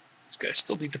 These guys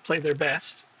still need to play their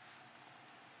best.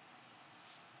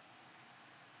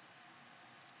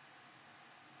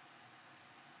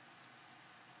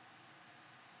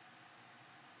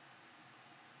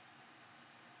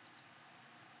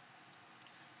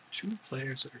 Two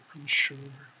players that are unsure.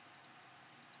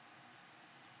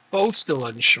 Both still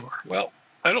unsure. Well,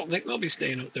 I don't think they'll be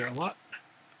staying out there a lot.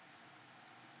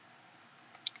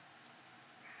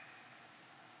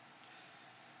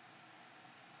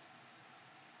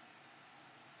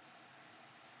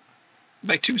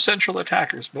 My two central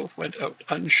attackers both went out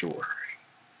unsure.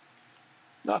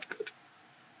 Not good.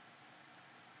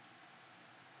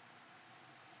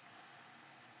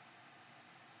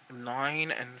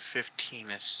 Nine and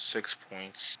 15 is 6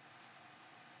 points.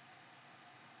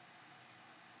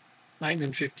 9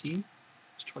 and 15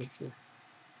 is 24.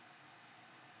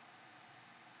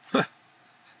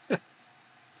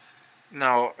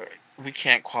 No, we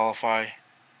can't qualify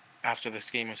after this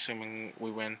game, assuming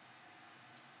we win.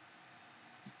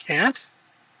 Can't?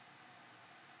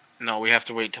 No, we have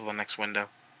to wait till the next window to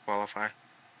qualify.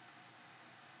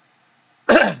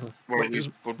 Wait,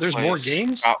 there's more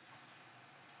games?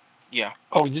 Yeah.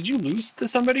 Oh, did you lose to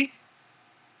somebody?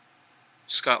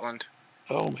 Scotland.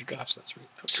 Oh my gosh, that's right.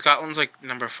 Okay. Scotland's like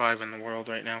number 5 in the world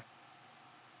right now.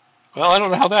 Well, I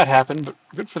don't know how that happened, but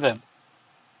good for them.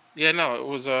 Yeah, no, it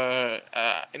was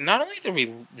not only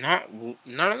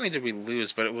did we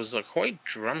lose, but it was quite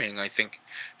drumming, I think,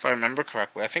 if I remember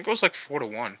correctly. I think it was like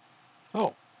 4-1.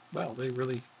 Oh, well, they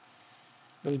really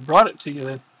brought it to you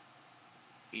then.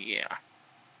 Yeah.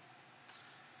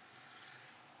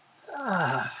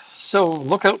 So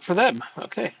look out for them.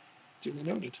 Okay, duly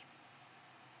noted.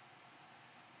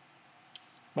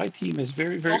 My team is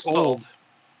very, very old.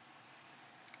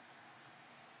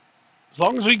 As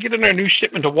long as we get in our new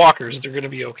shipment of walkers, they're going to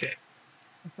be okay.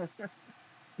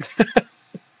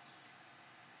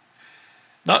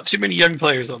 Not too many young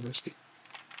players on this team.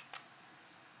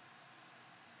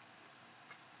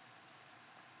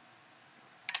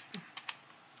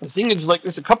 The thing is, like,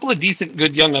 there's a couple of decent,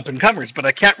 good young up-and-comers, but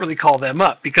I can't really call them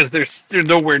up because they're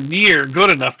nowhere near good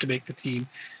enough to make the team.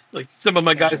 Like, some of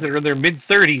my guys that are in their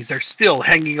mid-30s are still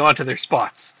hanging on to their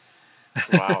spots.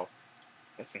 Wow.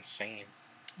 That's insane.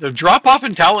 The drop-off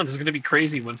in talent is going to be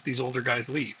crazy once these older guys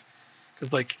leave.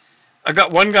 Because, like, I've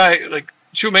got one guy, like,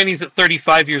 Chouameni's at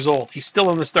 35 years old. He's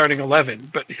still in the starting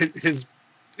 11, but his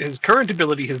current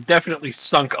ability has definitely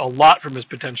sunk a lot from his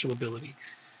potential ability.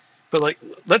 But, like,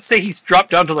 let's say he's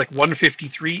dropped down to, like,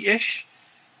 153-ish.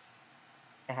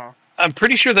 Uh-huh. I'm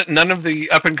pretty sure that none of the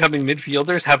up-and-coming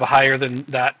midfielders have a higher than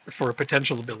that for a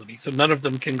potential ability. So none of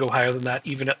them can go higher than that,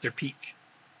 even at their peak.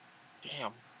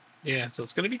 Damn. Yeah, so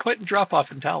it's going to be quite a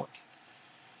drop-off in talent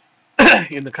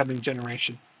in the coming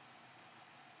generation.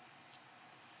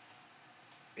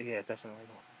 Yeah, definitely.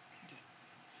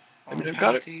 I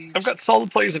mean, I've got solid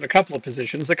players in a couple of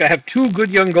positions. Like, I have 2 good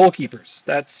young goalkeepers.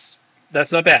 That's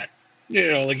not bad.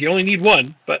 You know, like, you only need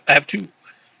 1, but I have 2.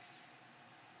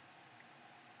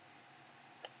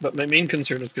 But my main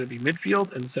concern is going to be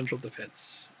midfield and central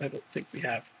defense. I don't think we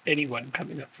have anyone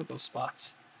coming up for those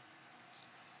spots.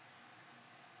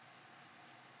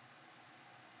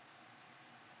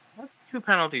 I have 2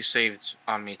 penalties saved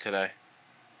on me today.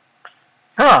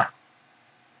 Huh.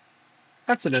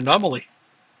 That's an anomaly.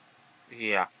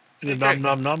 Yeah. An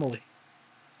anomaly.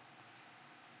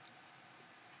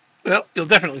 Well, you'll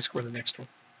definitely score the next one.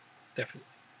 Definitely.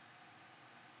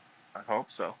 I hope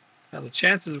so. Now, the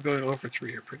chances of going over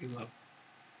 3 are pretty low.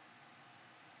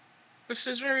 This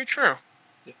is very true.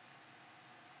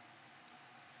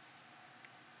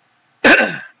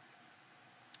 Yeah.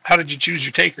 How did you choose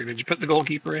your taker? Did you put the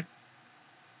goalkeeper in?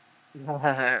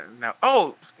 No.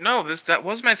 Oh, no, that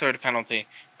was my 3rd penalty.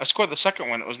 I scored the 2nd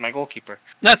one. It was my goalkeeper.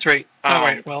 That's right. All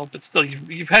right. Well, but still,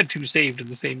 you've had 2 saved in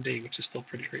the same day, which is still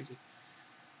pretty crazy.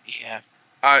 Yeah.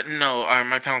 No,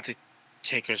 my penalty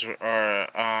takers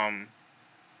are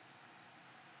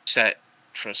set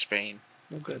for Spain.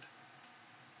 Oh, good.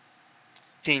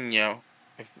 Tino,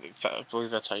 I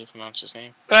believe that's how you pronounce his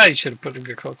name. You should have put in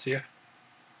good quotes, yeah.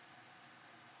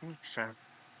 Sure.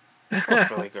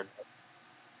 That's really good.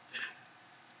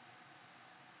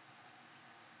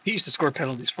 He used to score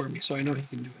penalties for me, so I know he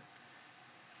can do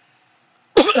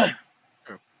it.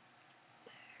 True.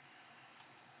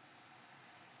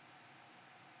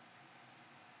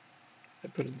 I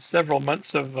put in several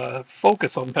months of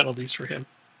focus on penalties for him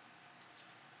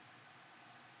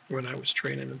when I was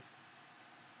training him.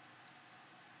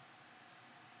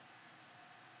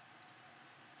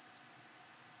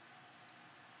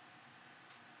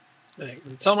 I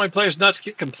tell my players not to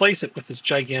get complacent with this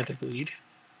gigantic lead.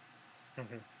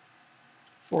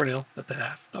 4-0 at the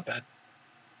half. Not bad.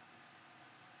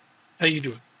 How you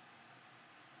doing?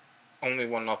 Only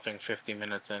 1-0, 50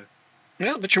 minutes in.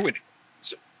 Yeah, but you're winning.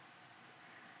 So.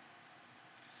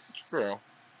 True.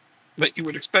 But you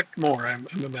would expect more, I'm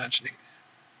imagining.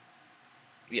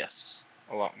 Yes,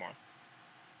 a lot more.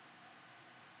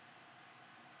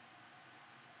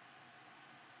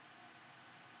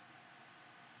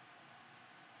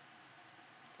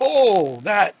 Oh,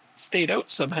 that stayed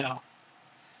out somehow.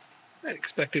 I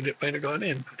expected it might have gone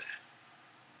in, but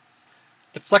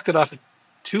deflected off of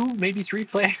 2, maybe 3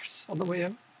 players on the way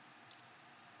out.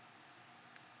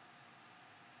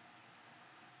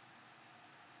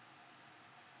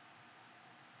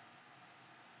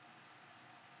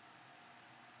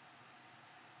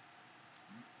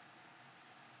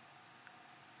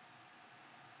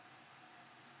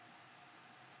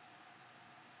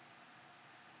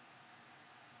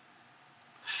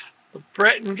 But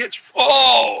Breton gets.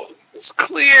 Oh, it's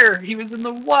clear. He was in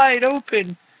the wide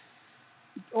open.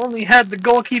 Only had the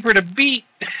goalkeeper to beat.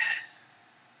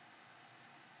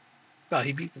 Well,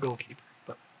 he beat the goalkeeper,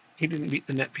 but he didn't beat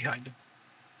the net behind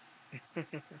him.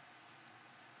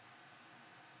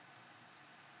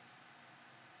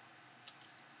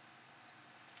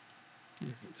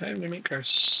 Time to make our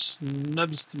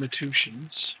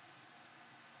substitutions.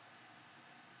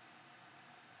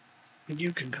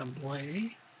 You can come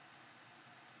play.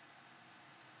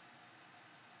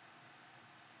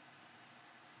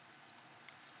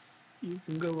 You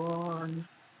can go on.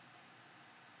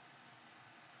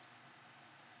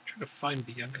 Try to find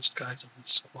the youngest guys on the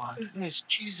squad. Goodness,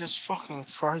 Jesus fucking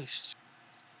Christ.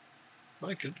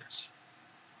 My goodness.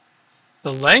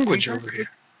 The language over here.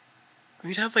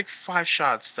 We'd have like 5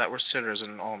 shots that were sitters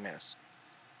and all missed.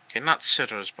 Okay, not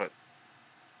sitters, but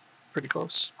Pretty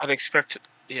close. I'd expect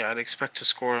to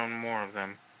score on more of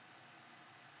them.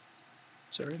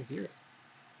 Sorry to hear it.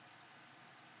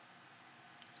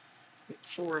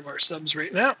 4 of our subs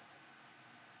right now.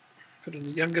 Put in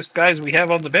the youngest guys we have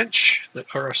on the bench that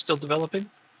are still developing.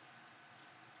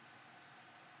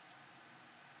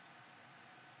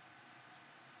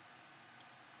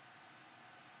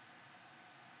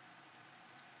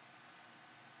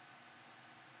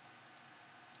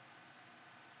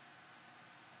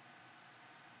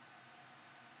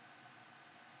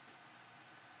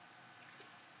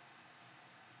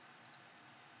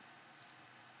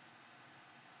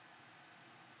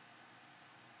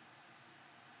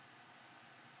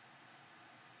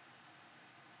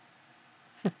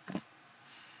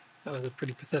 That was a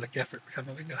pretty pathetic effort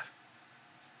coming up.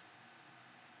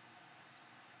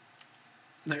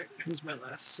 There, who's my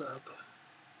last sub?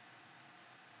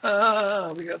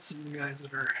 We got some guys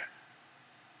that are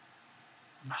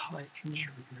on high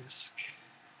injury risk.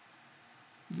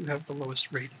 You have the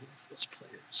lowest rating of those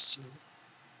players, so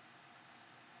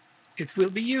it will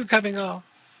be you coming off.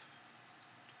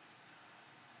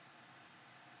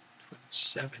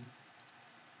 27.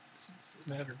 Doesn't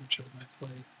matter which of them I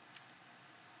play.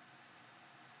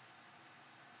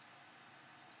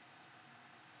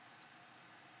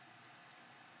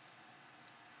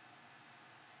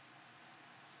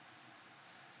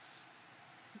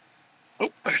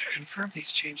 Oh, I have to confirm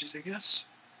these changes, I guess.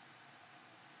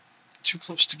 Too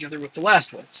close together with the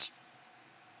last ones.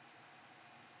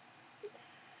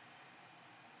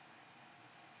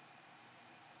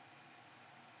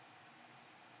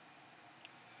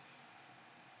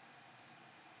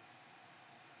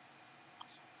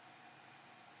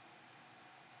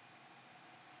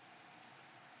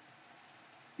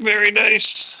 Very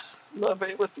nice. Love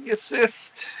it with the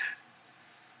assist.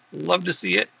 Love to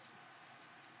see it.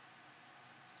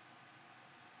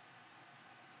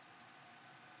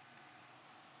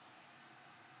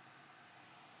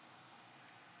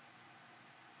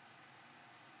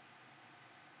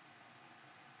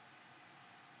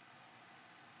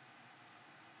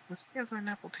 This is on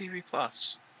Apple TV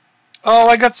Plus. Oh,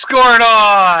 I got scored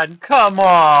on. Come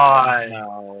on.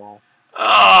 No.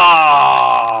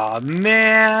 Oh,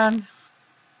 man.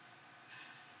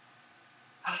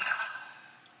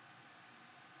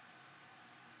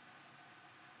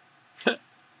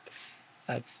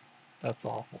 That's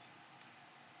awful.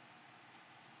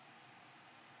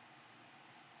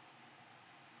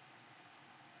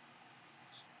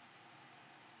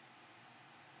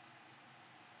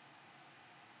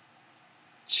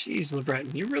 Jeez,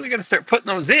 LeBreton, you really got to start putting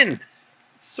those in.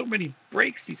 So many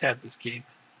breaks he's had this game.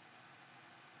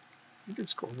 He did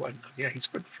score one. Yeah, he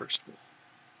scored the first goal.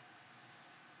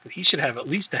 But he should have at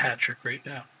least a hat trick right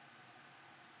now.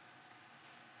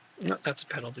 No, that's a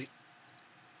penalty.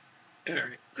 All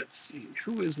right, let's see.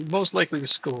 Who is most likely to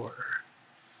score?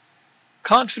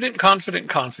 Confident, confident,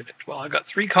 confident. Well, I got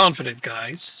 3 confident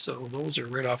guys, so those are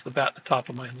right off the bat the top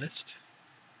of my list.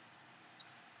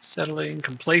 Settling,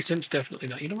 complacent, definitely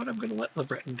not. You know what? I'm going to let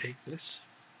LeBreton take this.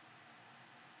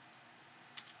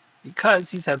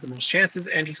 Because he's had the most chances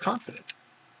and he's confident.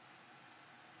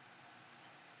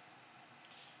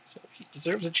 So he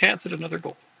deserves a chance at another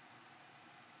goal.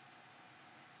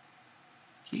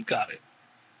 He got it.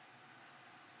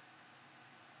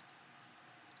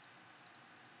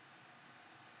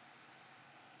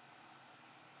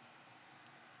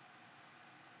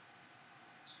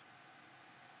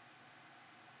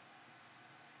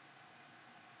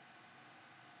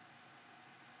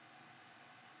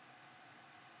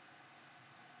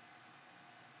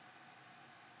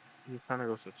 You kind of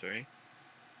goes to 3.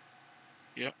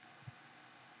 Yep.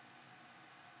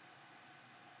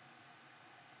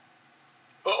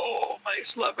 Oh,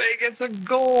 nice. LeBay gets a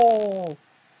goal.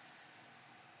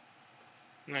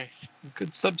 Nice.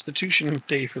 Good substitution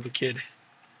day for the kid.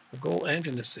 A goal and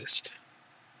an assist.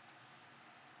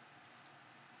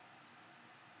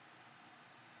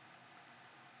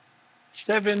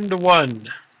 7-1.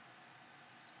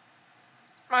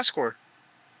 My score.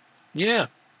 Yeah.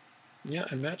 Yeah,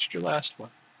 I matched your last one.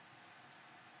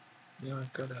 Yeah,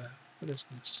 I've got a... What is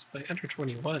this? My Enter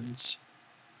 21s.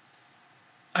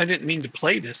 I didn't mean to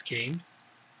play this game.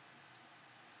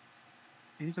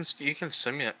 You can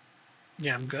sim it.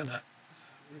 Yeah, I'm gonna.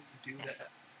 Where do you do that?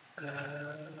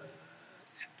 End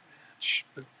match.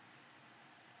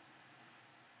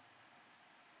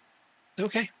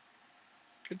 Okay.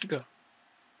 Good to go.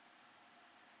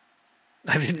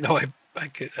 I didn't know I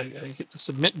could. I hit the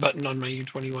submit button on my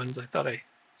U21s. I thought I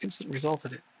instant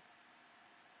resulted it.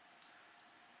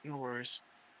 No worries.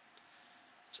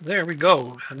 So there we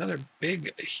go. Another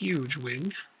big, huge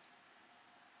win.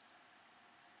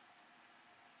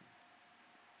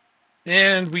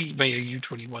 And my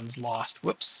U21s lost.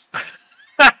 Whoops.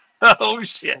 Oh,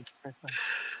 shit.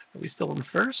 Are we still in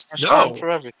first? First time No. for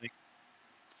everything.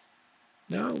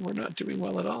 No, we're not doing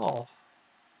well at all.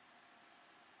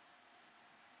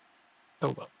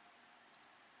 Oh well.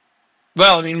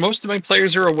 Well, I mean, most of my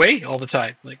players are away all the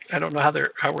time. Like, I don't know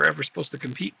how we're ever supposed to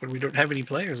compete when we don't have any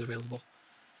players available.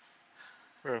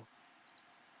 True.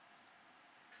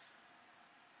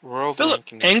 World Philip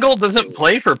rankings. Engel doesn't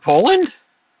play for Poland?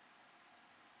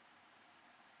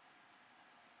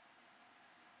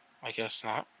 I guess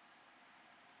not.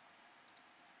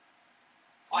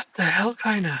 What the hell,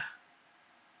 kinda?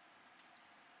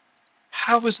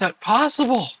 How is that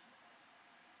possible?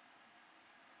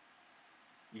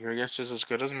 Your guess is as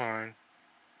good as mine.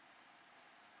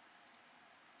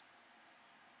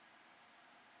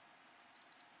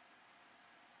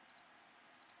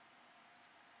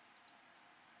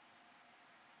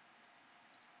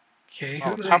 Okay,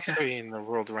 who Oh, do they top have? 3 in the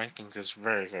world rankings is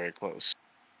very, very close.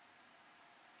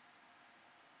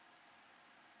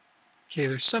 Okay,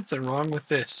 there's something wrong with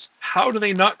this. How do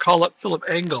they not call up Philip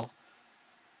Engel?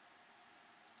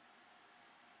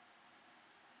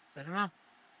 I don't know.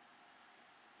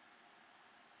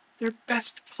 Their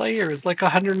best player is like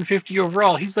 150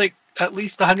 overall. He's like at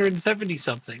least 170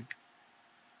 something.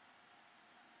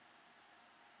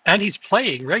 And he's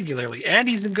playing regularly, and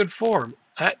he's in good form.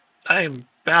 I am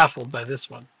baffled by this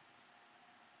one.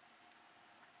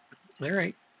 All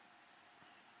right.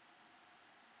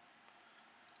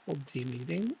 Hold team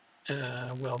meeting.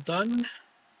 Well done.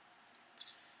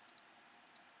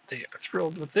 They are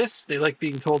thrilled with this. They like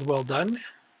being told well done.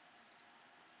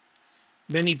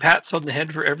 Many pats on the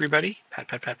head for everybody. Pat,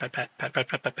 pat, pat, pat, pat, pat, pat,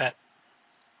 pat, pat, pat.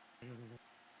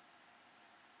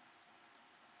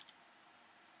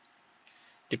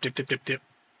 Dip, dip, dip, dip, dip.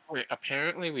 Wait,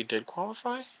 apparently we did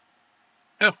qualify?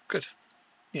 Oh, good.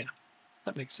 Yeah,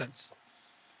 that makes sense.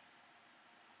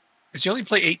 Because you only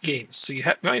play 8 games, so you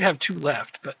might have 2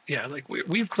 left. But yeah, like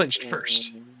we've clinched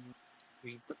first.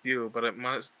 We do, but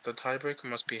the tiebreaker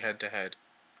must be head to head.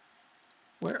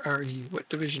 Where are you? What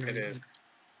division are It you is. in?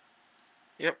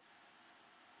 Yep.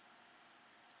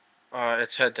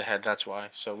 It's head to head, that's why.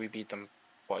 So we beat them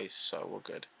twice, so we're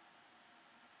good.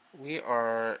 We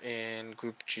are in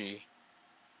Group G.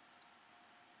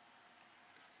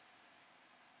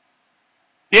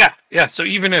 Yeah. So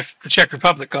even if the Czech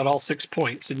Republic got all 6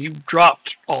 points and you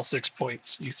dropped all 6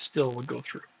 points, you still would go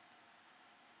through.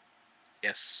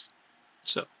 Yes.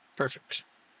 So perfect.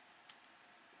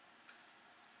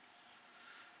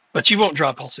 But you won't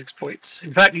drop all 6 points.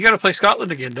 In fact, you got to play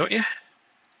Scotland again, don't you?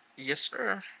 Yes,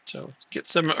 sir. So get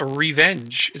some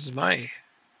revenge is my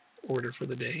order for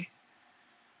the day.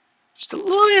 Just a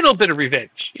little bit of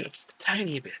revenge, just a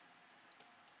tiny bit.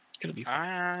 It's gonna be fun.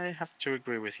 I have to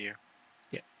agree with you.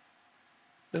 Yeah,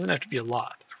 doesn't have to be a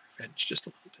lot of revenge, just a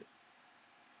little bit.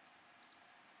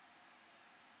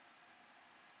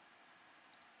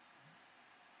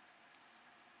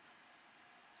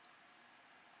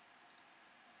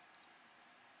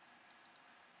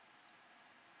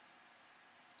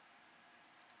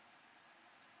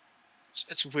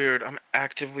 It's weird. I'm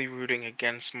actively rooting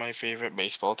against my favorite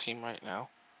baseball team right now.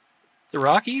 The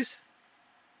Rockies?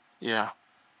 Yeah.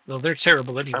 Well, they're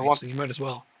terrible I anyway, want so you might as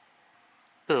well.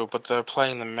 to, but they're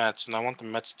playing the Mets, and I want the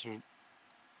Mets to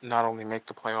not only make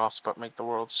the playoffs, but make the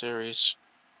World Series.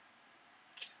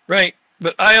 Right,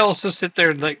 but I also sit there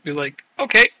and be like,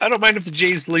 okay, I don't mind if the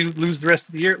Jays lose the rest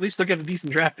of the year. At least they'll get a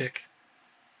decent draft pick.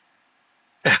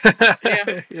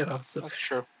 Yeah, So that's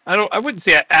true. I wouldn't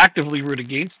say I actively root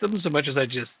against them so much as I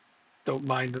just don't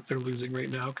mind that they're losing right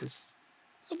now because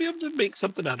they'll be able to make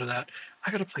something out of that.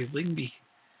 I gotta play Lingby.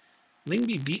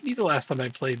 Lingby beat me the last time I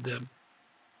played them.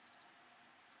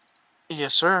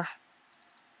 Yes, sir.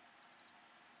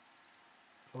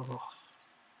 Oh,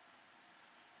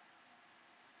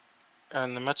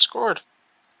 And the Mets scored.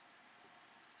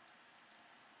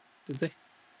 did they?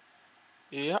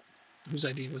 Yep, Whose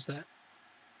idea was that?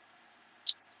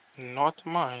 not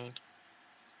mine.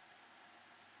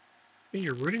 I mean,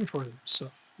 you're rooting for them, so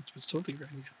it was totally right.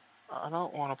 I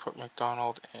don't want to put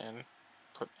McDonald in.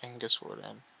 Put Anguswood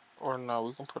in. Or no,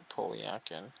 we can put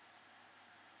Poliak in.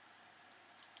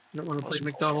 You don't want to play Where's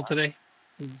McDonald Poliak? today?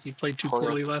 He played too Poliak.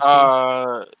 poorly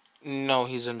last game. No,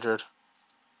 he's injured.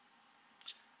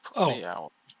 Oh,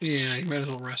 Out. yeah, you might as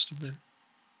well rest him then.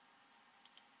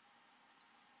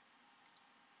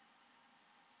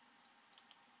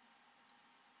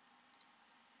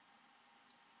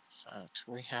 Fact,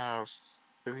 we have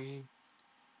 3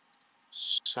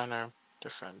 center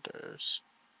defenders.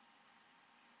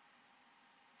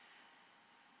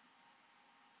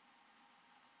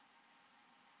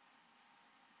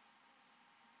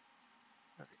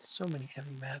 So many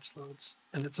heavy match loads.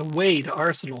 And it's away to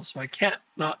Arsenal, so I can't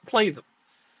not play them.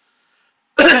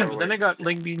 But then I got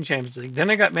League Bean Champions League.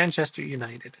 Then I got Manchester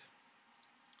United.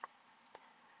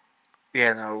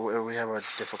 Yeah, no, we have a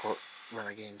difficult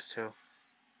run of games too.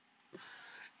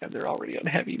 And they're already on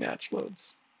heavy match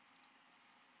loads.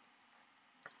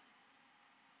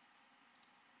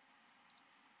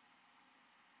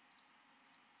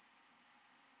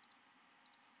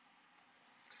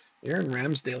 Aaron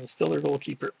Ramsdale is still their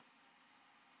goalkeeper.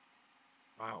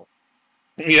 Wow.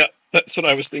 Yeah, that's what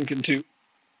I was thinking too.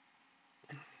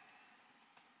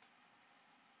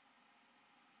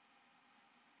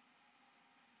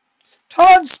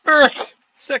 Todd Spurk!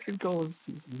 Second goal of the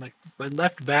season. My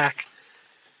left back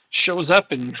shows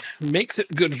up and makes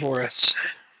it good for us.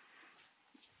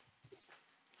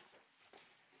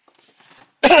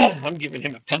 I'm giving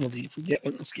him a penalty if we get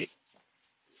one this game.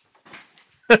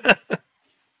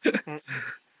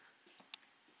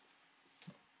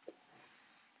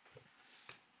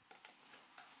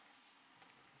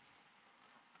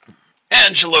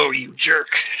 Angelo, you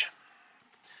jerk.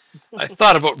 I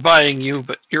thought about buying you,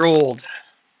 but you're old.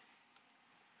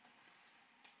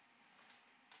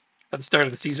 At the start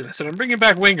of the season, I said, I'm bringing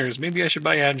back wingers. Maybe I should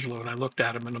buy Angelo. And I looked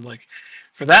at him and I'm like,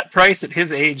 for that price at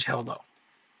his age, hell no.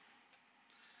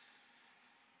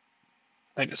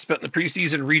 I just spent the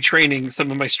preseason retraining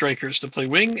some of my strikers to play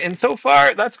wing, and so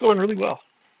far, that's going really well.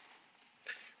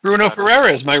 Bruno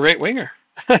Ferreira is my right winger.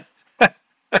 I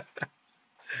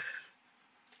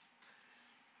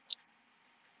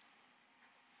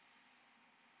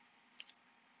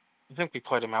think we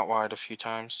played him out wide a few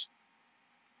times.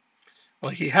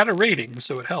 Well, he had a rating,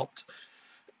 so it helped.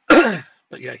 But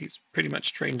yeah, he's pretty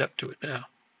much trained up to it now.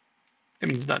 I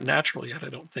mean, he's not natural yet, I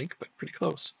don't think, but pretty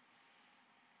close.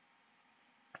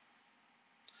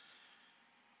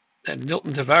 And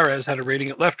Milton Tavares had a rating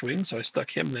at left wing, so I stuck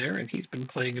him there, and he's been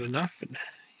playing it enough. And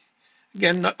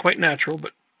again, not quite natural,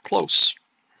 but close.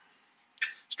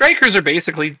 Strikers are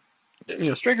basically,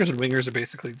 strikers and wingers are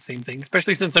basically the same thing,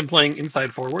 especially since I'm playing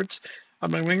inside forwards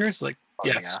on my wingers. Like,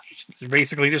 they're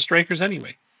basically just strikers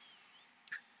anyway.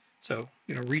 So,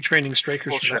 retraining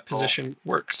strikers for that position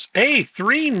works. Hey,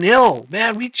 3-0.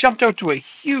 Man, we jumped out to a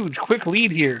huge, quick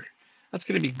lead here. That's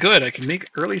going to be good. I can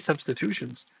make early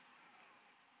substitutions.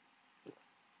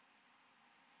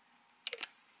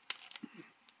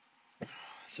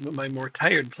 Some of my more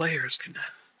tired players can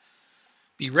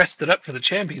be rested up for the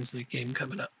Champions League game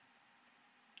coming up.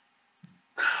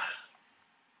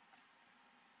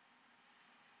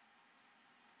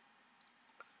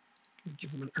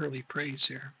 Give them an early praise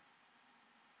here.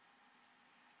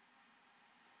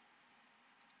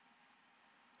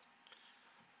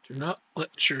 Do not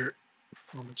let your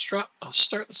performance drop. I'll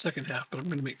start the second half, but I'm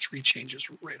going to make 3 changes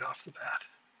right off the bat.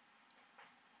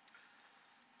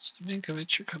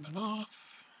 Stavinkovic, you're coming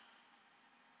off.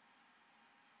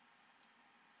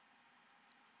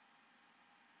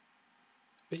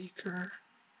 Baker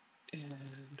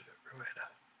and Rueda.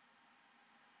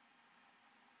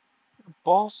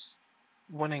 Balls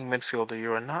winning midfielder,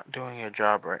 you are not doing your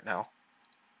job right now.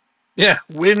 Yeah,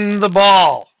 win the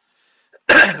ball.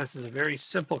 This is a very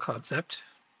simple concept.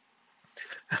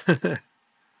 All right,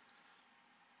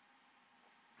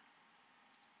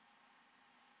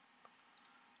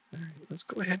 let's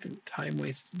go ahead and time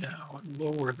waste now and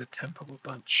lower the tempo a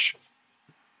bunch.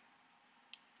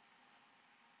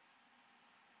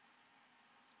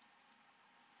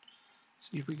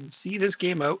 See if we can see this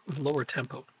game out with lower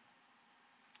tempo.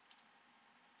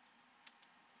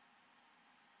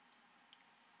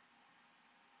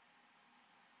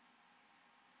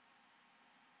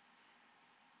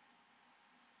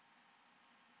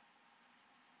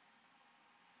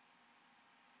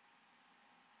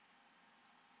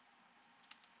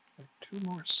 Two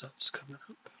more subs coming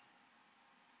up.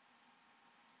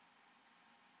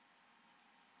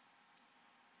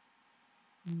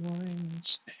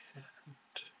 Mines and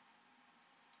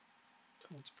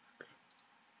Tonsberg.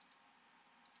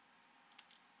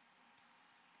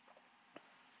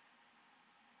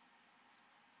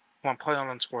 Come on, play on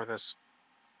and score this.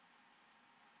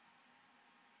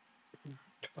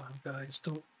 Come on, guys,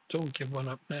 don't give one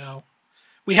up now.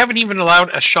 We haven't even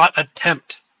allowed a shot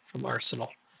attempt from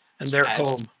Arsenal, and they're at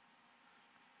home.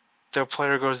 Their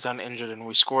player goes down injured, and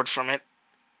we scored from it.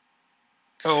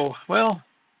 Oh, well,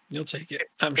 you'll take it,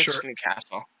 I'm sure. It's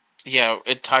Newcastle. Yeah,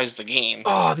 it ties the game.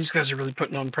 Oh, these guys are really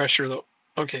putting on pressure, though.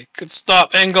 Okay, good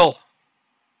stop, Engel.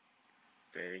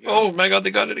 There you go. Oh, my God,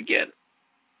 they got it again.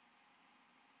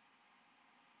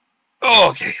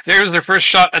 Oh, okay, there's their first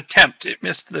shot attempt. It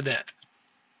missed the net.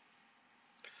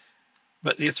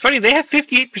 But it's funny, they have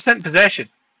 58% possession.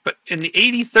 But in the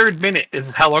 83rd minute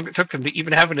is how long it took him to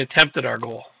even have an attempt at our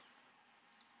goal.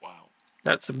 Wow.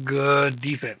 That's some good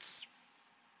defense.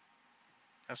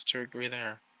 Have to agree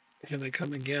there. Here they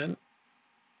come again.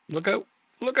 Look out.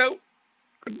 Look out.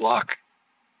 Good block.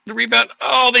 The rebound.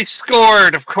 Oh, they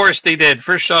scored. Of course they did.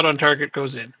 First shot on target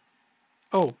goes in.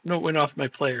 Oh, no, it went off my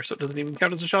player, so it doesn't even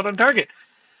count as a shot on target.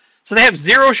 So they have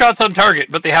 0 shots on target,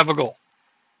 but they have a goal.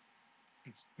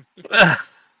 Oh,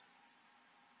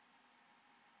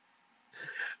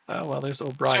 well, there's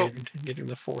O'Brien getting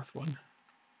the 4th one.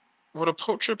 Would a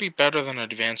poacher be better than an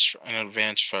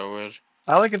advanced forward?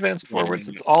 I like advanced forwards.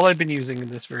 It's all I've been using in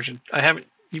this version. I haven't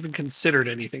even considered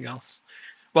anything else.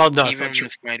 Well, no,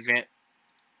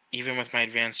 even with my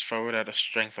advanced forward at a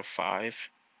strength of 5.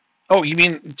 Oh, you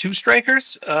mean 2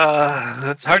 strikers?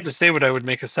 That's hard to say what I would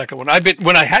make a second one.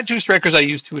 When I had 2 strikers, I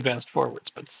used 2 advanced forwards.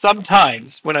 But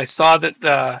sometimes when I saw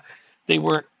that they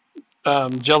weren't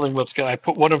gelling well together, I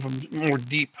put one of them more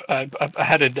deep. I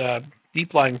had a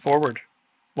deep lying forward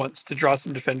once to draw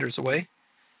some defenders away.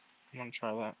 I'm gonna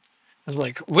try that. I was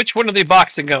like, which one are they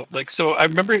boxing out? Like, so I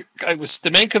remember I was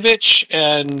Stamenkovic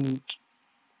and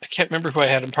I can't remember who I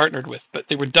had him partnered with, but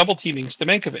they were double teaming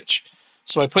Stamenkovic.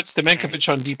 So I put Stamenkovic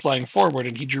on deep lying forward,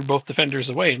 and he drew both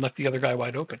defenders away and left the other guy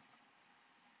wide open.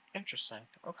 Interesting.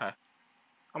 Okay.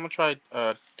 I'm gonna try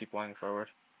deep lying forward.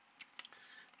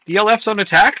 DLFs on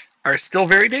attack are still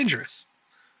very dangerous.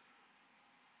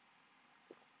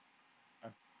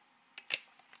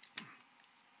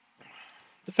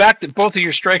 The fact that both of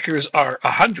your strikers are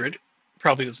 100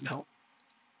 probably doesn't help.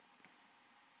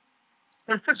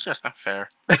 Fair.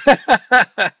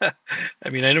 I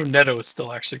mean, I know Neto is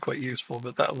still actually quite useful,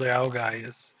 but that Liao guy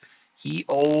he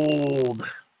old.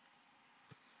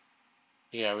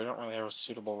 Yeah, we don't really have a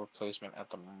suitable replacement at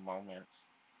the moment.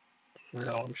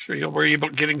 No, I'm sure you'll worry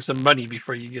about getting some money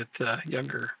before you get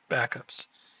younger backups.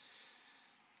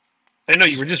 I know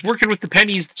you were just working with the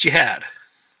pennies that you had.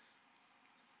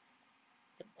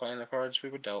 Playing the cards we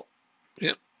were dealt.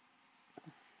 Yep.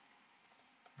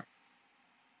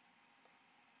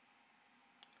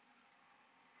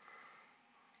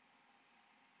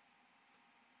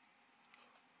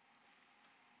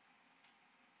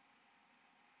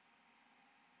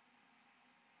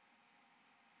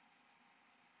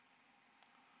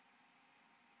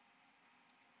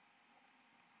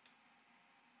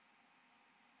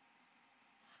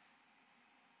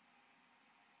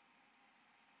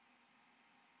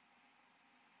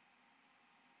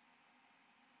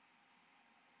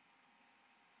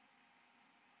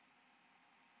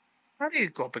 How do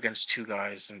you go up against 2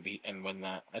 guys and win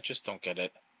that? I just don't get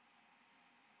it.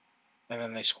 And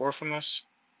then they score from this?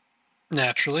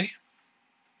 Naturally.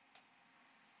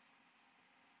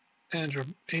 Angel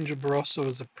Barroso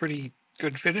is a pretty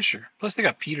good finisher. Plus they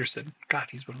got Peterson. God,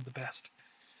 he's one of the best.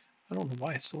 I don't know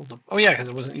why I sold him. Oh yeah, because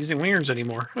I wasn't using wingers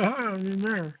anymore.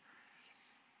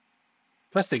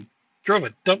 Plus they drove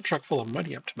a dump truck full of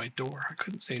money up to my door. I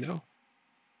couldn't say no.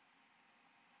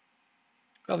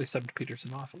 Well, they subbed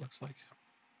Peterson off, it looks like.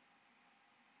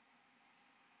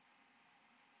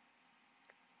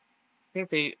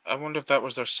 I wonder if that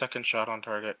was their second shot on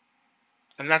target.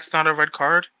 And that's not a red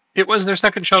card? It was their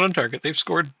second shot on target. They've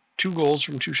scored 2 goals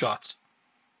from 2 shots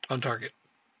on target.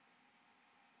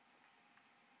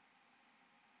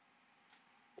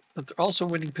 But they're also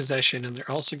winning possession, and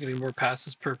they're also getting more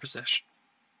passes per possession.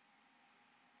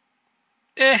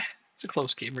 It's a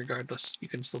close game regardless. You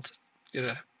can still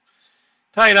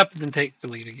tie it up and then take the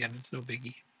lead again. It's no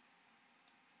biggie.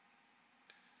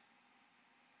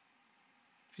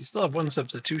 If you still have one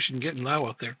substitution, getting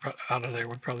Lau out of there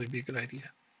would probably be a good idea.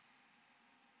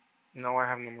 No, I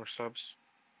have no more subs.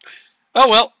 Oh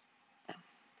well.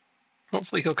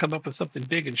 Hopefully he'll come up with something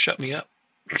big and shut me up.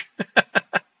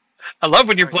 I love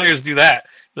when your players do that.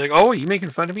 They're like, oh, you making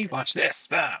fun of me? Watch this.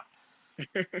 Wow.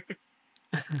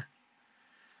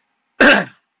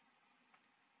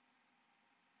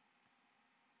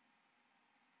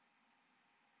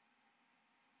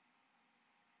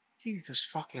 Jesus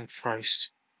fucking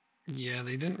Christ. Yeah,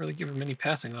 they didn't really give him any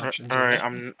passing options. Alright,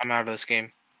 I'm out of this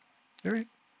game. Alright.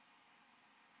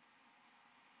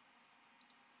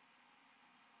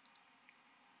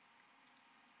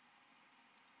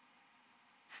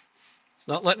 It's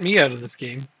not letting me out of this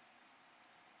game.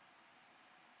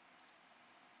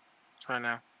 Try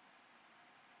now.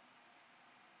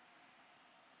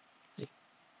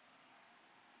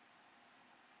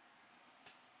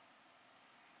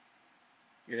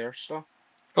 You there still?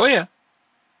 Oh yeah.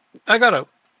 I got out.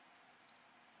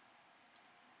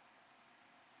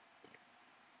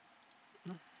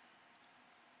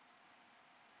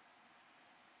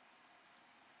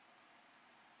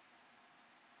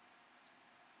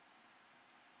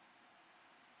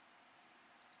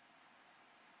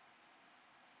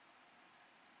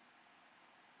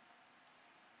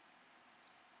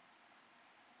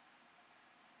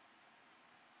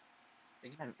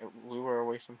 Again, we were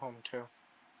away from home too.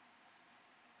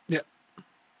 Yeah.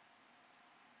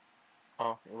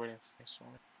 Oh, you're waiting for this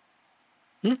one.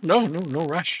 No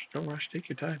rush. Don't rush. Take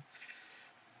your time.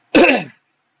 The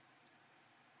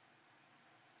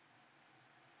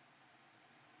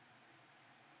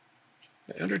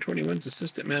under 21's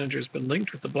assistant manager has been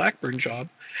linked with the Blackburn job.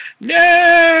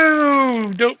 No!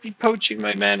 Don't be poaching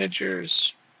my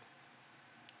managers.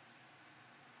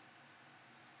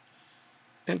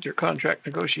 Enter contract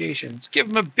negotiations. Give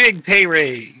him a big pay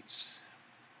raise.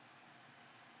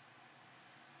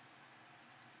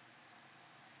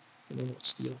 And then we'll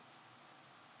steal.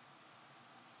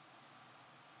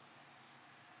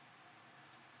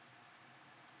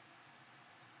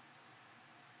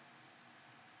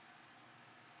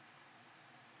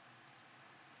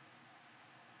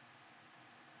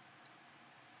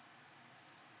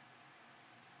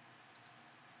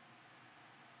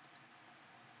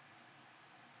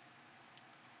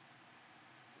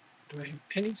 Do I have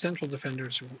any central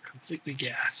defenders who are completely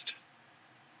gassed?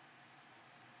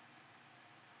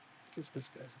 Because this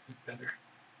guy's a bit better.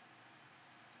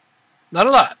 Not a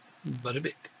lot, but a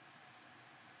bit.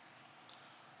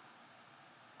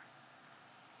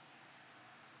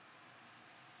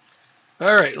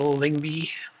 All right,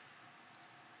 Lingby.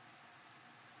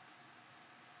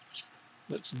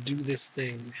 Let's do this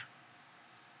thing.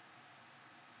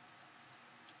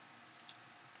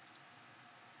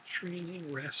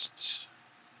 Training, rest.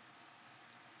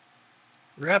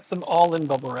 Wrap them all in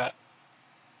bubble wrap.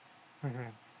 So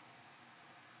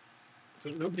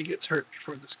nobody gets hurt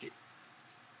before this game.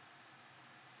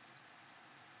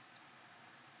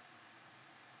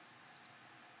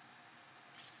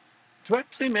 Do I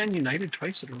play Man United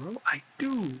twice in a row? I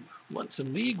do. Once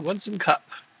in league, once in cup.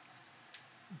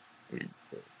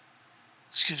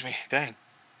 Excuse me. Dang.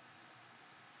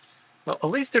 Well,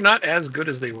 at least they're not as good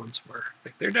as they once were.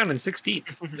 Like, they're down in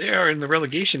 16th. They are in the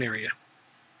relegation area.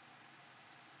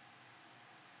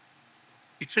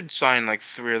 You should sign like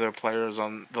 3 of their players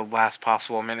on the last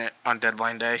possible minute on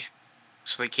deadline day,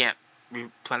 so they can't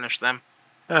replenish them.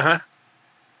 Uh-huh.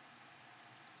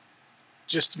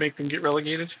 Just to make them get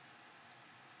relegated?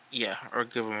 Yeah, or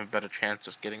give them a better chance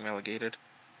of getting relegated.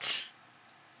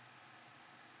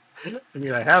 I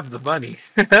mean, I have the money.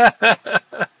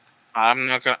 I'm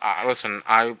not gonna listen.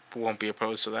 I won't be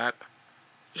opposed to that.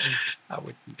 I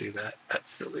wouldn't do that. That's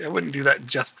silly. I wouldn't do that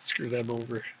just to screw them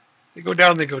over. They go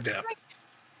down, they go down.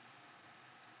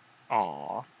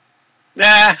 Aw. Nah,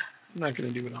 I'm not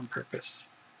going to do it on purpose.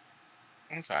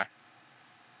 Okay. I'm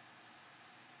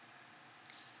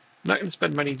not going to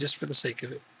spend money just for the sake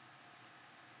of it.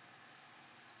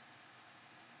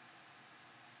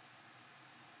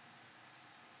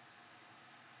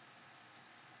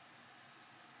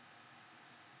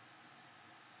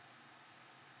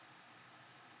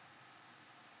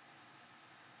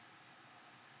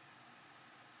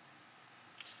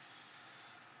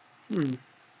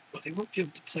 Well, they won't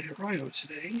give to play Arroyo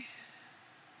today.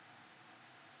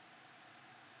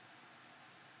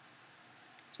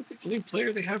 Is that the only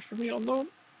player they have for me on loan?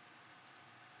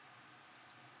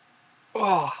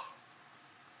 Oh.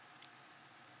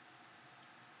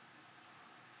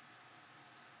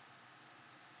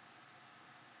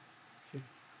 Okay.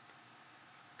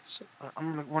 So,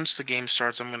 I'm gonna once the game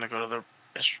starts, I'm gonna go to the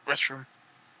restroom.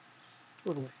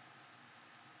 totally.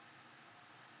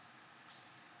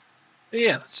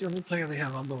 Yeah, that's the only player they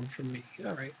have on loan from me.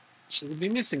 All right. So they'll be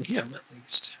missing him at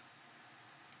least.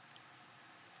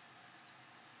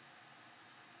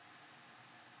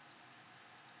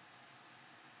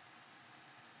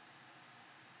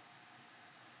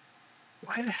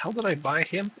 Why the hell did I buy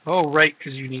him? Oh, right,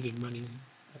 because you needed money.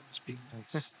 That was being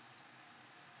nice.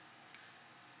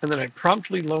 And then I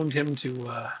promptly loaned him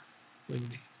to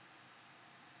Lindy,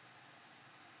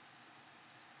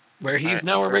 where he's Alright,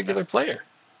 now a fair enough. regular player.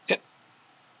 Yeah.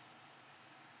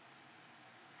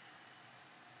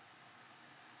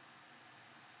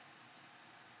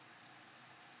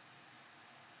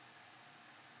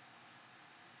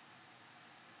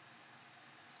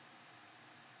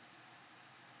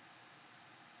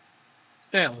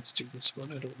 Yeah, let's do this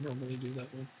one. I don't normally do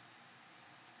that one.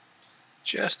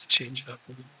 Just to change it up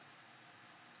a little.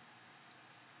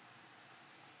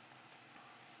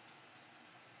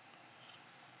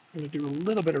 I'm going to do a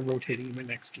little bit of rotating in my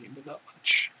next game, but not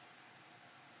much.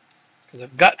 Because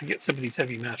I've got to get some of these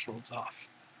heavy match loads off.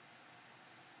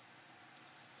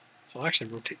 So I'll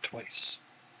actually rotate twice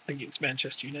against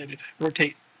Manchester United.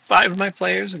 Rotate 5 of my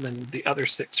players and then the other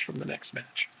 6 from the next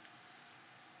match.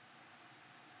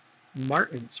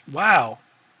 Martins. Wow.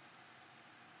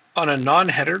 On a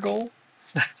non-header goal?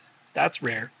 That's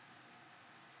rare.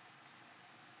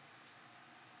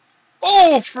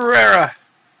 Oh, Ferreira.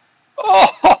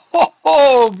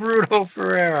 Oh, Bruno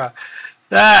Ferreira.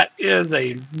 That is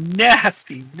a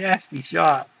nasty, nasty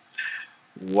shot.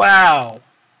 Wow.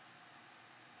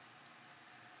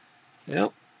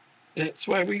 Yep, that's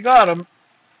why we got him.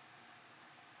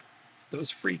 Those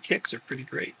free kicks are pretty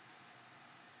great.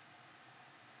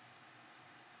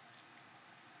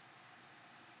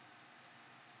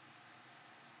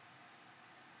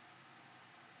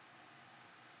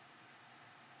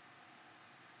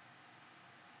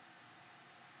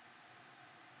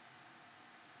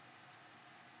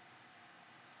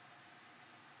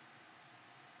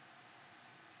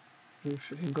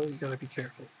 If you go, you gotta be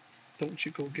careful. Don't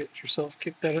you go get yourself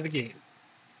kicked out of the game.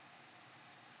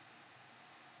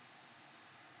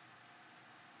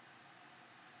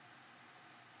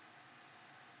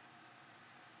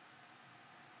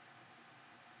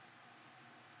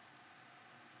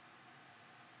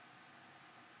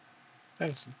 That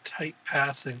is some tight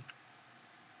passing.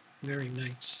 Very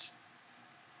nice.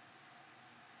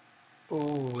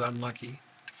 Oh, unlucky.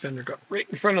 Defender got right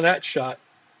in front of that shot.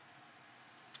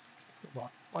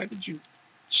 Why did you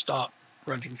stop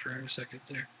running for a second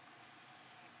there?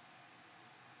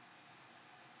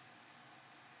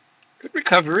 Good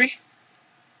recovery.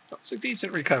 That was a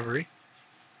decent recovery.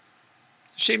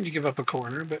 Shame to give up a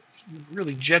corner, but he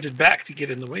really jetted back to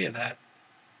get in the way of that.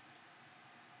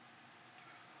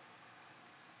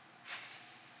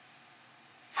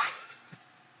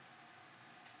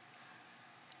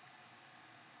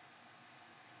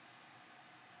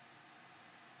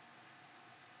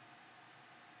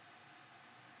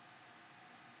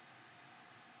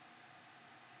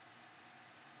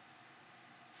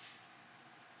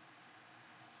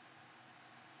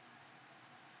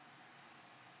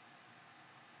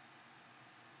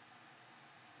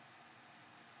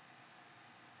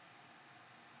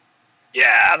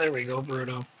 Yeah, there we go,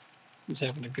 Bruno. He's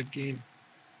having a good game.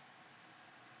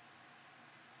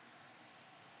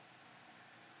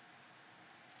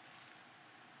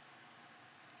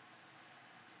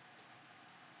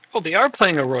 Oh, they are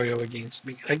playing Arroyo against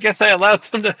me. I guess I allowed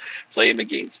them to play him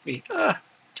against me. I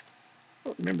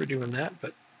don't remember doing that,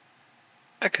 but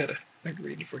I could have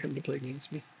agreed for him to play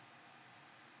against me.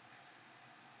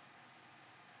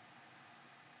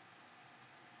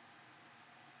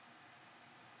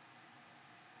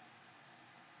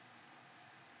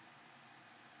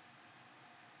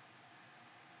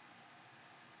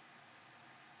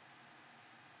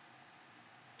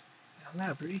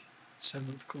 Labry,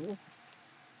 7th goal.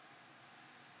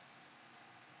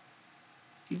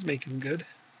 He's making good.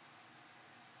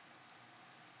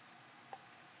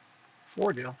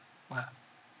 4-0. Wow.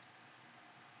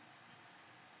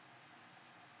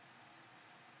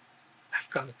 I've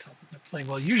got to tell them they're playing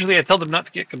well. Usually I tell them not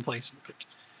to get complacent, but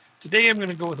today I'm going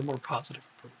to go with a more positive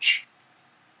approach.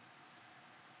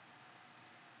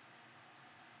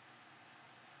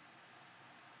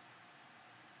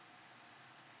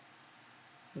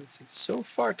 Let's see. So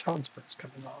far, Tonsberg's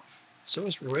coming off. So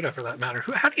is Rueda, for that matter.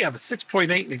 How do you have a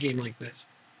 6.8 in a game like this?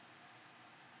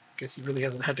 Guess he really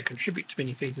hasn't had to contribute to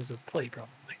many phases of play, probably.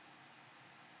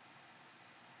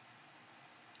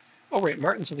 Oh, right.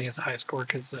 Martins only has a high score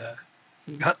because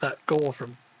he got that goal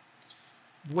from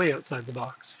way outside the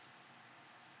box.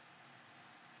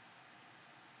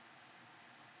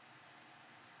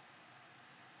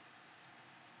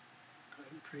 Go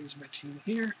ahead and praise my team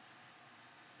here.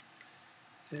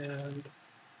 And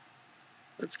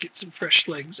let's get some fresh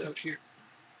legs out here.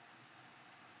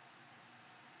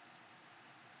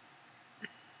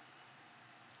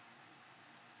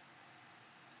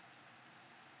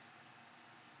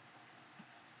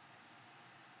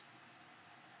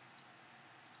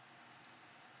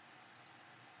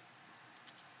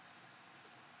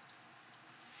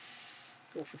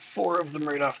 Go for 4 of them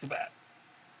right off the bat.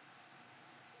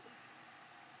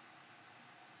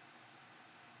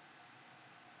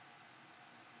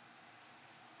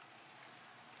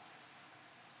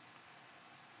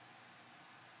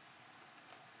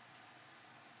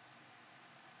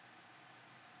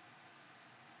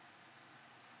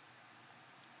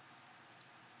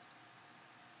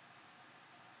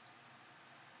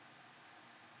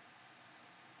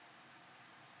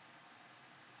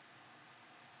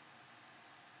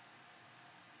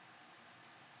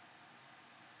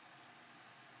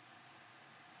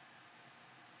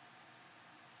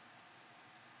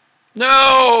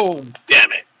 No!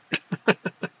 Damn it!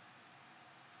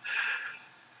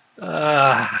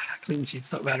 Clean sheets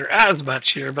don't matter as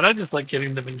much here, but I just like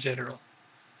getting them in general.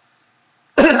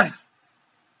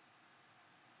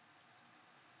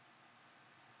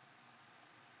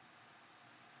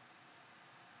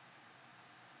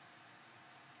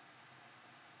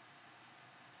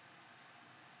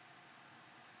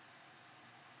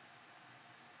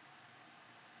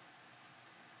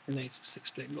 Nice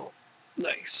 6-signal.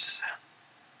 Nice.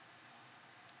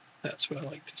 That's what I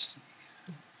like to see.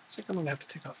 Looks like I'm going to have to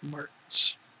take off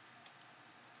Martins.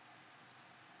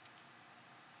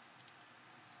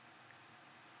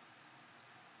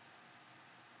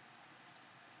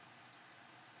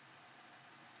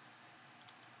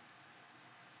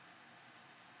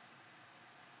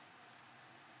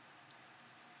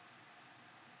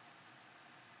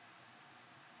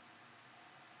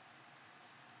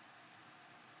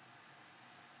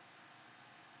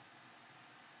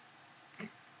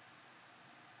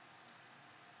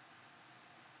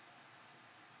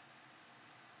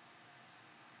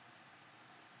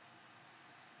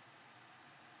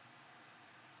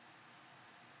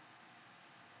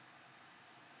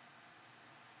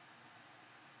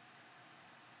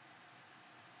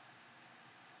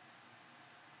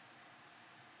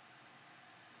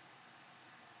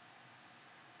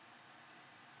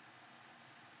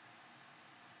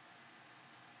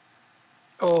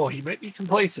 Oh, he might be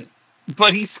complacent,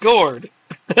 but he scored.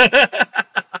 uh,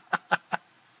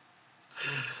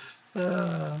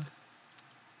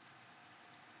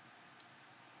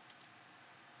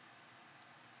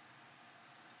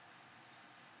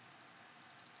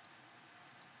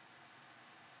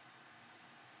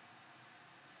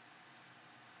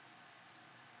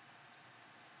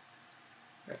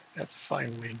 that's a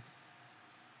fine win.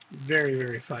 Very,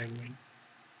 very fine win.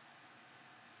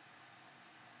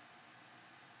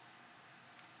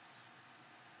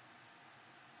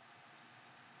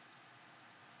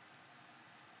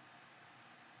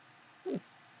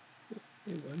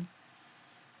 They won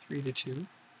 3-2.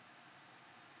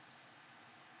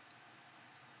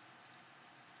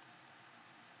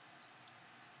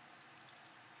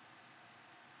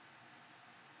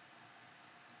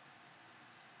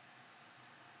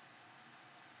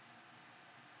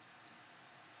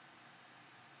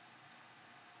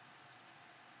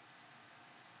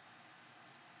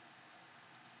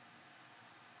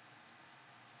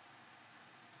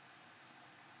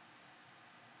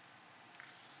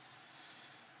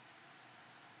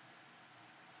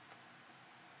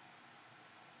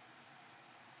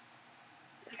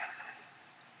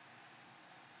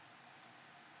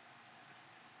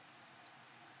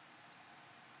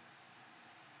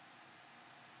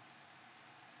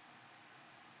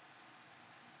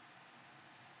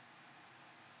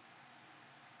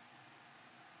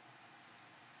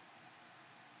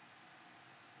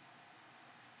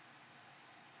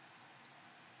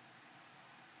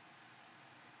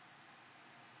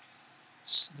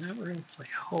 So now we're going to play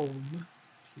home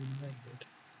United.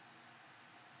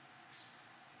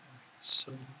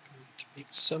 So we need to make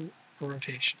some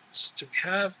rotations. Do we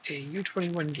have a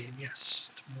U21 game?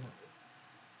 Yes, tomorrow.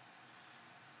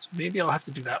 So maybe I'll have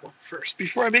to do that one first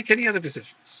before I make any other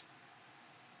decisions.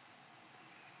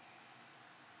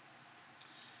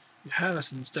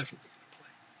 Harrison's definitely going to play.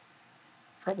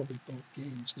 Probably both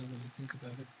games now that I think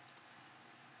about it.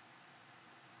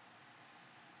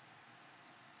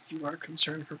 You are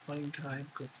concerned for playing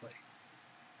time, go play.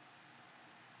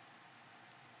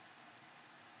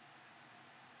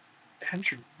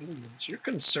 Andrew Williams, you're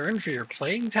concerned for your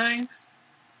playing time?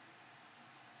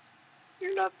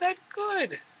 You're not that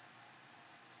good.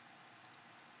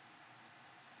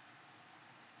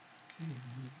 Okay,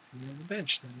 you're on the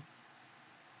bench then.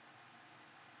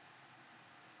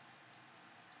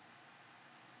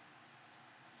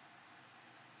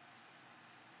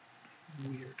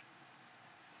 Weird.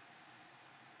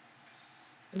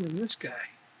 And then this guy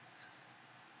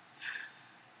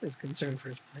is concerned for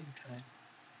his playing time.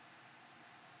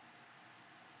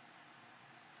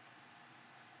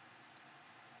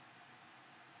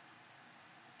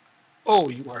 Oh,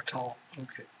 you are tall.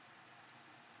 Okay.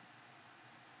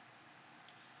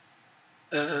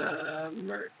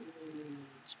 Martin's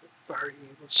Barty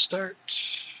will start.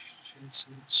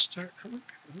 Jensen will start. I'm going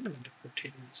to end up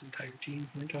rotating this entire team,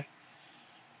 aren't I?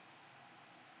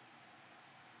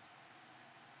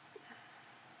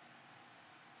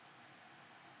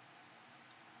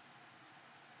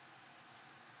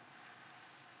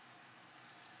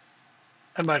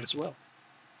 I might as well.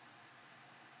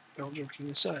 All joking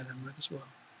aside, I might as well.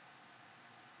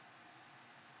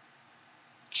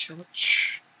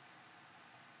 Kilich.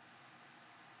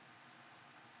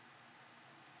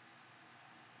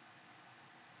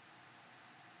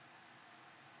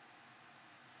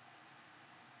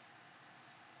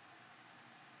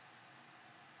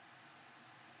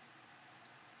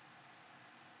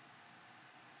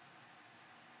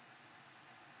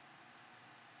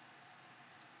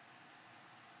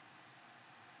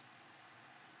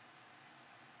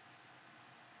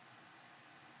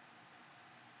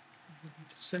 We need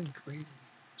to send Grady.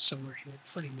 somewhere here.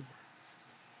 Plenty more.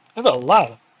 I have a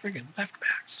lot of friggin' left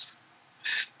backs.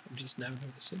 I'm just now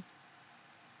noticing.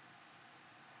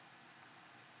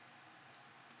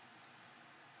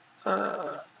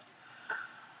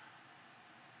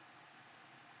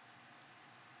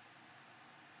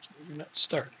 You're not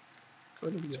starting. Go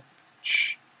to the other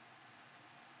bench.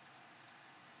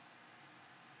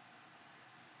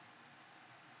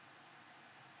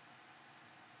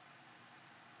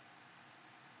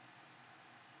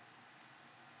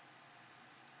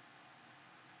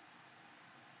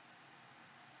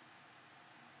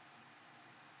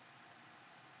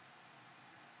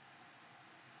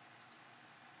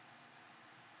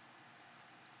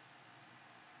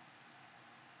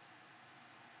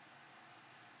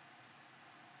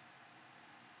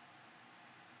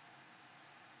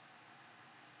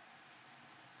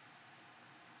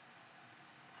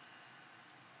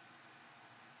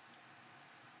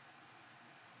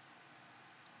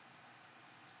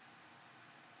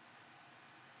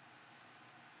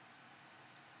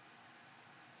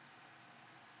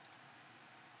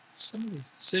 Some of these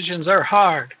decisions are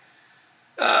hard.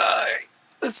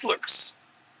 This looks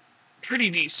pretty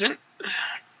decent.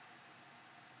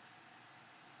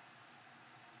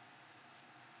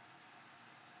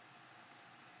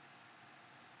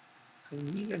 I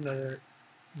need another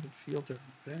midfielder on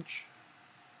the bench.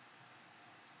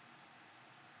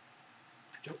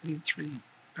 I don't need three.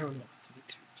 Oh no, that's only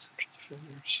two central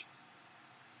defenders.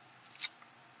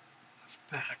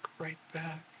 Left back, right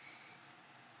back.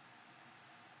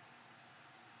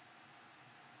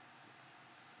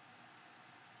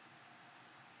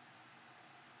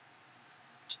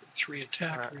 So three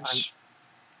attackers.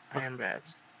 I am bad.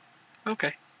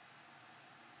 Okay.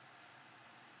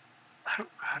 I don't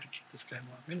know how to get this guy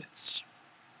more minutes.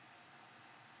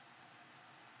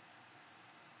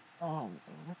 Oh.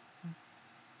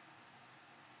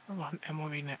 I'm on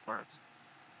MOV Network.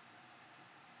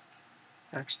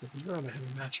 Actually, we're on a heavy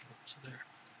match level, so there.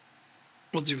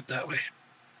 We'll do it that way.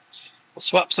 We'll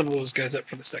swap some of those guys up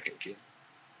for the second game.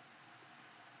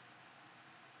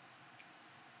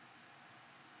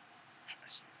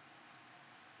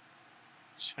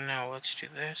 So now let's do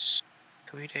this.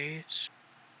 3 days.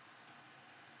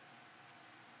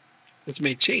 This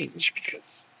may change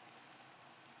because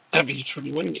I have a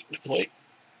 21 game to play.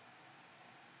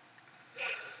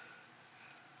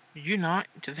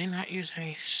 Did they not use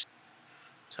any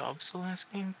subs the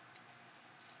last game?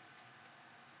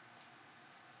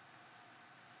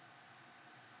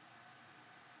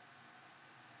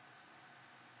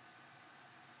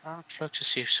 I'll check to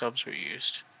see if subs were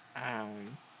used.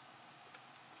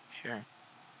 Here.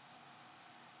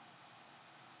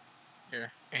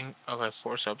 Here. Okay,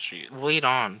 4 subs were used. Lead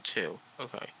on, too.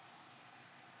 Okay.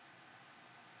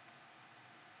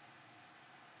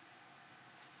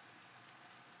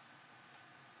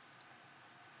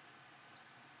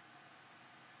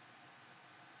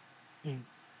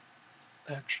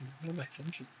 Actually, what am I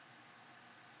thinking?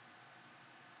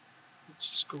 Let's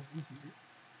just go in here.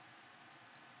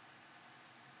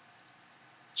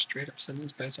 Straight up send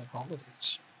these guys on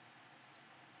holidays.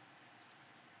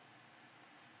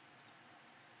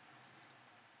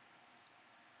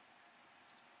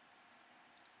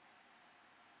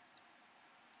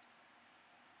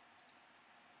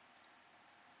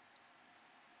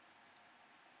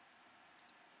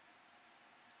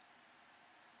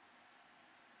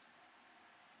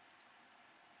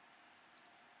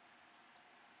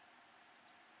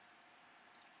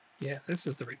 Yeah, this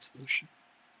is the right solution.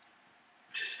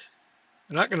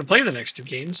 They're not going to play the next 2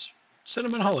 games. Send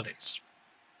them on holidays.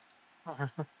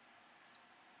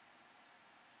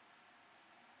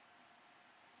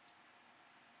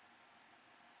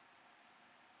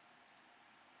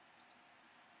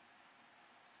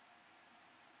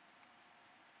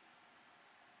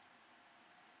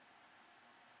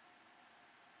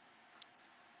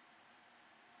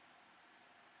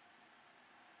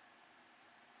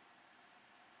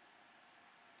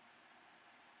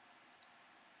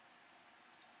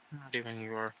 Not even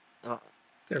your.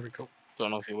 There we go.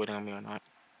 Don't know if you're waiting on me or not.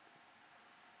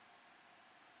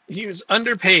 He was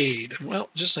underpaid. Well,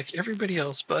 just like everybody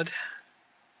else, bud.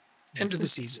 End of the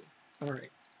season. All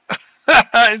right.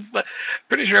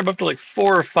 Pretty sure I'm up to like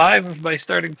 4 or 5 of my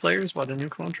starting players want a new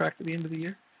contract at the end of the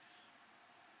year.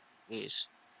 Please.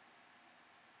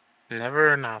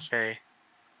 Never enough, eh?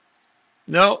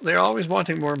 No, they're always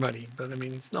wanting more money, but I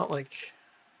mean, it's not like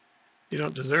you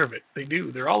don't deserve it. They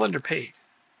do. They're all underpaid.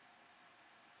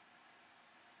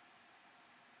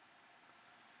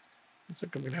 Looks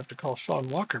like I'm going to have to call Sean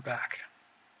Walker back.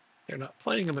 They're not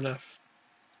playing him enough.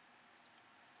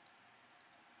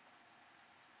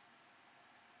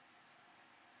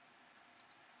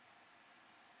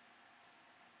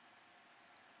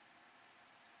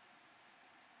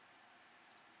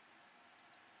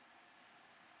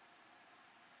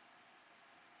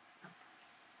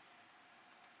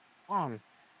 on.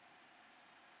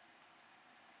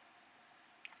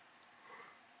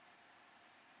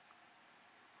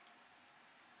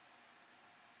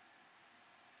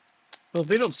 Well, if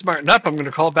they don't smarten up, I'm going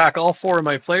to call back all 4 of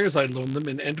my players I loaned them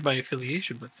and end my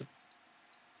affiliation with them.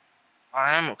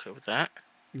 I am okay with that.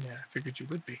 Yeah, I figured you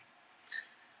would be.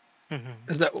 Mhm.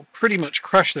 Because that will pretty much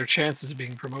crush their chances of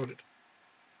being promoted.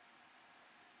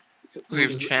 We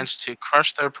have a chance to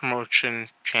crush their promotion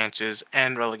chances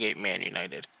and relegate Man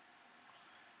United.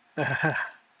 Well,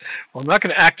 I'm not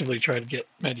going to actively try to get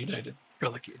Man United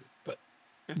relegated, but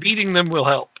beating them will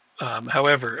help.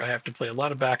 However, I have to play a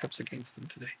lot of backups against them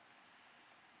today.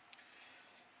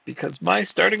 Because my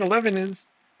starting 11 is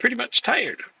pretty much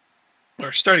tired.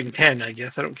 Or starting 10, I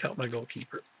guess. I don't count my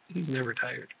goalkeeper. He's never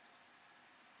tired.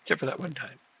 Except for that one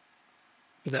time.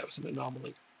 But that was an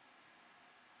anomaly.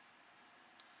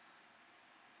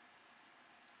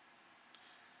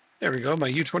 There we go.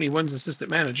 My U21's assistant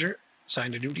manager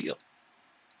signed a new deal.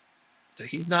 So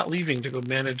he's not leaving to go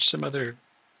manage some other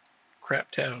crap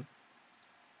town. It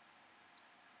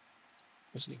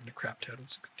wasn't even a crap town. It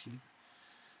was a good team.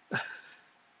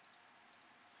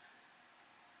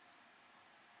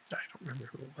 I don't remember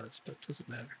who it was, but it doesn't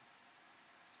matter.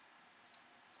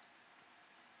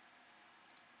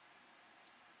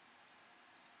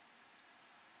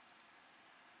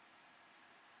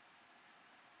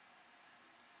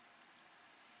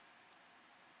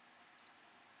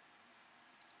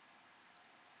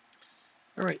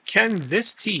 All right, can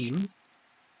this team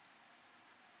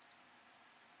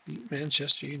beat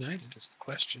Manchester United is the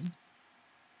question.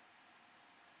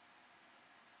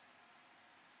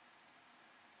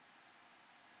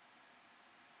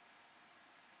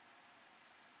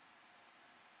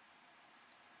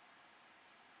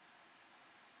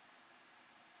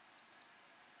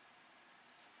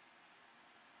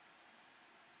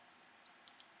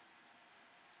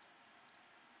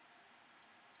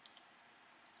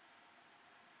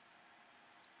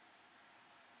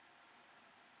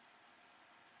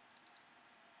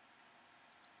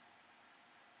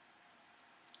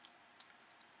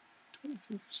 I don't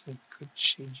think there's any good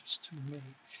changes to make.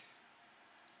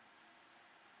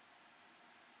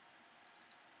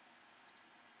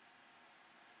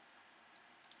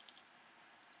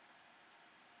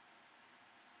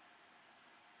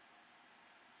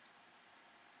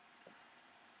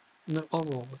 No, I'll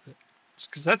roll with it.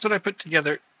 Because that's what I put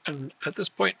together, and at this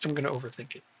point, I'm going to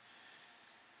overthink it.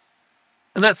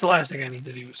 And that's the last thing I need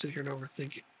to do is sit here and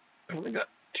overthink it. I only got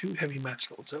 2 heavy match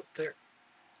loads out there.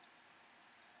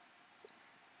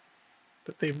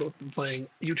 But they've both been playing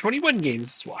U21 games,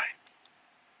 that's why.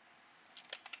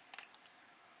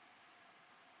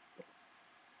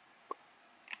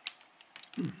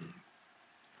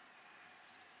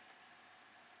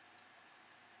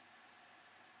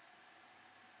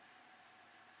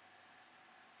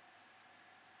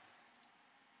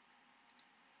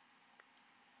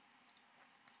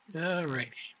 All right.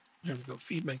 I'm going to go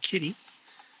feed my kitty.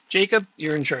 Jacob,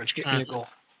 you're in charge. Get me a goal.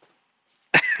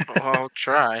 I'll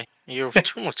try. You have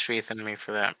too much faith in me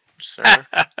for that, sir.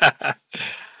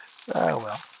 Oh,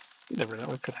 well. You never know.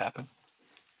 It could happen.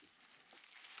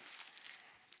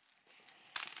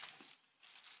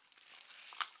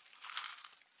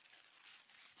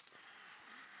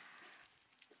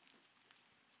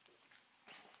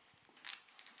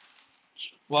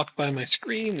 Walk by my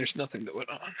screen. There's nothing that went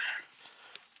on.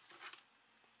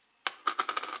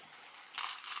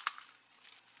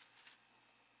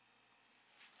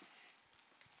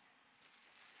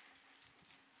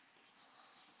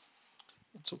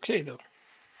 It's okay, though.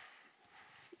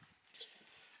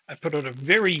 I put out a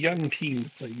very young team to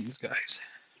play these guys.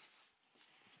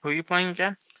 Who are you playing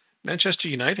again? Manchester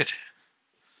United.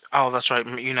 Oh, that's right.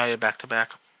 United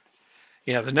back-to-back.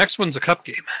 Yeah, the next one's a cup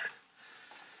game.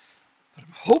 But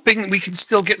I'm hoping we can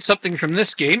still get something from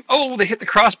this game. Oh, they hit the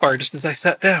crossbar just as I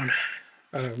sat down.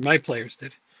 My players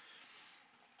did.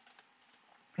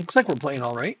 Looks like we're playing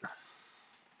all right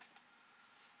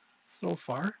so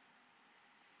far.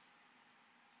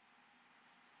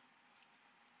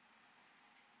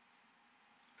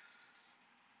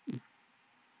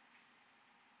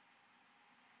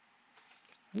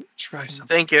 Let me try something.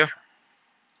 Thank you.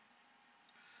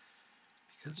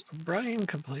 Because O'Brien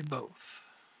can play both.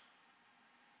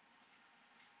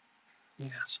 Yeah,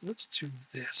 so let's do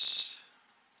this.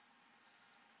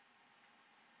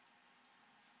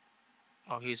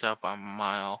 Oh, he's up a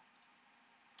mile.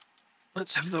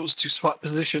 Let's have those 2 swap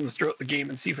positions throughout the game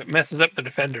and see if it messes up the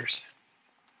defenders.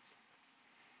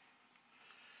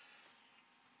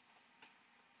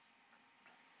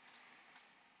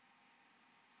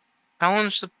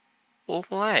 Challenge the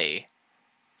play.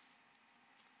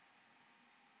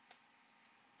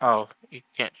 Oh, you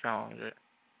can't challenge it.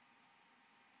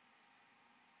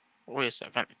 Wait a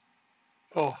second.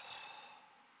 Oh.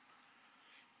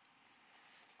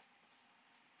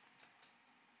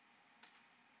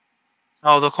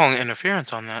 Oh, they're calling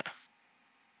interference on that.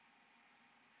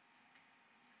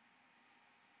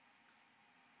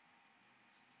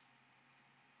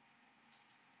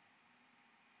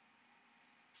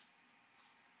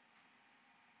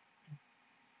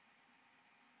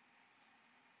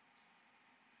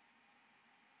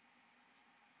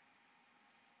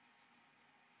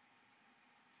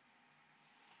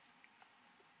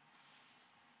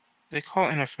 They call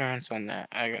interference on that.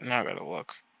 Now I gotta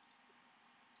look.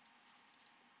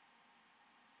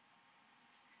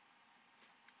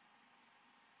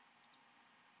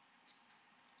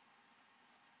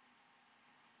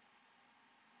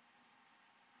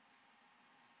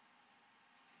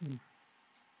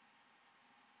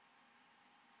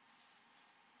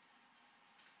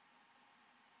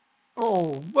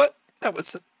 Oh, what? That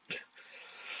was.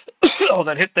 Oh,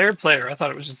 that hit their player. I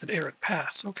thought it was just an errant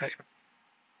pass. Okay.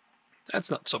 That's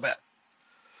not so bad.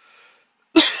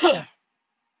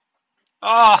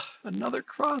 Ah, another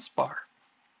crossbar.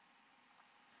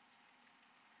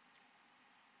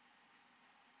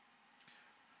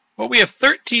 Well, we have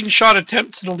 13 shot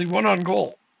attempts and only one on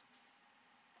goal.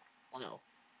 Wow.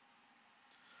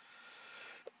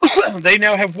 They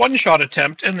now have one shot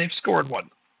attempt and they've scored one.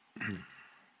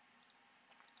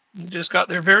 They just got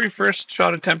their very first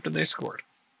shot attempt and they scored.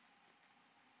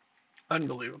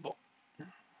 Unbelievable.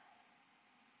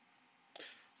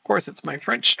 Of course, it's my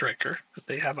French striker that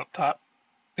they have up top.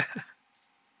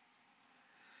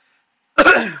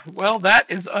 Well, that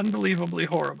is unbelievably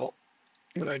horrible,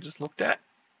 what I just looked at.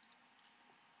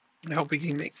 I hope we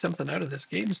can make something out of this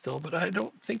game still, but I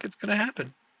don't think it's going to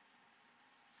happen.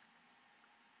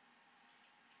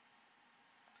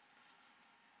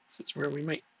 This is where we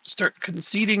might start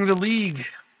conceding the league.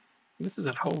 This is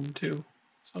at home, too.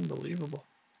 It's unbelievable.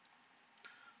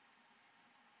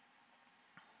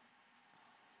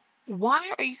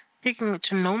 Why are you taking it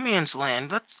to no man's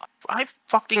land? I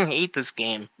fucking hate this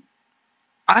game.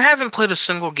 I haven't played a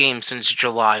single game since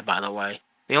July, by the way.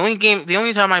 The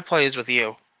only time I play is with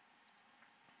you.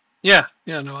 Yeah,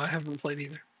 no, I haven't played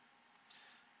either.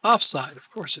 Offside, of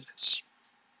course it is.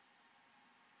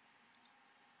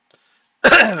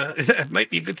 It might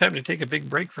be a good time to take a big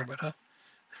break from it,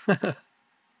 huh?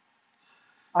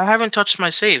 I haven't touched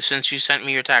my save since you sent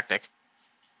me your tactic.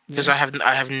 Because Yeah.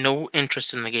 I have no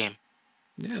interest in the game.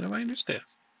 Yeah, no, I understand.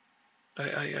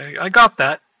 I got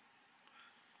that.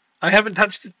 I haven't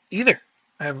touched it either.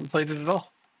 I haven't played it at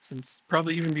all since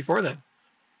probably even before then.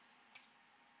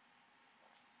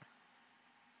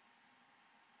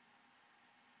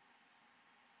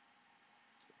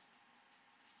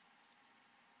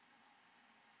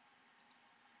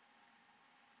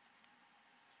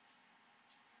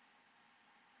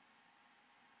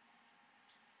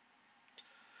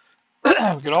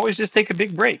 We could always just take a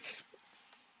big break.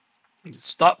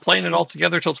 Stop playing it all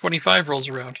together till 25 rolls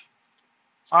around.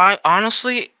 I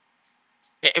honestly,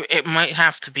 it might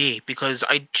have to be because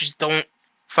I just don't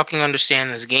fucking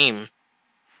understand this game.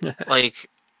 Like,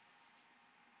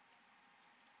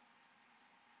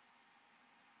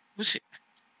 who's it?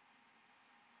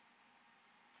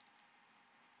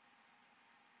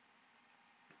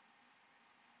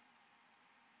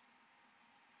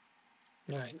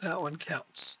 All right, that one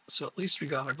counts. So at least we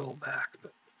got a goal back,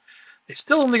 but they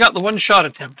still only got the one shot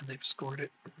attempt and they've scored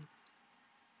it.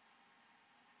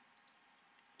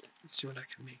 Let's see what I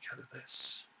can make out of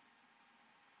this.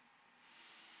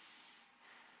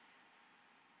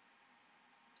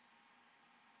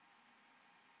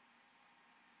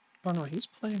 Oh no, he's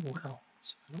playing well,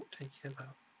 so I don't take him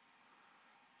out.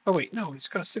 Oh wait, no, he's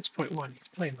got a 6.1. He's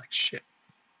playing like shit.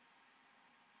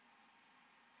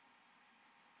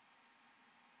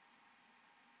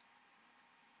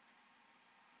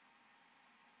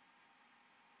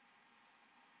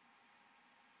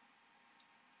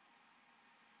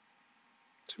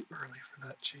 Too early for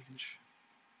that change.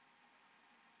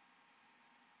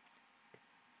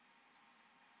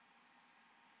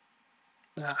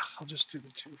 I'll just do the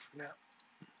 2 for now.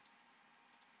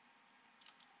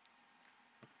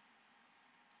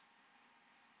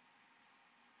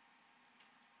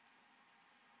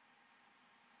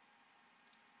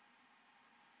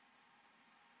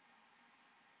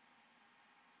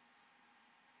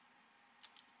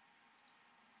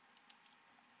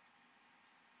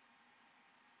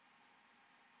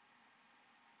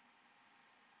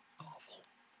 Awful.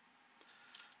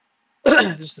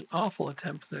 Just an awful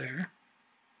attempt there.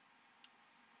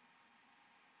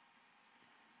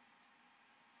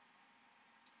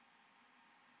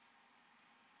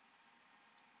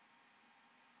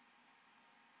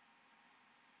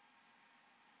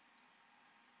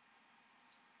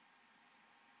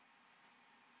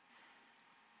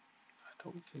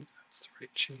 Don't think that's the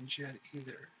right change yet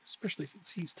either, especially since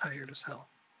he's tired as hell.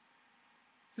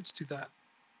 Let's do that.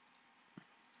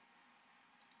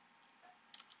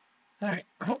 All right,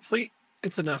 hopefully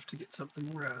it's enough to get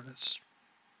something more out of this.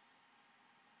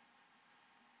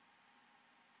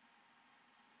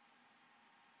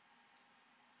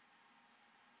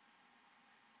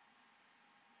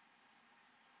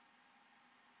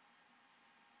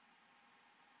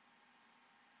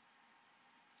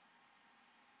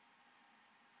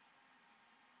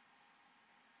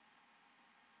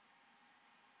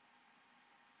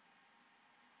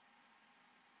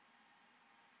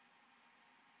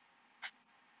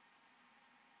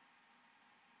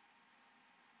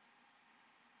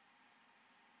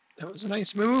 That was a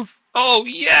nice move. Oh,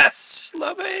 yes!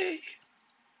 Lovey!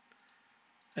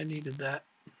 I needed that.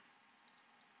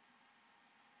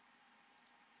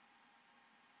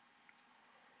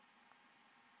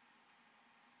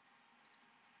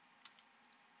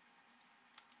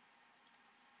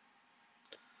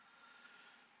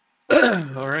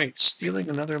 All right, stealing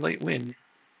another late win.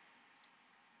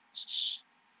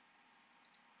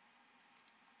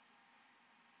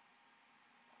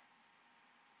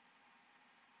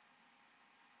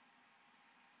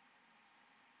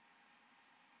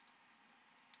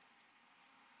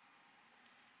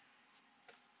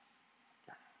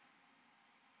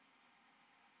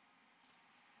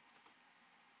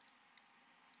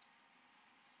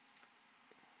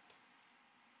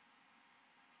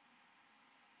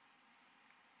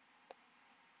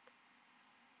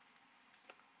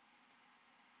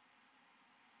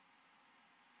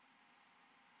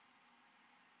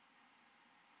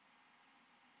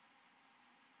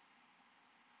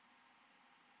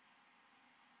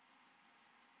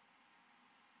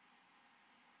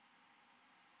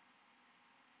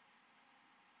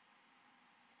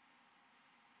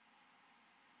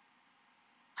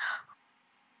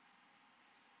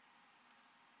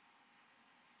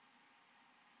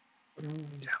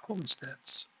 Yeah,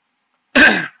 homesteads.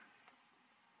 I'm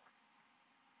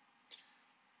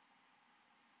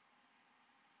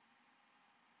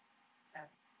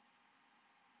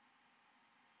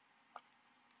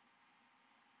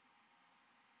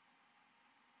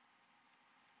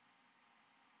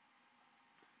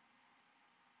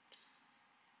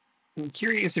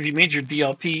curious if you made your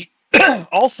DLP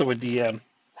also a DM,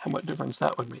 how much difference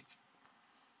that would make.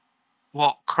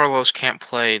 Well, Carlos can't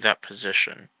play that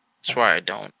position. That's why I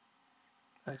don't.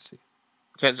 I see.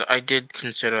 Because I did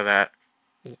consider that.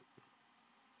 Yeah.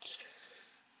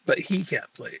 But he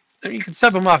can't play it. I mean, you can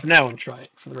sub him off now and try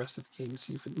it for the rest of the game,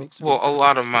 see if it makes. Well, a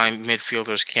lot of my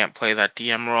midfielders can't play that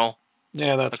DM role.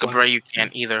 Yeah, that's like why. Abreu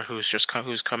can't either. Who's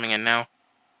coming in now?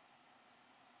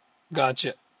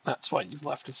 Gotcha. That's why you've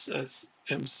left us as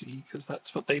MC, because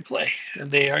that's what they play,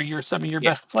 and they are some of your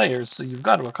Yeah. best players. So you've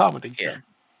got to accommodate them.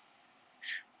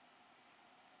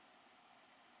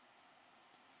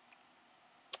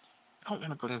 I don't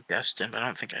want to bring Guest in, but I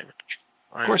don't think I would.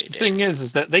 Of course, the thing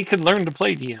is that they can learn to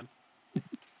play DM,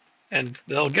 and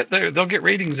they'll get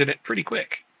ratings in it pretty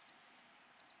quick.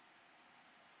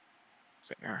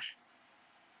 Fair.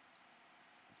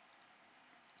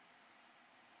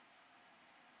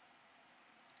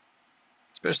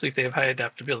 Especially if they have high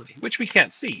adaptability, which we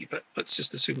can't see, but let's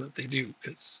just assume that they do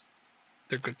because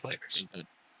they're good players. Good.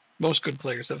 Most good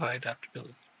players have high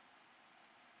adaptability.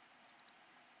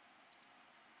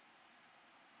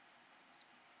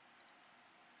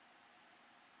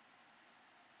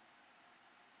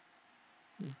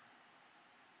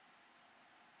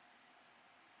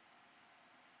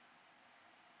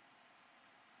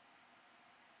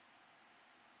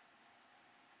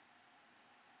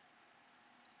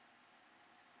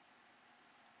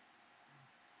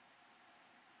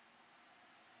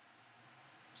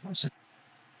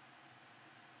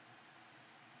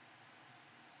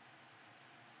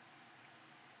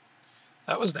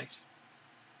 That was nice.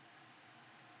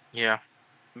 Yeah.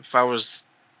 If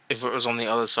it was on the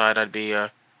other side, I'd be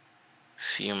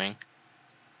fuming.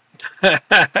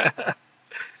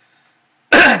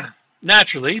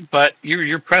 Naturally, but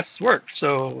your press worked,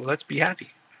 so let's be happy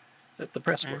that the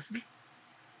press worked.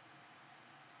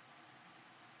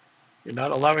 You're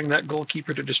not allowing that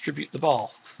goalkeeper to distribute the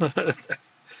ball.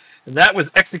 And that was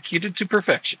executed to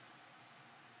perfection.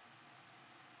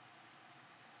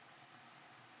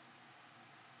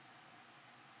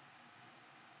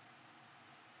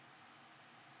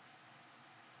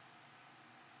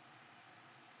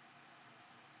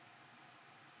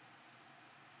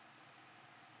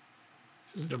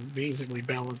 This is an amazingly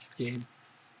balanced game.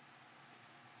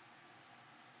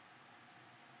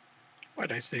 Why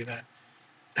did I say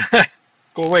that?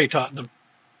 Go away, Tottenham.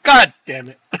 God damn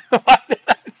it. Why did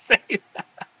I say that?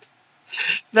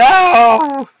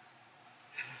 No!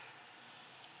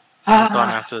 I'm done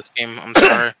after this game. I'm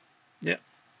sorry. Yeah.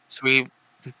 3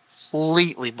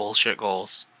 completely bullshit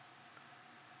goals.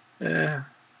 Yeah.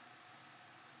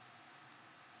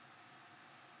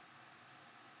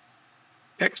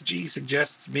 XG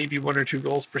suggests maybe 1 or 2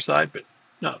 goals per side, but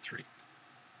not 3.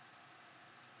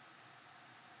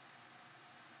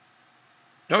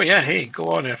 Oh yeah, hey, go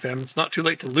on FM. It's not too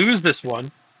late to lose this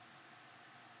one.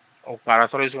 Oh god, I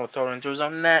thought he was going to throw it into his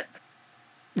own net.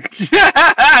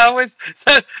 That would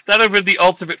have been the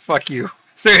ultimate fuck you.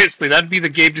 Seriously, that'd be the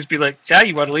game. Just be like, yeah,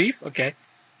 you want to leave? Okay,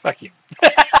 fuck you.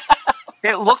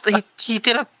 It looked like he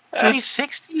did a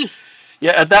 360.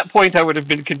 Yeah, at that point, I would have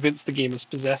been convinced the game is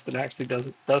possessed and actually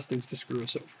does things to screw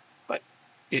us over, but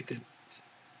it didn't.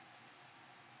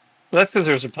 Well, that's because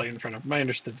there was a play in front of him. I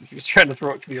understood that he was trying to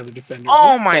throw it to the other defender.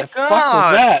 Oh what my the fuck was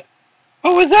god! that?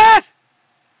 What was that?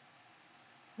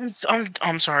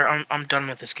 I'm sorry. I'm done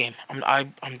with this game.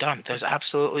 I'm done. There's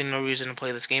absolutely no reason to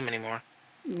play this game anymore.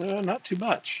 No, not too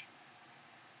much.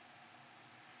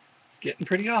 It's getting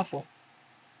pretty awful.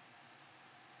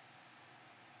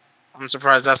 I'm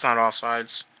surprised that's not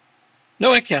offsides.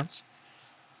 No, it counts.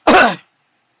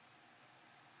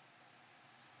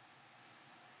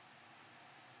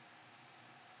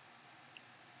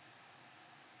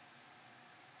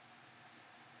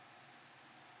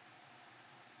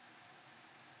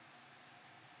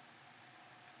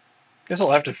 Guess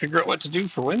I'll have to figure out what to do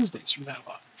for Wednesdays from now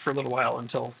on for a little while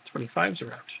until 25s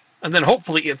are out. And then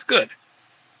hopefully it's good.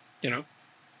 You know?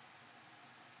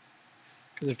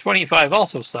 Because if 25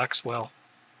 also sucks, well,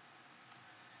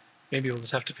 maybe we'll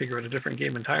just have to figure out a different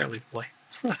game entirely to play.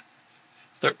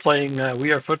 Start playing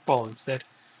We Are Football instead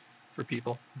for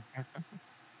people.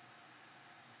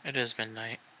 It is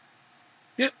midnight.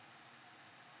 Yep.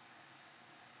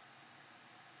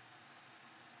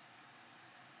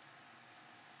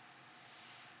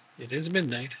 It is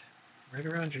midnight, right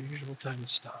around your usual time to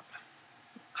stop.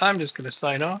 I'm just going to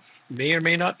sign off. May or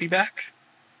may not be back.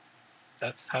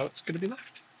 That's how it's going to be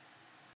left.